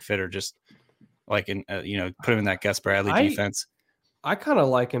perfect fit or just like put him in that Gus Bradley defense. I kind of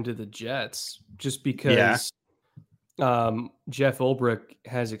like him to the Jets just because Jeff Ulbrich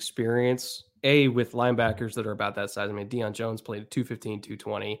has experience with linebackers that are about that size. I mean, Deion Jones played at 215,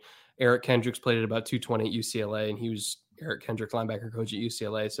 220. Eric Kendricks played at about 220 at UCLA, and he was Eric Kendricks linebacker coach at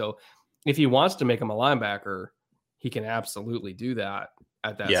UCLA. So if he wants to make him a linebacker, he can absolutely do that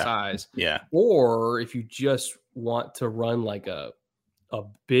at that size. Yeah. Or if you just want to run like a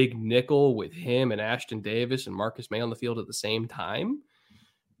big nickel with him and Ashton Davis and Marcus May on the field at the same time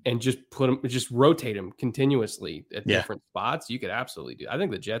and just rotate him continuously at different spots, you could absolutely do. I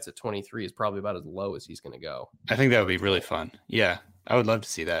think the Jets at 23 is probably about as low as he's going to go. I think that would be really fun. Yeah, I would love to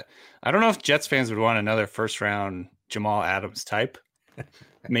see that. I don't know if Jets fans would want another first round Jamal Adams type.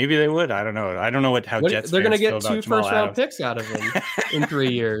 Maybe they would. I don't know. I don't know how Jets they're fans going to get 2 Jamal first round Adams. picks out of him in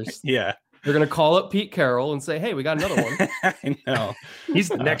 3 years. Yeah. They're going to call up Pete Carroll and say, hey, we got another one. I know. He's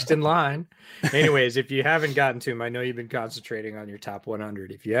the next in line. Anyways, if you haven't gotten to him, I know you've been concentrating on your top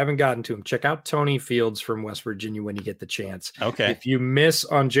 100. If you haven't gotten to him, check out Tony Fields from West Virginia when you get the chance. Okay. If you miss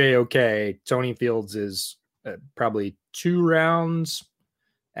on JOK, Tony Fields is probably 2 rounds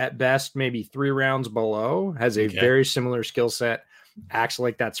at best, maybe 3 rounds below, has a very similar skill set, acts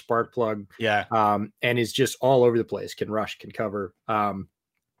like that spark plug. Yeah. And is just all over the place, can rush, can cover.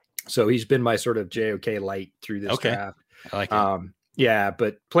 So he's been my sort of JOK light through this draft. I like it. Yeah,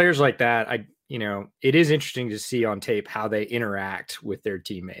 but players like that, it is interesting to see on tape how they interact with their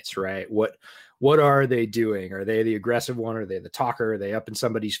teammates, right? What are they doing? Are they the aggressive one? Are they the talker? Are they up in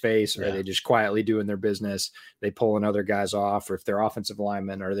somebody's face? Or are they just quietly doing their business? They pulling other guys off, or if they're offensive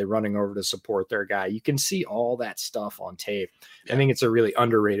linemen, are they running over to support their guy? You can see all that stuff on tape. Yeah. I think it's a really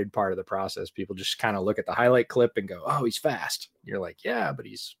underrated part of the process. People just kind of look at the highlight clip and go, oh, he's fast. You're like, yeah, but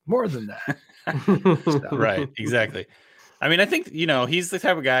he's more than that. Right. Exactly. I mean, I think, he's the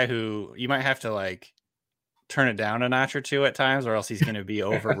type of guy who you might have to like turn it down a notch or 2 at times, or else he's going to be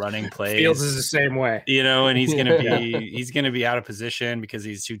overrunning plays. Fields is the same way, and he's going to be out of position because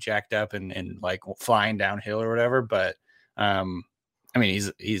he's too jacked up and like flying downhill or whatever. But I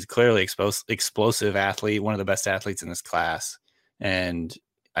mean, he's clearly explosive athlete, one of the best athletes in this class, and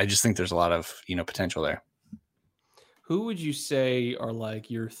I just think there's a lot of potential there. Who would you say are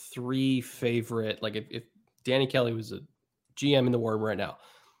like your 3 favorite? Like if Danny Kelly was a GM in the War Room right now,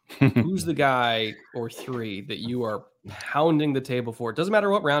 who's the guy or 3 that you are pounding the table for? It doesn't matter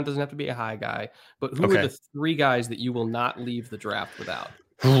what round, doesn't have to be a high guy, but who are the 3 guys that you will not leave the draft without?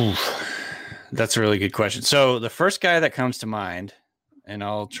 That's a really good question. So the first guy that comes to mind, and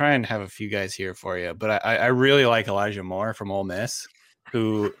I'll try and have a few guys here for you, but I really like Elijah Moore from Ole Miss.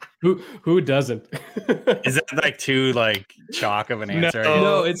 Who doesn't? Is that like too like chalk of an answer?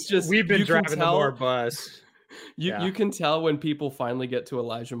 No, it's just we've been driving the Moore bus. You can tell when people finally get to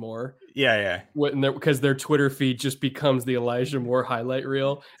Elijah Moore. Yeah. Because their Twitter feed just becomes the Elijah Moore highlight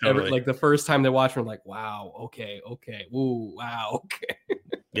reel. Totally. Like the first time they watch him, like, wow, okay. Ooh, wow, okay.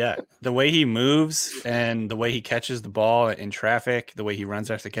 Yeah. The way he moves and the way he catches the ball in traffic, the way he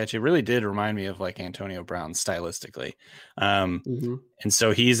runs after the catch, it really did remind me of like Antonio Brown stylistically. And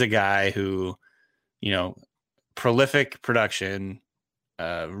so he's a guy who, prolific production,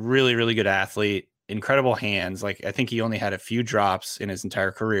 really, really good athlete, incredible hands. Like I think he only had a few drops in his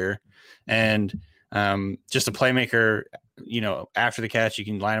entire career, and just a playmaker. After the catch, you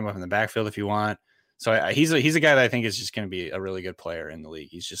can line him up in the backfield if you want. So he's a guy that I think is just going to be a really good player in the league.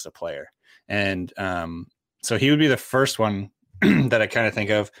 He's just a player, and so he would be the first one that I kind of think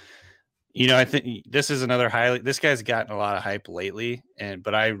of. I think this is another highlight. This guy's gotten a lot of hype lately,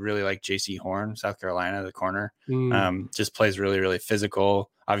 but I really like JC Horn, South Carolina, the corner. Just plays really, really physical.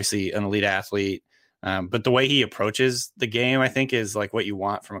 Obviously, an elite athlete. But the way he approaches the game, I think, is like what you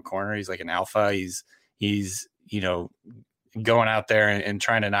want from a corner. He's like an alpha. He's going out there and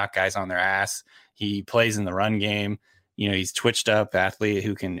trying to knock guys on their ass. He plays in the run game. He's twitched up athlete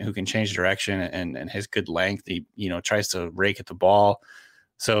who can change direction and has good length. He tries to rake at the ball.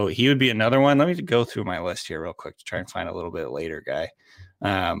 So he would be another one. Let me go through my list here real quick to try and find a little bit later guy.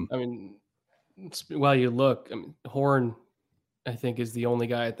 While you look, Horn, I think, is the only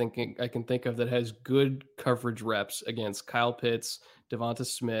guy I can think of that has good coverage reps against Kyle Pitts, Devonta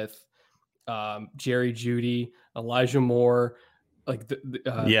Smith, Jerry Jeudy, Elijah Moore,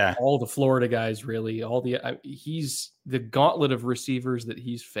 all the Florida guys, really. He's the gauntlet of receivers that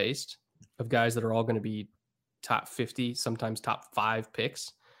he's faced, of guys that are all going to be top 50, sometimes top 5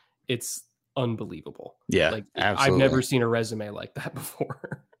 picks. It's unbelievable. Yeah, absolutely. I've never seen a resume like that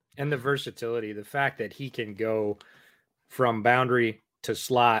before. And the versatility, the fact that he can go from boundary to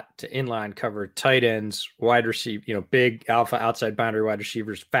slot to inline cover, tight ends, wide receiver, big alpha outside boundary wide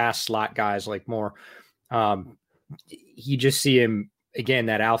receivers, fast slot guys like Moore. You just see him again,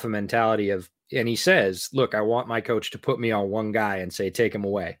 that alpha mentality and he says, look, I want my coach to put me on one guy and say, take him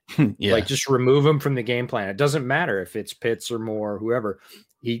away. Like, just remove him from the game plan. It doesn't matter if it's Pitts or Moore, whoever.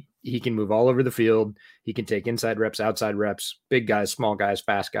 He can move all over the field. He can take inside reps, outside reps, big guys, small guys,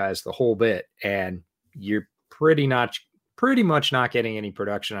 fast guys, the whole bit. And you're pretty much not getting any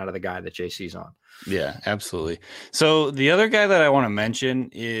production out of the guy that JC's on. Yeah, absolutely. So the other guy that I want to mention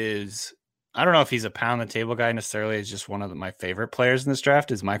is, I don't know if he's a pound the table guy necessarily. It's just one of my favorite players in this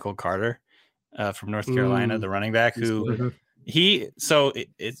draft is Michael Carter from North Carolina, the running back who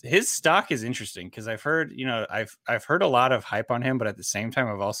his stock is interesting because I've heard, I've heard a lot of hype on him, but at the same time,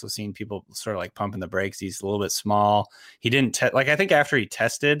 I've also seen people sort of like pumping the brakes. He's a little bit small. He didn't I think after he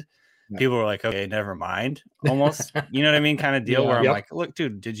tested, people were like, okay, never mind, almost, you know what I mean? Kind of deal where I'm like, look,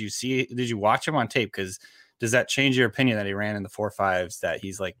 dude, did you watch him on tape? Because does that change your opinion that he ran in the 4.5s, that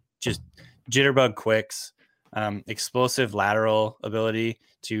he's like just jitterbug quicks, explosive lateral ability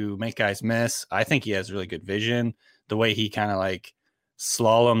to make guys miss? I think he has really good vision. The way he kind of like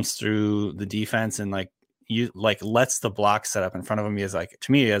slaloms through the defense and lets the block set up in front of him. He has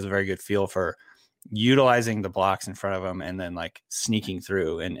to me, he has a very good feel for utilizing the blocks in front of him and then like sneaking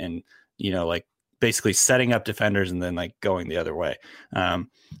through and basically setting up defenders and then like going the other way. So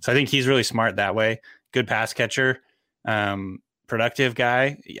I think he's really smart that way. Good pass catcher, productive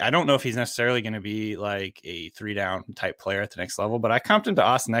guy. I don't know if he's necessarily going to be like a 3-down type player at the next level, but I comped him to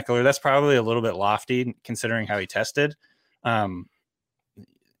Austin Eckler. That's probably a little bit lofty considering how he tested.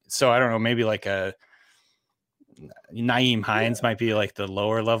 So I don't know, maybe like a Nyheim Hines might be like the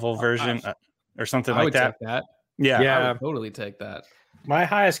lower level version or something like that. Take that. Yeah, I would totally take that. My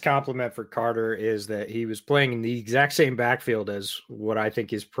highest compliment for Carter is that he was playing in the exact same backfield as what I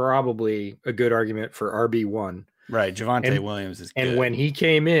think is probably a good argument for RB1. Right. Javonte Williams is good. And when he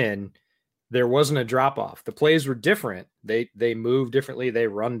came in, there wasn't a drop off. The plays were different. They move differently. They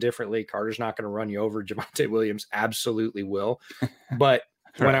run differently. Carter's not going to run you over. Javonte Williams absolutely will. But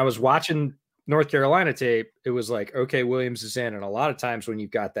when I was watching North Carolina tape, it was like, okay, Williams is in. And a lot of times when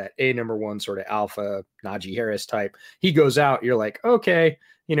you've got that number 1 sort of alpha Najee Harris type, he goes out, you're like, okay,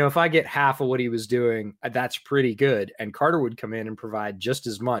 if I get half of what he was doing, that's pretty good. And Carter would come in and provide just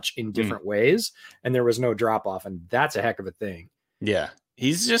as much in different ways. And there was no drop off. And that's a heck of a thing. Yeah.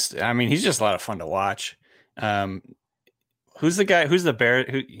 He's just a lot of fun to watch. Who's the guy? Who's the Bear?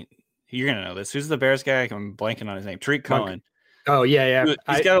 Who you're going to know this. Who's the Bears guy? I'm blanking on his name. Tariq Cohen. Oh, yeah.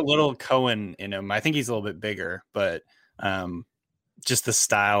 He's got a little Cohen in him. I think he's a little bit bigger, but just the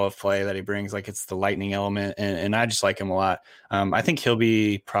style of play that he brings, like it's the lightning element, and I just like him a lot. I think he'll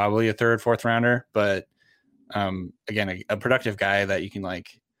be probably a 3rd, 4th rounder, but again, a productive guy that you can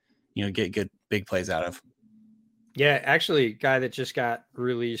get good big plays out of. Yeah, actually, guy that just got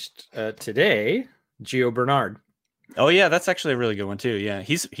released today, Gio Bernard. Oh yeah, that's actually a really good one too. Yeah,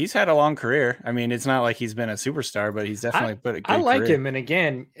 he's had a long career. I mean, it's not like he's been a superstar, but he's definitely put a good I like career. him. And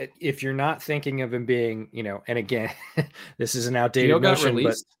again, if you're not thinking of him being, and again, this is an outdated notion,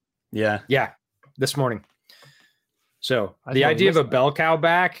 but yeah, this morning. So the idea of a bell cow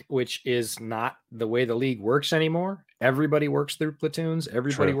back, which is not the way the league works anymore. Everybody works through platoons.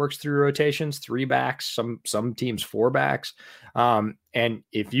 Everybody works through rotations, 3 backs, some teams 4 backs. And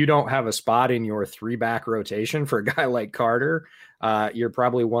if you don't have a spot in your 3-back rotation for a guy like Carter, you're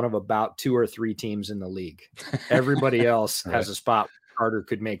probably one of about 2 or 3 teams in the league. Everybody else has a spot. Carter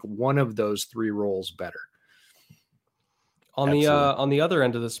could make one of those 3 roles better. On Absolutely. the other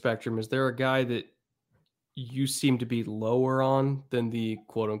end of the spectrum, is there a guy that you seem to be lower on than the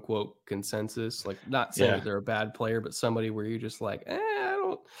quote unquote consensus? Like, not saying Yeah. that they're a bad player, but somebody where you're just like,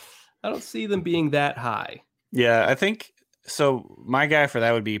 I don't see them being that high. Yeah, I think so. My guy for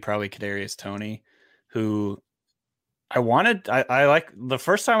that would be probably Kadarius Toney, who I like the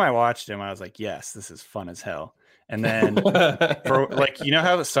first time I watched him, I was like, yes, this is fun as hell. And then for like, you know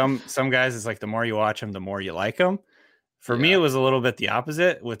how some guys is like the more you watch them, the more you like them. For me, it was a little bit the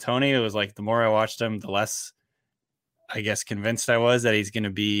opposite. With Tony, it was like the more I watched him, the less I guess convinced I was that he's going to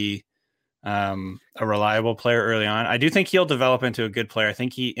be a reliable player early on. I do think he'll develop into a good player. I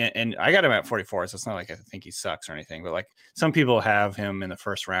think and I got him at 44, so it's not like I think he sucks or anything, but like some people have him in the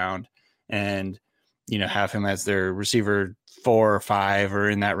first round and, you know, have him as their receiver 4 or 5 or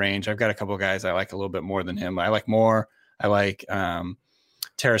in that range. I've got a couple of guys I like a little bit more than him. I like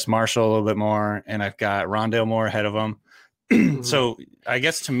Terrace Marshall a little bit more, and I've got Rondale Moore ahead of him. So I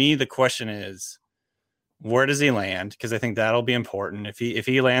guess to me, the question is, where does he land? Because I think that'll be important. If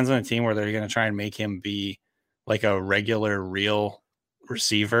he lands on a team where they're going to try and make him be like a regular, real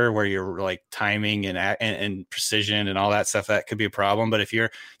receiver, where you're like timing and precision and all that stuff, that could be a problem. But if you're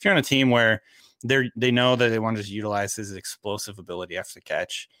on a team where they know that they want to just utilize his explosive ability after the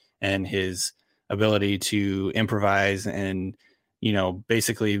catch and his ability to improvise and, you know,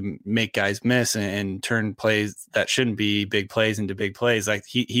 basically make guys miss and turn plays that shouldn't be big plays into big plays, like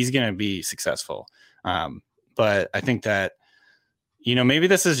he's going to be successful. But I think that, you know, maybe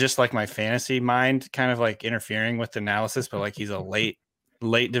this is just like my fantasy mind kind of like interfering with the analysis, but like he's a late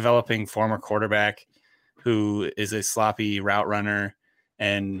developing former quarterback who is a sloppy route runner.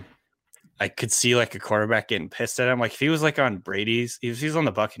 And I could see like a quarterback getting pissed at him. Like if he was like on Brady's, if he's on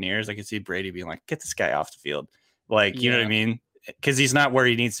the Buccaneers, I could see Brady being like, get this guy off the field. Like, you know what I mean? Because he's not where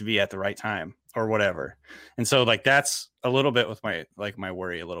he needs to be at the right time or whatever. And so like that's a little bit with my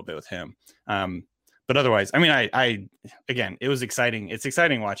worry a little bit with him. But otherwise, I mean, I again, it was exciting. It's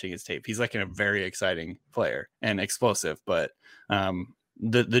exciting watching his tape. He's like a very exciting player and explosive, but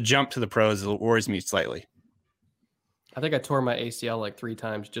the jump to the pros worries me slightly. I think I tore my ACL like 3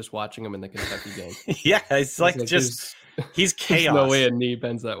 times just watching him in the Kentucky game. Yeah, it's like just he's chaos. No way a knee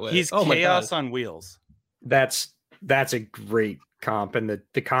bends that way. He's chaos on wheels. That's a great comp, and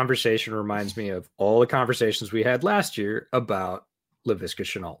the conversation reminds me of all the conversations we had last year about Laviska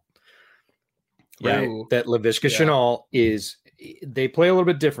Shenault. Right, that Laviska Shenault they play a little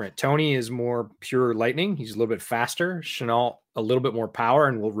bit different. Tony is more pure lightning. He's a little bit faster. Shenault a little bit more power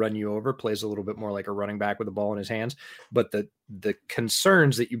and will run you over. Plays a little bit more like a running back with the ball in his hands. But the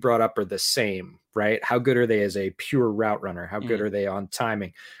concerns that you brought up are the same, right? How good are they as a pure route runner? How good are they on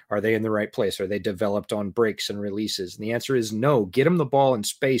timing? Are they in the right place? Are they developed on breaks and releases? And the answer is no. Get them the ball in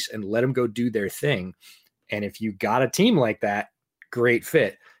space and let them go do their thing. And if you got a team like that, great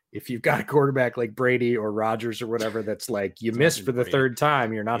fit. If you've got a quarterback like Brady or Rodgers or whatever, that's like you miss for the third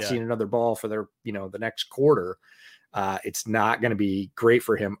time, you're not seeing another ball for the next quarter. It's not going to be great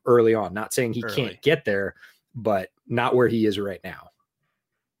for him early on. Not saying he can't get there, but not where he is right now.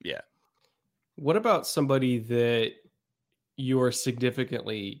 Yeah. What about somebody that you're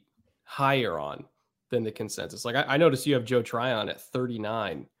significantly higher on than the consensus? Like I noticed you have Joe Tryon at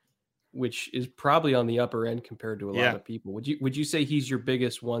 39. Which is probably on the upper end compared to a lot of people. Would you say he's your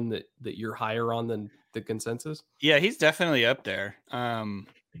biggest one that you're higher on than the consensus? Yeah, he's definitely up there.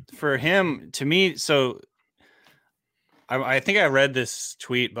 For him, to me, so I think I read this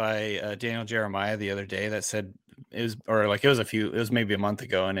tweet by Daniel Jeremiah the other day that said it was maybe a month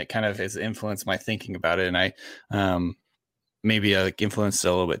ago, and it kind of has influenced my thinking about it. And I maybe influenced it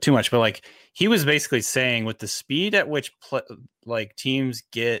a little bit too much, but like he was basically saying with the speed at which teams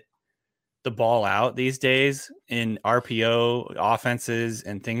get the ball out these days in RPO offenses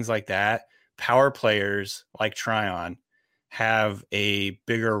and things like that, power players like Tryon have a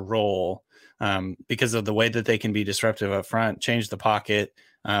bigger role because of the way that they can be disruptive up front, change the pocket,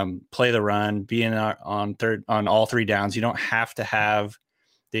 play the run, be on all 3 downs. You don't have to have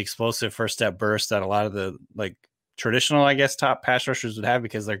the explosive first step burst that a lot of the like traditional, I guess, top pass rushers would have,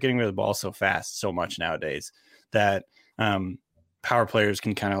 because they're getting rid of the ball so fast, so much nowadays that power players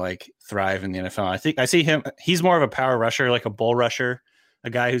can kind of like thrive in the NFL. I think I see him. He's more of a power rusher, like a bull rusher, a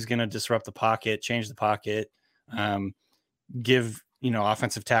guy who's going to disrupt the pocket, change the pocket, give,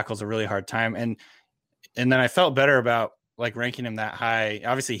 offensive tackles a really hard time. And then I felt better about like ranking him that high.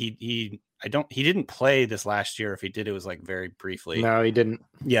 Obviously he didn't play this last year. If he did, it was like very briefly. No, he didn't.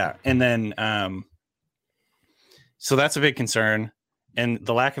 Yeah. And then, so that's a big concern. And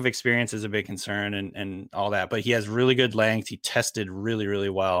the lack of experience is a big concern and all that, but he has really good length. He tested really, really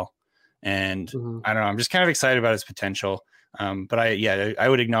well. And I don't know, I'm just kind of excited about his potential. But I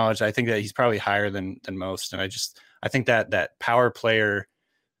would acknowledge, I think that he's probably higher than most. And I think that power player,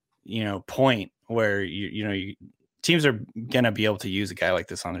 point where teams are going to be able to use a guy like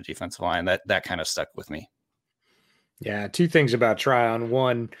this on the defensive line. That kind of stuck with me. Yeah. Two things about Tryon.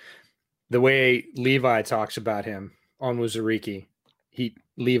 One, the way Levi talks about him on Wuzuriki,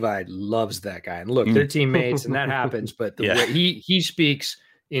 Levi loves that guy. And look, they're teammates and that happens, but the way he speaks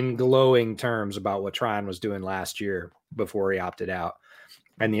in glowing terms about what Tryon was doing last year before he opted out.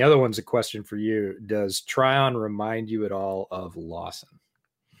 And the other one's a question for you. Does Tryon remind you at all of Lawson?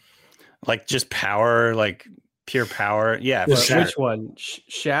 Like just power, like pure power? Yeah. Well, which one?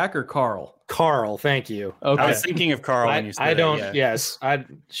 Shaq or Carl? Carl, thank you. Okay. I was thinking of Carl when you said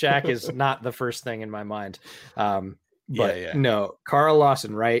Shaq is not the first thing in my mind. No, Carl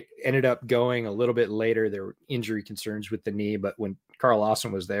Lawson, right, ended up going a little bit later. There were injury concerns with the knee, but when Carl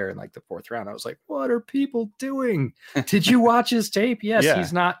Lawson was there in like the 4th round, I was like, what are people doing? Did you watch his tape? Yes,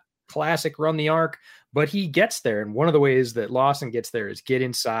 he's not classic run the arc, but he gets there. And one of the ways that Lawson gets there is get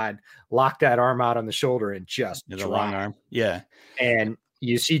inside, lock that arm out on the shoulder, and just the long arm. Yeah. And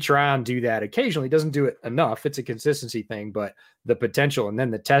you see Tryon do that occasionally. He doesn't do it enough. It's a consistency thing, but the potential and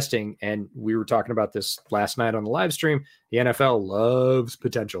then the testing. And we were talking about this last night on the live stream. The NFL loves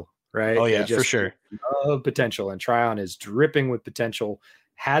potential, right? Oh yeah, for sure. Love potential. And Tryon is dripping with potential,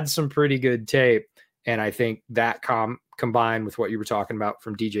 had some pretty good tape. And I think that combined with what you were talking about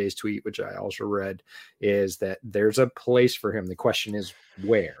from DJ's tweet, which I also read, is that there's a place for him. The question is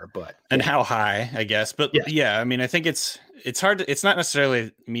where, and how high, I guess. But I mean, I think it's hard it's not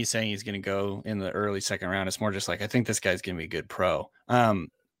necessarily me saying he's going to go in the early 2nd round. It's more just like, I think this guy's going to be a good pro.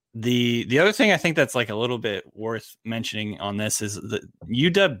 The other thing I think that's like a little bit worth mentioning on this is the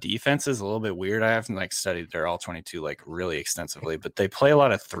UW defense is a little bit weird. I haven't like studied their all 22 like really extensively, but they play a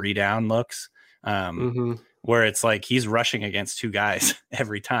lot of 3-down looks. Where it's like he's rushing against 2 guys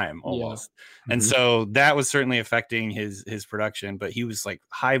every time almost. Yeah. And so that was certainly affecting his production, but he was like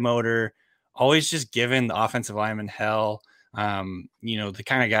high motor, always just giving the offensive lineman hell. The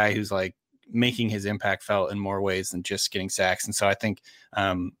kind of guy who's like making his impact felt in more ways than just getting sacks. And so I think, I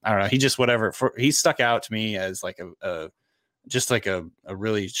don't know, he just, he stuck out to me as like a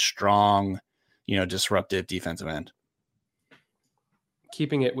really strong, disruptive defensive end.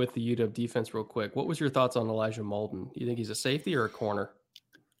 Keeping it with the UW defense real quick, what was your thoughts on Elijah Molden? Do you think he's a safety or a corner?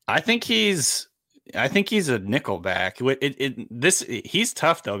 I think he's a nickel back. He's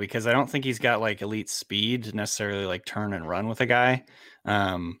tough though, because I don't think he's got like elite speed to necessarily like turn and run with a guy.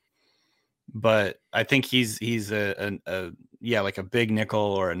 But I think he's like a big nickel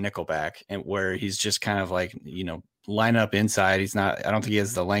or a nickel back, and where he's just kind of like, line up inside. I don't think he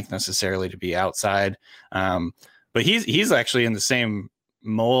has the length necessarily to be outside. But he's actually in the same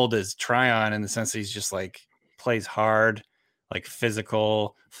mold as Tryon in the sense that he's just like plays hard, like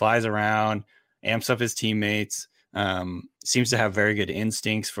physical, flies around, amps up his teammates, seems to have very good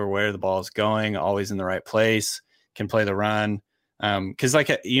instincts for where the ball is going, always in the right place, can play the run. Cause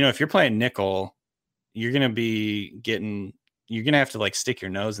like, if you're playing nickel, you're going to have to like stick your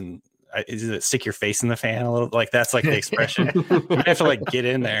nose and is it stick your face in the fan a little? Like that's like the expression. You have to like get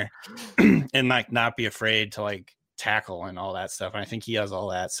in there and like not be afraid to like tackle and all that stuff. And I think he has all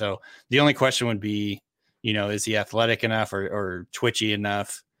that. So the only question would be, is he athletic enough or twitchy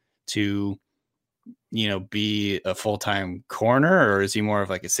enough to, be a full-time corner, or is he more of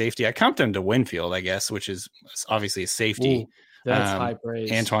like a safety? I comped him to Winfield, I guess, which is obviously a safety. Ooh, that's high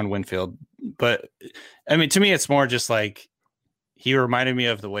praise. Antoine Winfield. But I mean, to me, it's more just like, he reminded me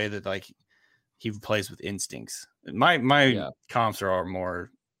of the way that like he plays with instincts. My comps are all more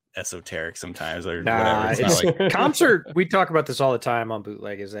esoteric sometimes or whatever. Comps are, we talk about this all the time on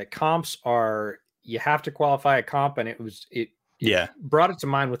Bootleg, is that comps are, you have to qualify a comp, and it brought it to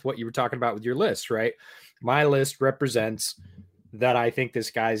mind with what you were talking about with your list, right? My list represents that I think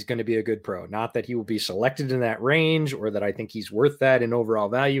this guy's going to be a good pro, not that he will be selected in that range or that I think he's worth that in overall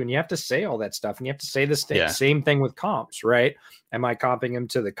value. And you have to say all that stuff, and you have to say the same thing with comps, right? Am I comping him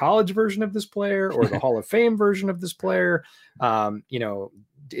to the college version of this player or the Hall of Fame version of this player?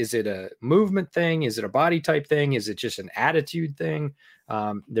 Is it a movement thing? Is it a body type thing? Is it just an attitude thing?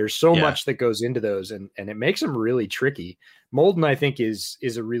 There's so much that goes into those, and it makes them really tricky. Molden, I think, is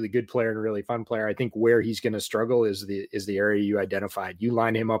a really good player and a really fun player. I think where he's going to struggle is the area you identified. You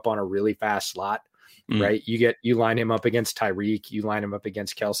line him up on a really fast slot, right? You line him up against Tyreek, you line him up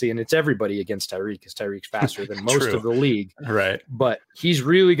against Kelsey, and it's everybody against Tyreek because Tyreek's faster than most of the league. Right. But he's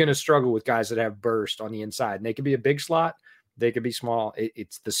really going to struggle with guys that have burst on the inside, and they can be a big slot. they could be small.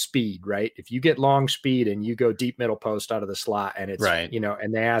 It's the speed, right? If you get long speed and you go deep middle post out of the slot and it's, right,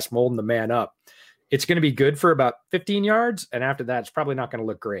 and they ask molding the man up, it's going to be good for about 15 yards. And after that, it's probably not going to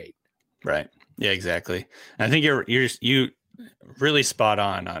look great. Right. Yeah, exactly. And I think you really spot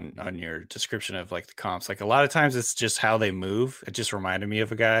on your description of like the comps. Like a lot of times it's just how they move. It just reminded me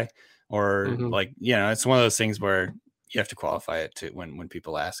of a guy, or like, it's one of those things where you have to qualify it to when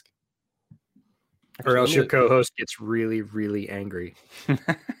people ask. Or else your co-host gets really, really angry.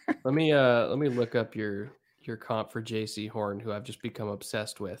 Let me look up your comp for JC Horn, who I've just become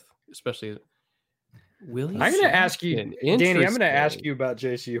obsessed with, especially Willie. I'm going to ask you, Danny, I'm going to ask you about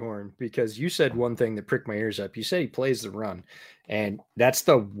JC Horn, because you said one thing that pricked my ears up. You said he plays the run, and that's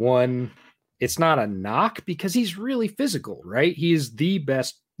the one. It's not a knock because he's really physical, right? He's the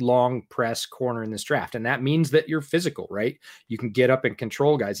best long press corner in this draft. And that means that you're physical, right? You can get up and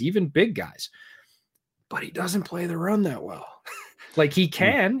control guys, even big guys, but he doesn't play the run that well. Like he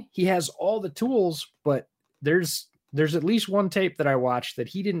has all the tools, but there's at least one tape that I watched that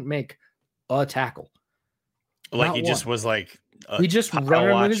he didn't make a tackle. Like Not he one. just was like, he just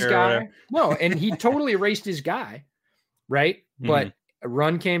running with his guy. No, and he totally erased his guy, right? But a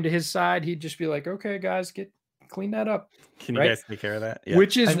run came to his side, he'd just be like, "Okay, guys, clean that up." Can you guys take care of that? Yeah.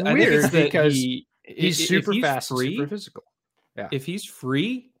 Which is weird because he's super fast, free, super physical. Yeah. If he's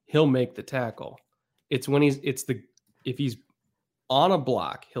free, he'll make the tackle. It's when if he's on a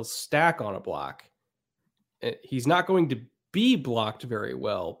block, he'll stack on a block. He's not going to be blocked very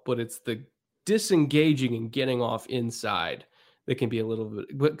well, but it's the disengaging and getting off inside that can be a little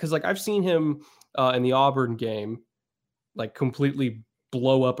bit, because like I've seen him in the Auburn game, like completely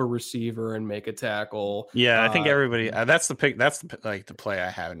blow up a receiver and make a tackle. Yeah, I think everybody that's the pick. That's like the play I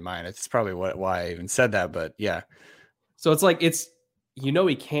have in mind. It's probably why I even said that. But yeah, so it's like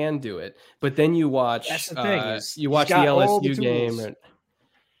he can do it, but then you watch. That's the thing is you watch the LSU game, and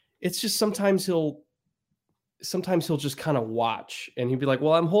it's just sometimes he'll just kind of watch and he'd be like,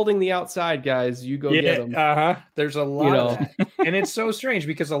 "Well, I'm holding the outside, guys. You go get them." There's a lot of that. And it's so strange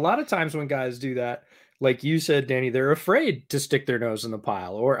because a lot of times when guys do that, like you said, Danny, they're afraid to stick their nose in the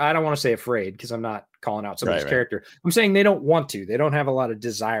pile. Or I don't want to say afraid because I'm not calling out somebody's character. I'm saying they don't want to. They don't have a lot of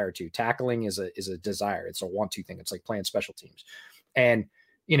desire to. Tackling is a desire. It's a want to thing. It's like playing special teams. And,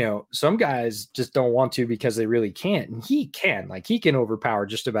 some guys just don't want to because they really can't. And he can. Like he can overpower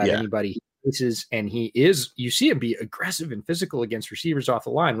just about anybody he faces. And you see him be aggressive and physical against receivers off the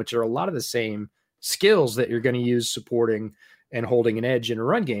line, which are a lot of the same skills that you're going to use supporting and holding an edge in a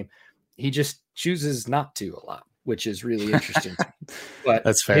run game. He just chooses not to a lot, which is really interesting. But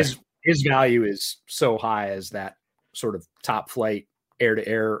that's fair. His value is so high as that sort of top flight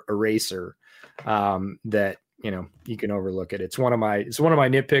air-to-air eraser that you can overlook it. It's one of my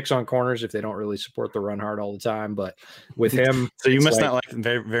nitpicks on corners if they don't really support the run hard all the time. But with him, so you must not like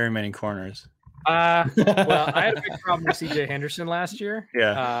very, very many corners. Well, I had a big problem with CJ Henderson last year.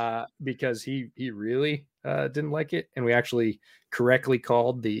 Yeah, because he really didn't like it, and we actually correctly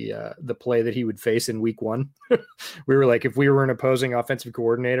called the play that he would face in week 1. We were like, if we were an opposing offensive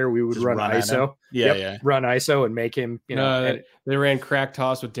coordinator, we would run ISO. Run ISO and make him. They ran crack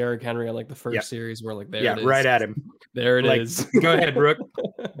toss with Derrick Henry on like the first series. We're like, there it is. Right at him. There it is. Go ahead, Brooke.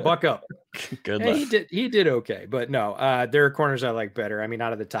 Buck up. Good luck. He did okay, but no, there are corners I like better. I mean,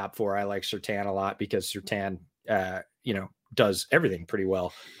 out of the top 4, I like Surtain a lot because Surtain, does everything pretty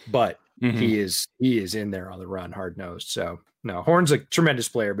well, but he is in there on the run, hard nosed. So no, Horn's a tremendous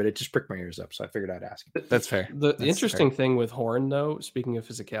player, but it just pricked my ears up. So I figured I'd ask. That's fair. The interesting thing with Horn, though, speaking of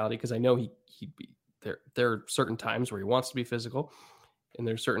physicality, because I know there are certain times where he wants to be physical, and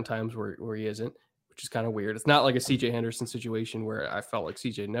there's certain times where he isn't, which is kind of weird. It's not like a CJ Henderson situation where I felt like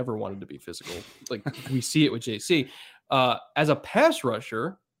CJ never wanted to be physical. Like we see it with JC. As a pass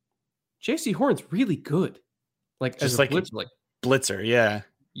rusher, JC Horn's really good. Like just as like a blitzer, yeah.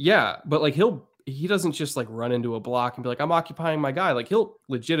 Yeah, but like he doesn't just like run into a block and be like, I'm occupying my guy. Like he'll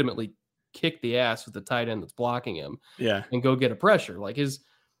legitimately kick the ass with the tight end that's blocking him. Yeah. And go get a pressure. Like it's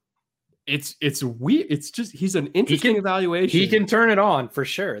weird. It's just he's an interesting evaluation. He can turn it on for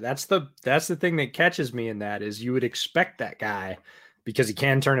sure. That's the thing that catches me in that is you would expect that guy because he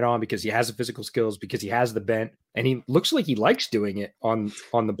can turn it on, because he has the physical skills, because he has the bent, and he looks like he likes doing it on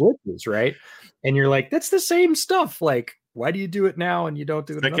the blitzes, right? And you're like, that's the same stuff. Like, why do you do it now and you don't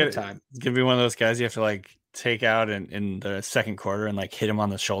do it another time? It's gonna be one of those guys you have to like take out in the second quarter and like hit him on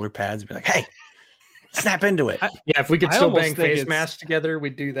the shoulder pads and be like, hey, snap into it. If we could still bang face masks together,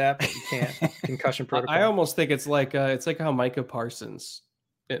 we'd do that, but you can't. Concussion protocol. I almost think it's like how Micah Parsons.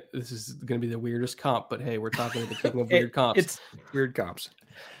 This is going to be the weirdest comp, but hey, we're talking about the king of weird comps. It's weird comps.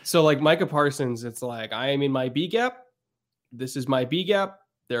 So like Micah Parsons, it's like I am in my B gap. this is my B gap.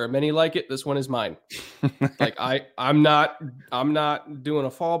 There are many like it. This one is mine. Like I'm not doing a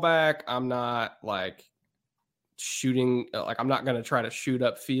fallback. I'm not like shooting. Like I'm not going to try to shoot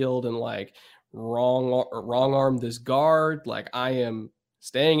up field and like wrong arm this guard. Like I am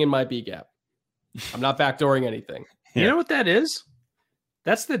staying in my B gap. I'm not backdooring anything. You know what that is?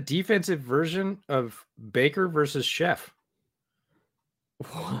 That's the defensive version of Baker versus Chef.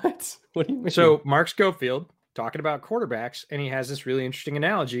 What? What do you mean? So Mark Schofield talking about quarterbacks, and he has this really interesting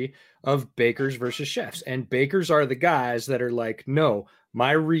analogy of Bakers versus Chefs. And Bakers are the guys that are like, no,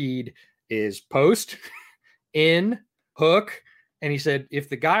 my read is post, in, hook. And he said, if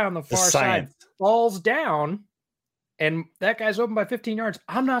the guy on the far side falls down and that guy's open by 15 yards,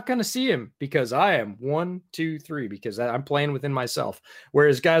 I'm not going to see him because I am 1, 2, 3, because I'm playing within myself.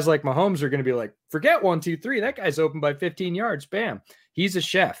 Whereas guys like Mahomes are going to be like, forget 1, 2, 3. That guy's open by 15 yards. Bam. He's a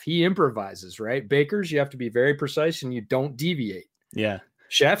chef. He improvises, right? Bakers, you have to be very precise and you don't deviate. Yeah.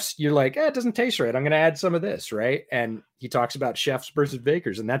 Chefs, you're like, it doesn't taste right. I'm going to add some of this, right? And he talks about chefs versus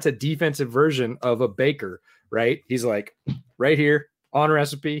bakers, and that's a defensive version of a baker, right? He's like, right here, on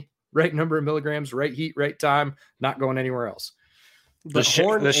recipe, right number of milligrams, right heat, right time, not going anywhere else. The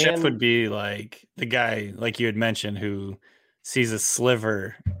chef would be like the guy, like you had mentioned, who sees a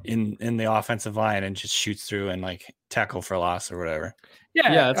sliver in the offensive line and just shoots through and like tackle for loss or whatever.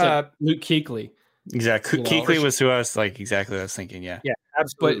 Yeah, it's like Luke Kuechly. Exactly. Kuechly was who I was like, exactly what I was thinking. Yeah. Yeah,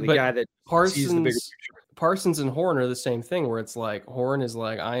 absolutely. But the guy that sees the bigger picture. Parsons and Horn are the same thing, where it's like Horn is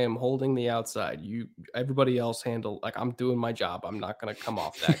like, I am holding the outside. Everybody else handle, like I'm doing my job. I'm not going to come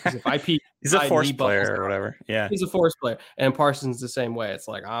off that. Because if I peek, he's a force player or whatever. Yeah, he's a force player. And Parsons the same way. It's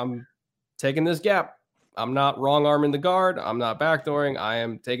like I'm taking this gap. I'm not wrong arming the guard. I'm not backdooring. I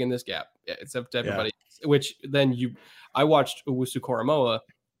am taking this gap. Yeah, it's up to everybody. Yeah. Which then I watched Owusu-Koramoah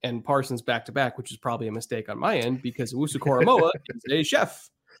and Parsons back to back, which is probably a mistake on my end because Owusu-Koramoah is a chef.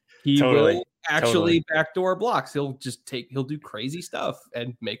 He will actually backdoor blocks. He'll do crazy stuff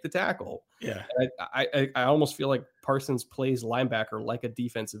and make the tackle. Yeah. I almost feel like Parsons plays linebacker like a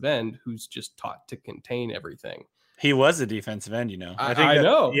defensive end who's just taught to contain everything. He was a defensive end, you know. I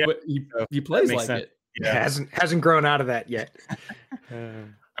know, but he plays like sense. it. Yeah. Hasn't grown out of that yet. I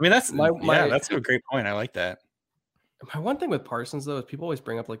mean, that's a great point. I like that. My one thing with Parsons though is people always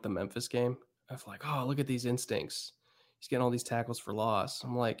bring up like the Memphis game of like, oh, look at these instincts. He's getting all these tackles for loss.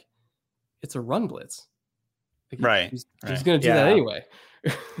 I'm like, it's a run blitz. Like he's going to do that anyway.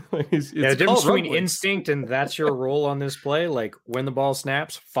 The difference between instinct and that's your role on this play. Like when the ball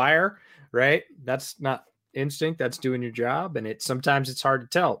snaps, fire, right? That's not instinct. That's doing your job. And sometimes it's hard to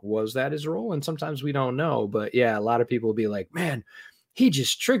tell. Was that his role? And sometimes we don't know. But yeah, a lot of people will be like, man, he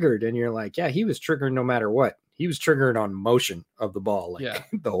just triggered. And you're like, yeah, he was triggered no matter what. He was triggered on motion of the ball. Like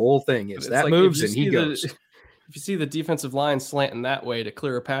the whole thing is that like moves and he goes. If you see the defensive line slanting that way to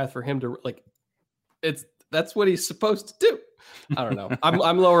clear a path for him to like, that's what he's supposed to do. I don't know.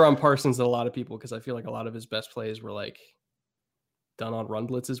 I'm lower on Parsons than a lot of people because I feel like a lot of his best plays were like done on run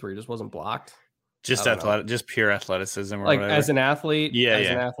blitzes where he just wasn't blocked. Just just pure athleticism. Or like whatever. As an athlete,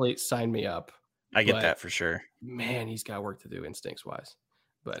 an athlete, sign me up. I get that for sure. Man, he's got work to do instincts wise.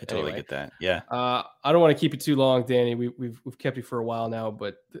 But I totally get that. Yeah. I don't want to keep it too long, Danny. We've kept you for a while now,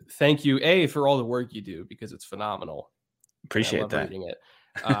 but thank you, for all the work you do because it's phenomenal. Appreciate that. Reading it.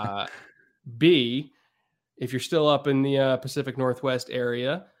 B, if you're still up in the Pacific Northwest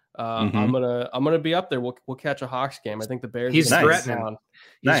area, I'm gonna be up there. We'll catch a Hawks game. I think the Bears. He's threatening.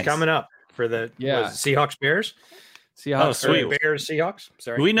 He's coming up for the Seahawks Bears. Seahawks, sweet. Bears, Seahawks.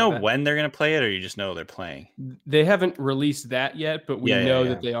 Sorry. Do we know when they're going to play it, or you just know they're playing? They haven't released that yet, but we know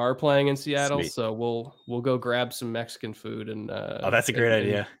that they are playing in Seattle. Sweet. So we'll go grab some Mexican food and that's a great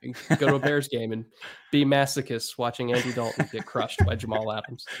idea. And go to a Bears game and be masochists watching Andy Dalton get crushed by Jamal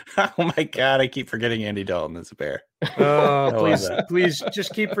Adams. Oh my God, I keep forgetting Andy Dalton is a Bear. Oh, please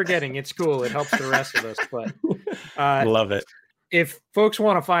just keep forgetting. It's cool. It helps the rest of us. But love it. If folks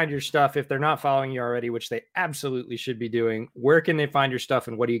want to find your stuff, if they're not following you already, which they absolutely should be doing, where can they find your stuff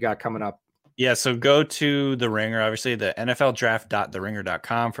and what do you got coming up? Yeah, so go to The Ringer, obviously, the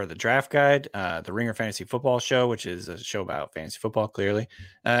NFLdraft.theringer.com for the draft guide, the Ringer Fantasy Football Show, which is a show about fantasy football, clearly.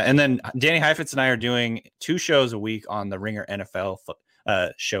 And then Danny Heifetz and I are doing 2 shows a week on the Ringer NFL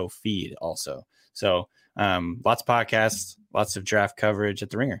show feed also. So lots of podcasts, lots of draft coverage at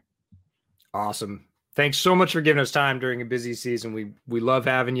The Ringer. Awesome. Thanks so much for giving us time during a busy season. We love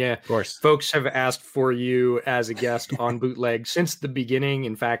having you. Of course. Folks have asked for you as a guest on Bootleg since the beginning.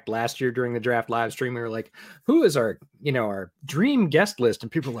 In fact, last year during the draft live stream, we were like, who is our dream guest list?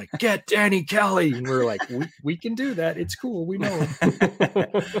 And people were like, get Danny Kelly. And we were like, we can do that. It's cool. We know him.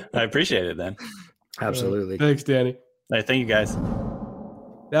 I appreciate it then. Absolutely. Thanks, Danny. Thank you, guys.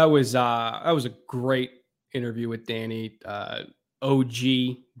 That was a great interview with Danny, OG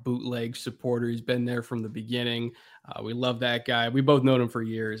bootleg supporter. He's been there from the beginning. We love that guy. We both known him for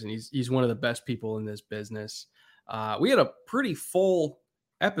years, and he's one of the best people in this business. We had a pretty full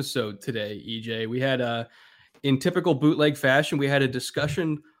episode today, EJ. We had in typical bootleg fashion, we had a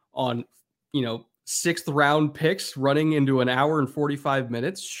discussion on, sixth round picks running into an hour and 45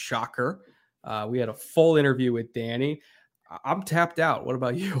 minutes. Shocker. We had a full interview with Danny. I'm tapped out. What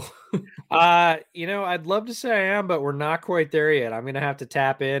about you? I'd love to say I am, but we're not quite there yet. I'm going to have to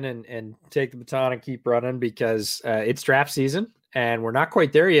tap in and take the baton and keep running because it's draft season and we're not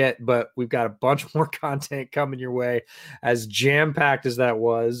quite there yet, but we've got a bunch more content coming your way, as jam-packed as that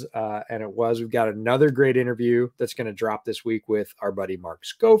was. And it was, we've got another great interview that's going to drop this week with our buddy Mark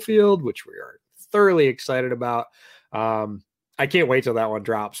Schofield, which we are thoroughly excited about. I can't wait till that one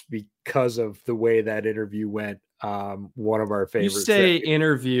drops because of the way that interview went. One of our favorites. You say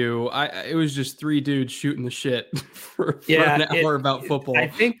interview. It was just three dudes shooting the shit for an hour about football. I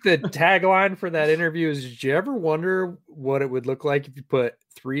think the tagline for that interview is, did you ever wonder what it would look like if you put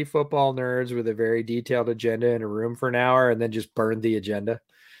three football nerds with a very detailed agenda in a room for an hour and then just burned the agenda?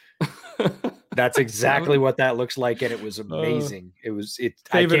 That's exactly what that looks like. And it was amazing.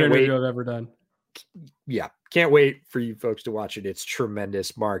 Favorite interview I've ever done. Yeah. Can't wait for you folks to watch it. It's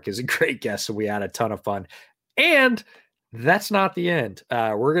tremendous. Mark is a great guest, so we had a ton of fun. And that's not the end.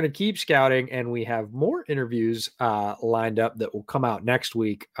 We're going to keep scouting, and we have more interviews lined up that will come out next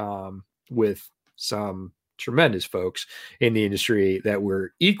week with some tremendous folks in the industry that we're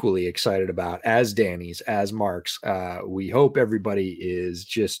equally excited about, as Danny's, as Mark's. We hope everybody is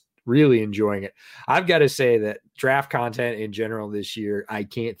just really enjoying it. I've got to say that draft content in general this year, I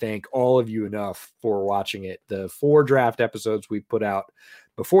can't thank all of you enough for watching it. The 4 draft episodes we put out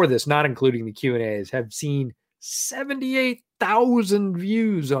before this, not including the Q&As, have seen 78,000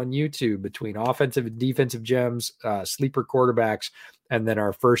 views on YouTube between offensive and defensive gems, sleeper quarterbacks, and then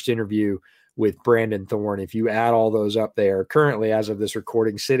our first interview with Brandon Thorne. If you add all those up, they are currently, as of this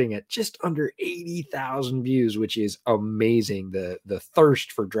recording, sitting at just under 80,000 views, which is amazing. The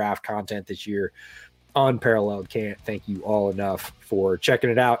thirst for draft content this year, unparalleled. Can't thank you all enough for checking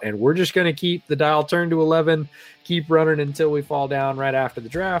it out. And we're just going to keep the dial turned to 11, keep running until we fall down right after the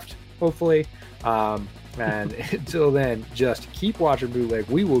draft, hopefully. And until then, just keep watching Bootleg.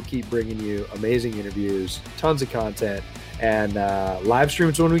 We will keep bringing you amazing interviews, tons of content, and live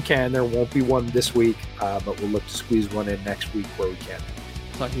streams when we can. There won't be one this week, but we'll look to squeeze one in next week where we can.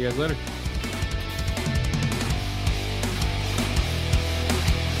 Talk to you guys later.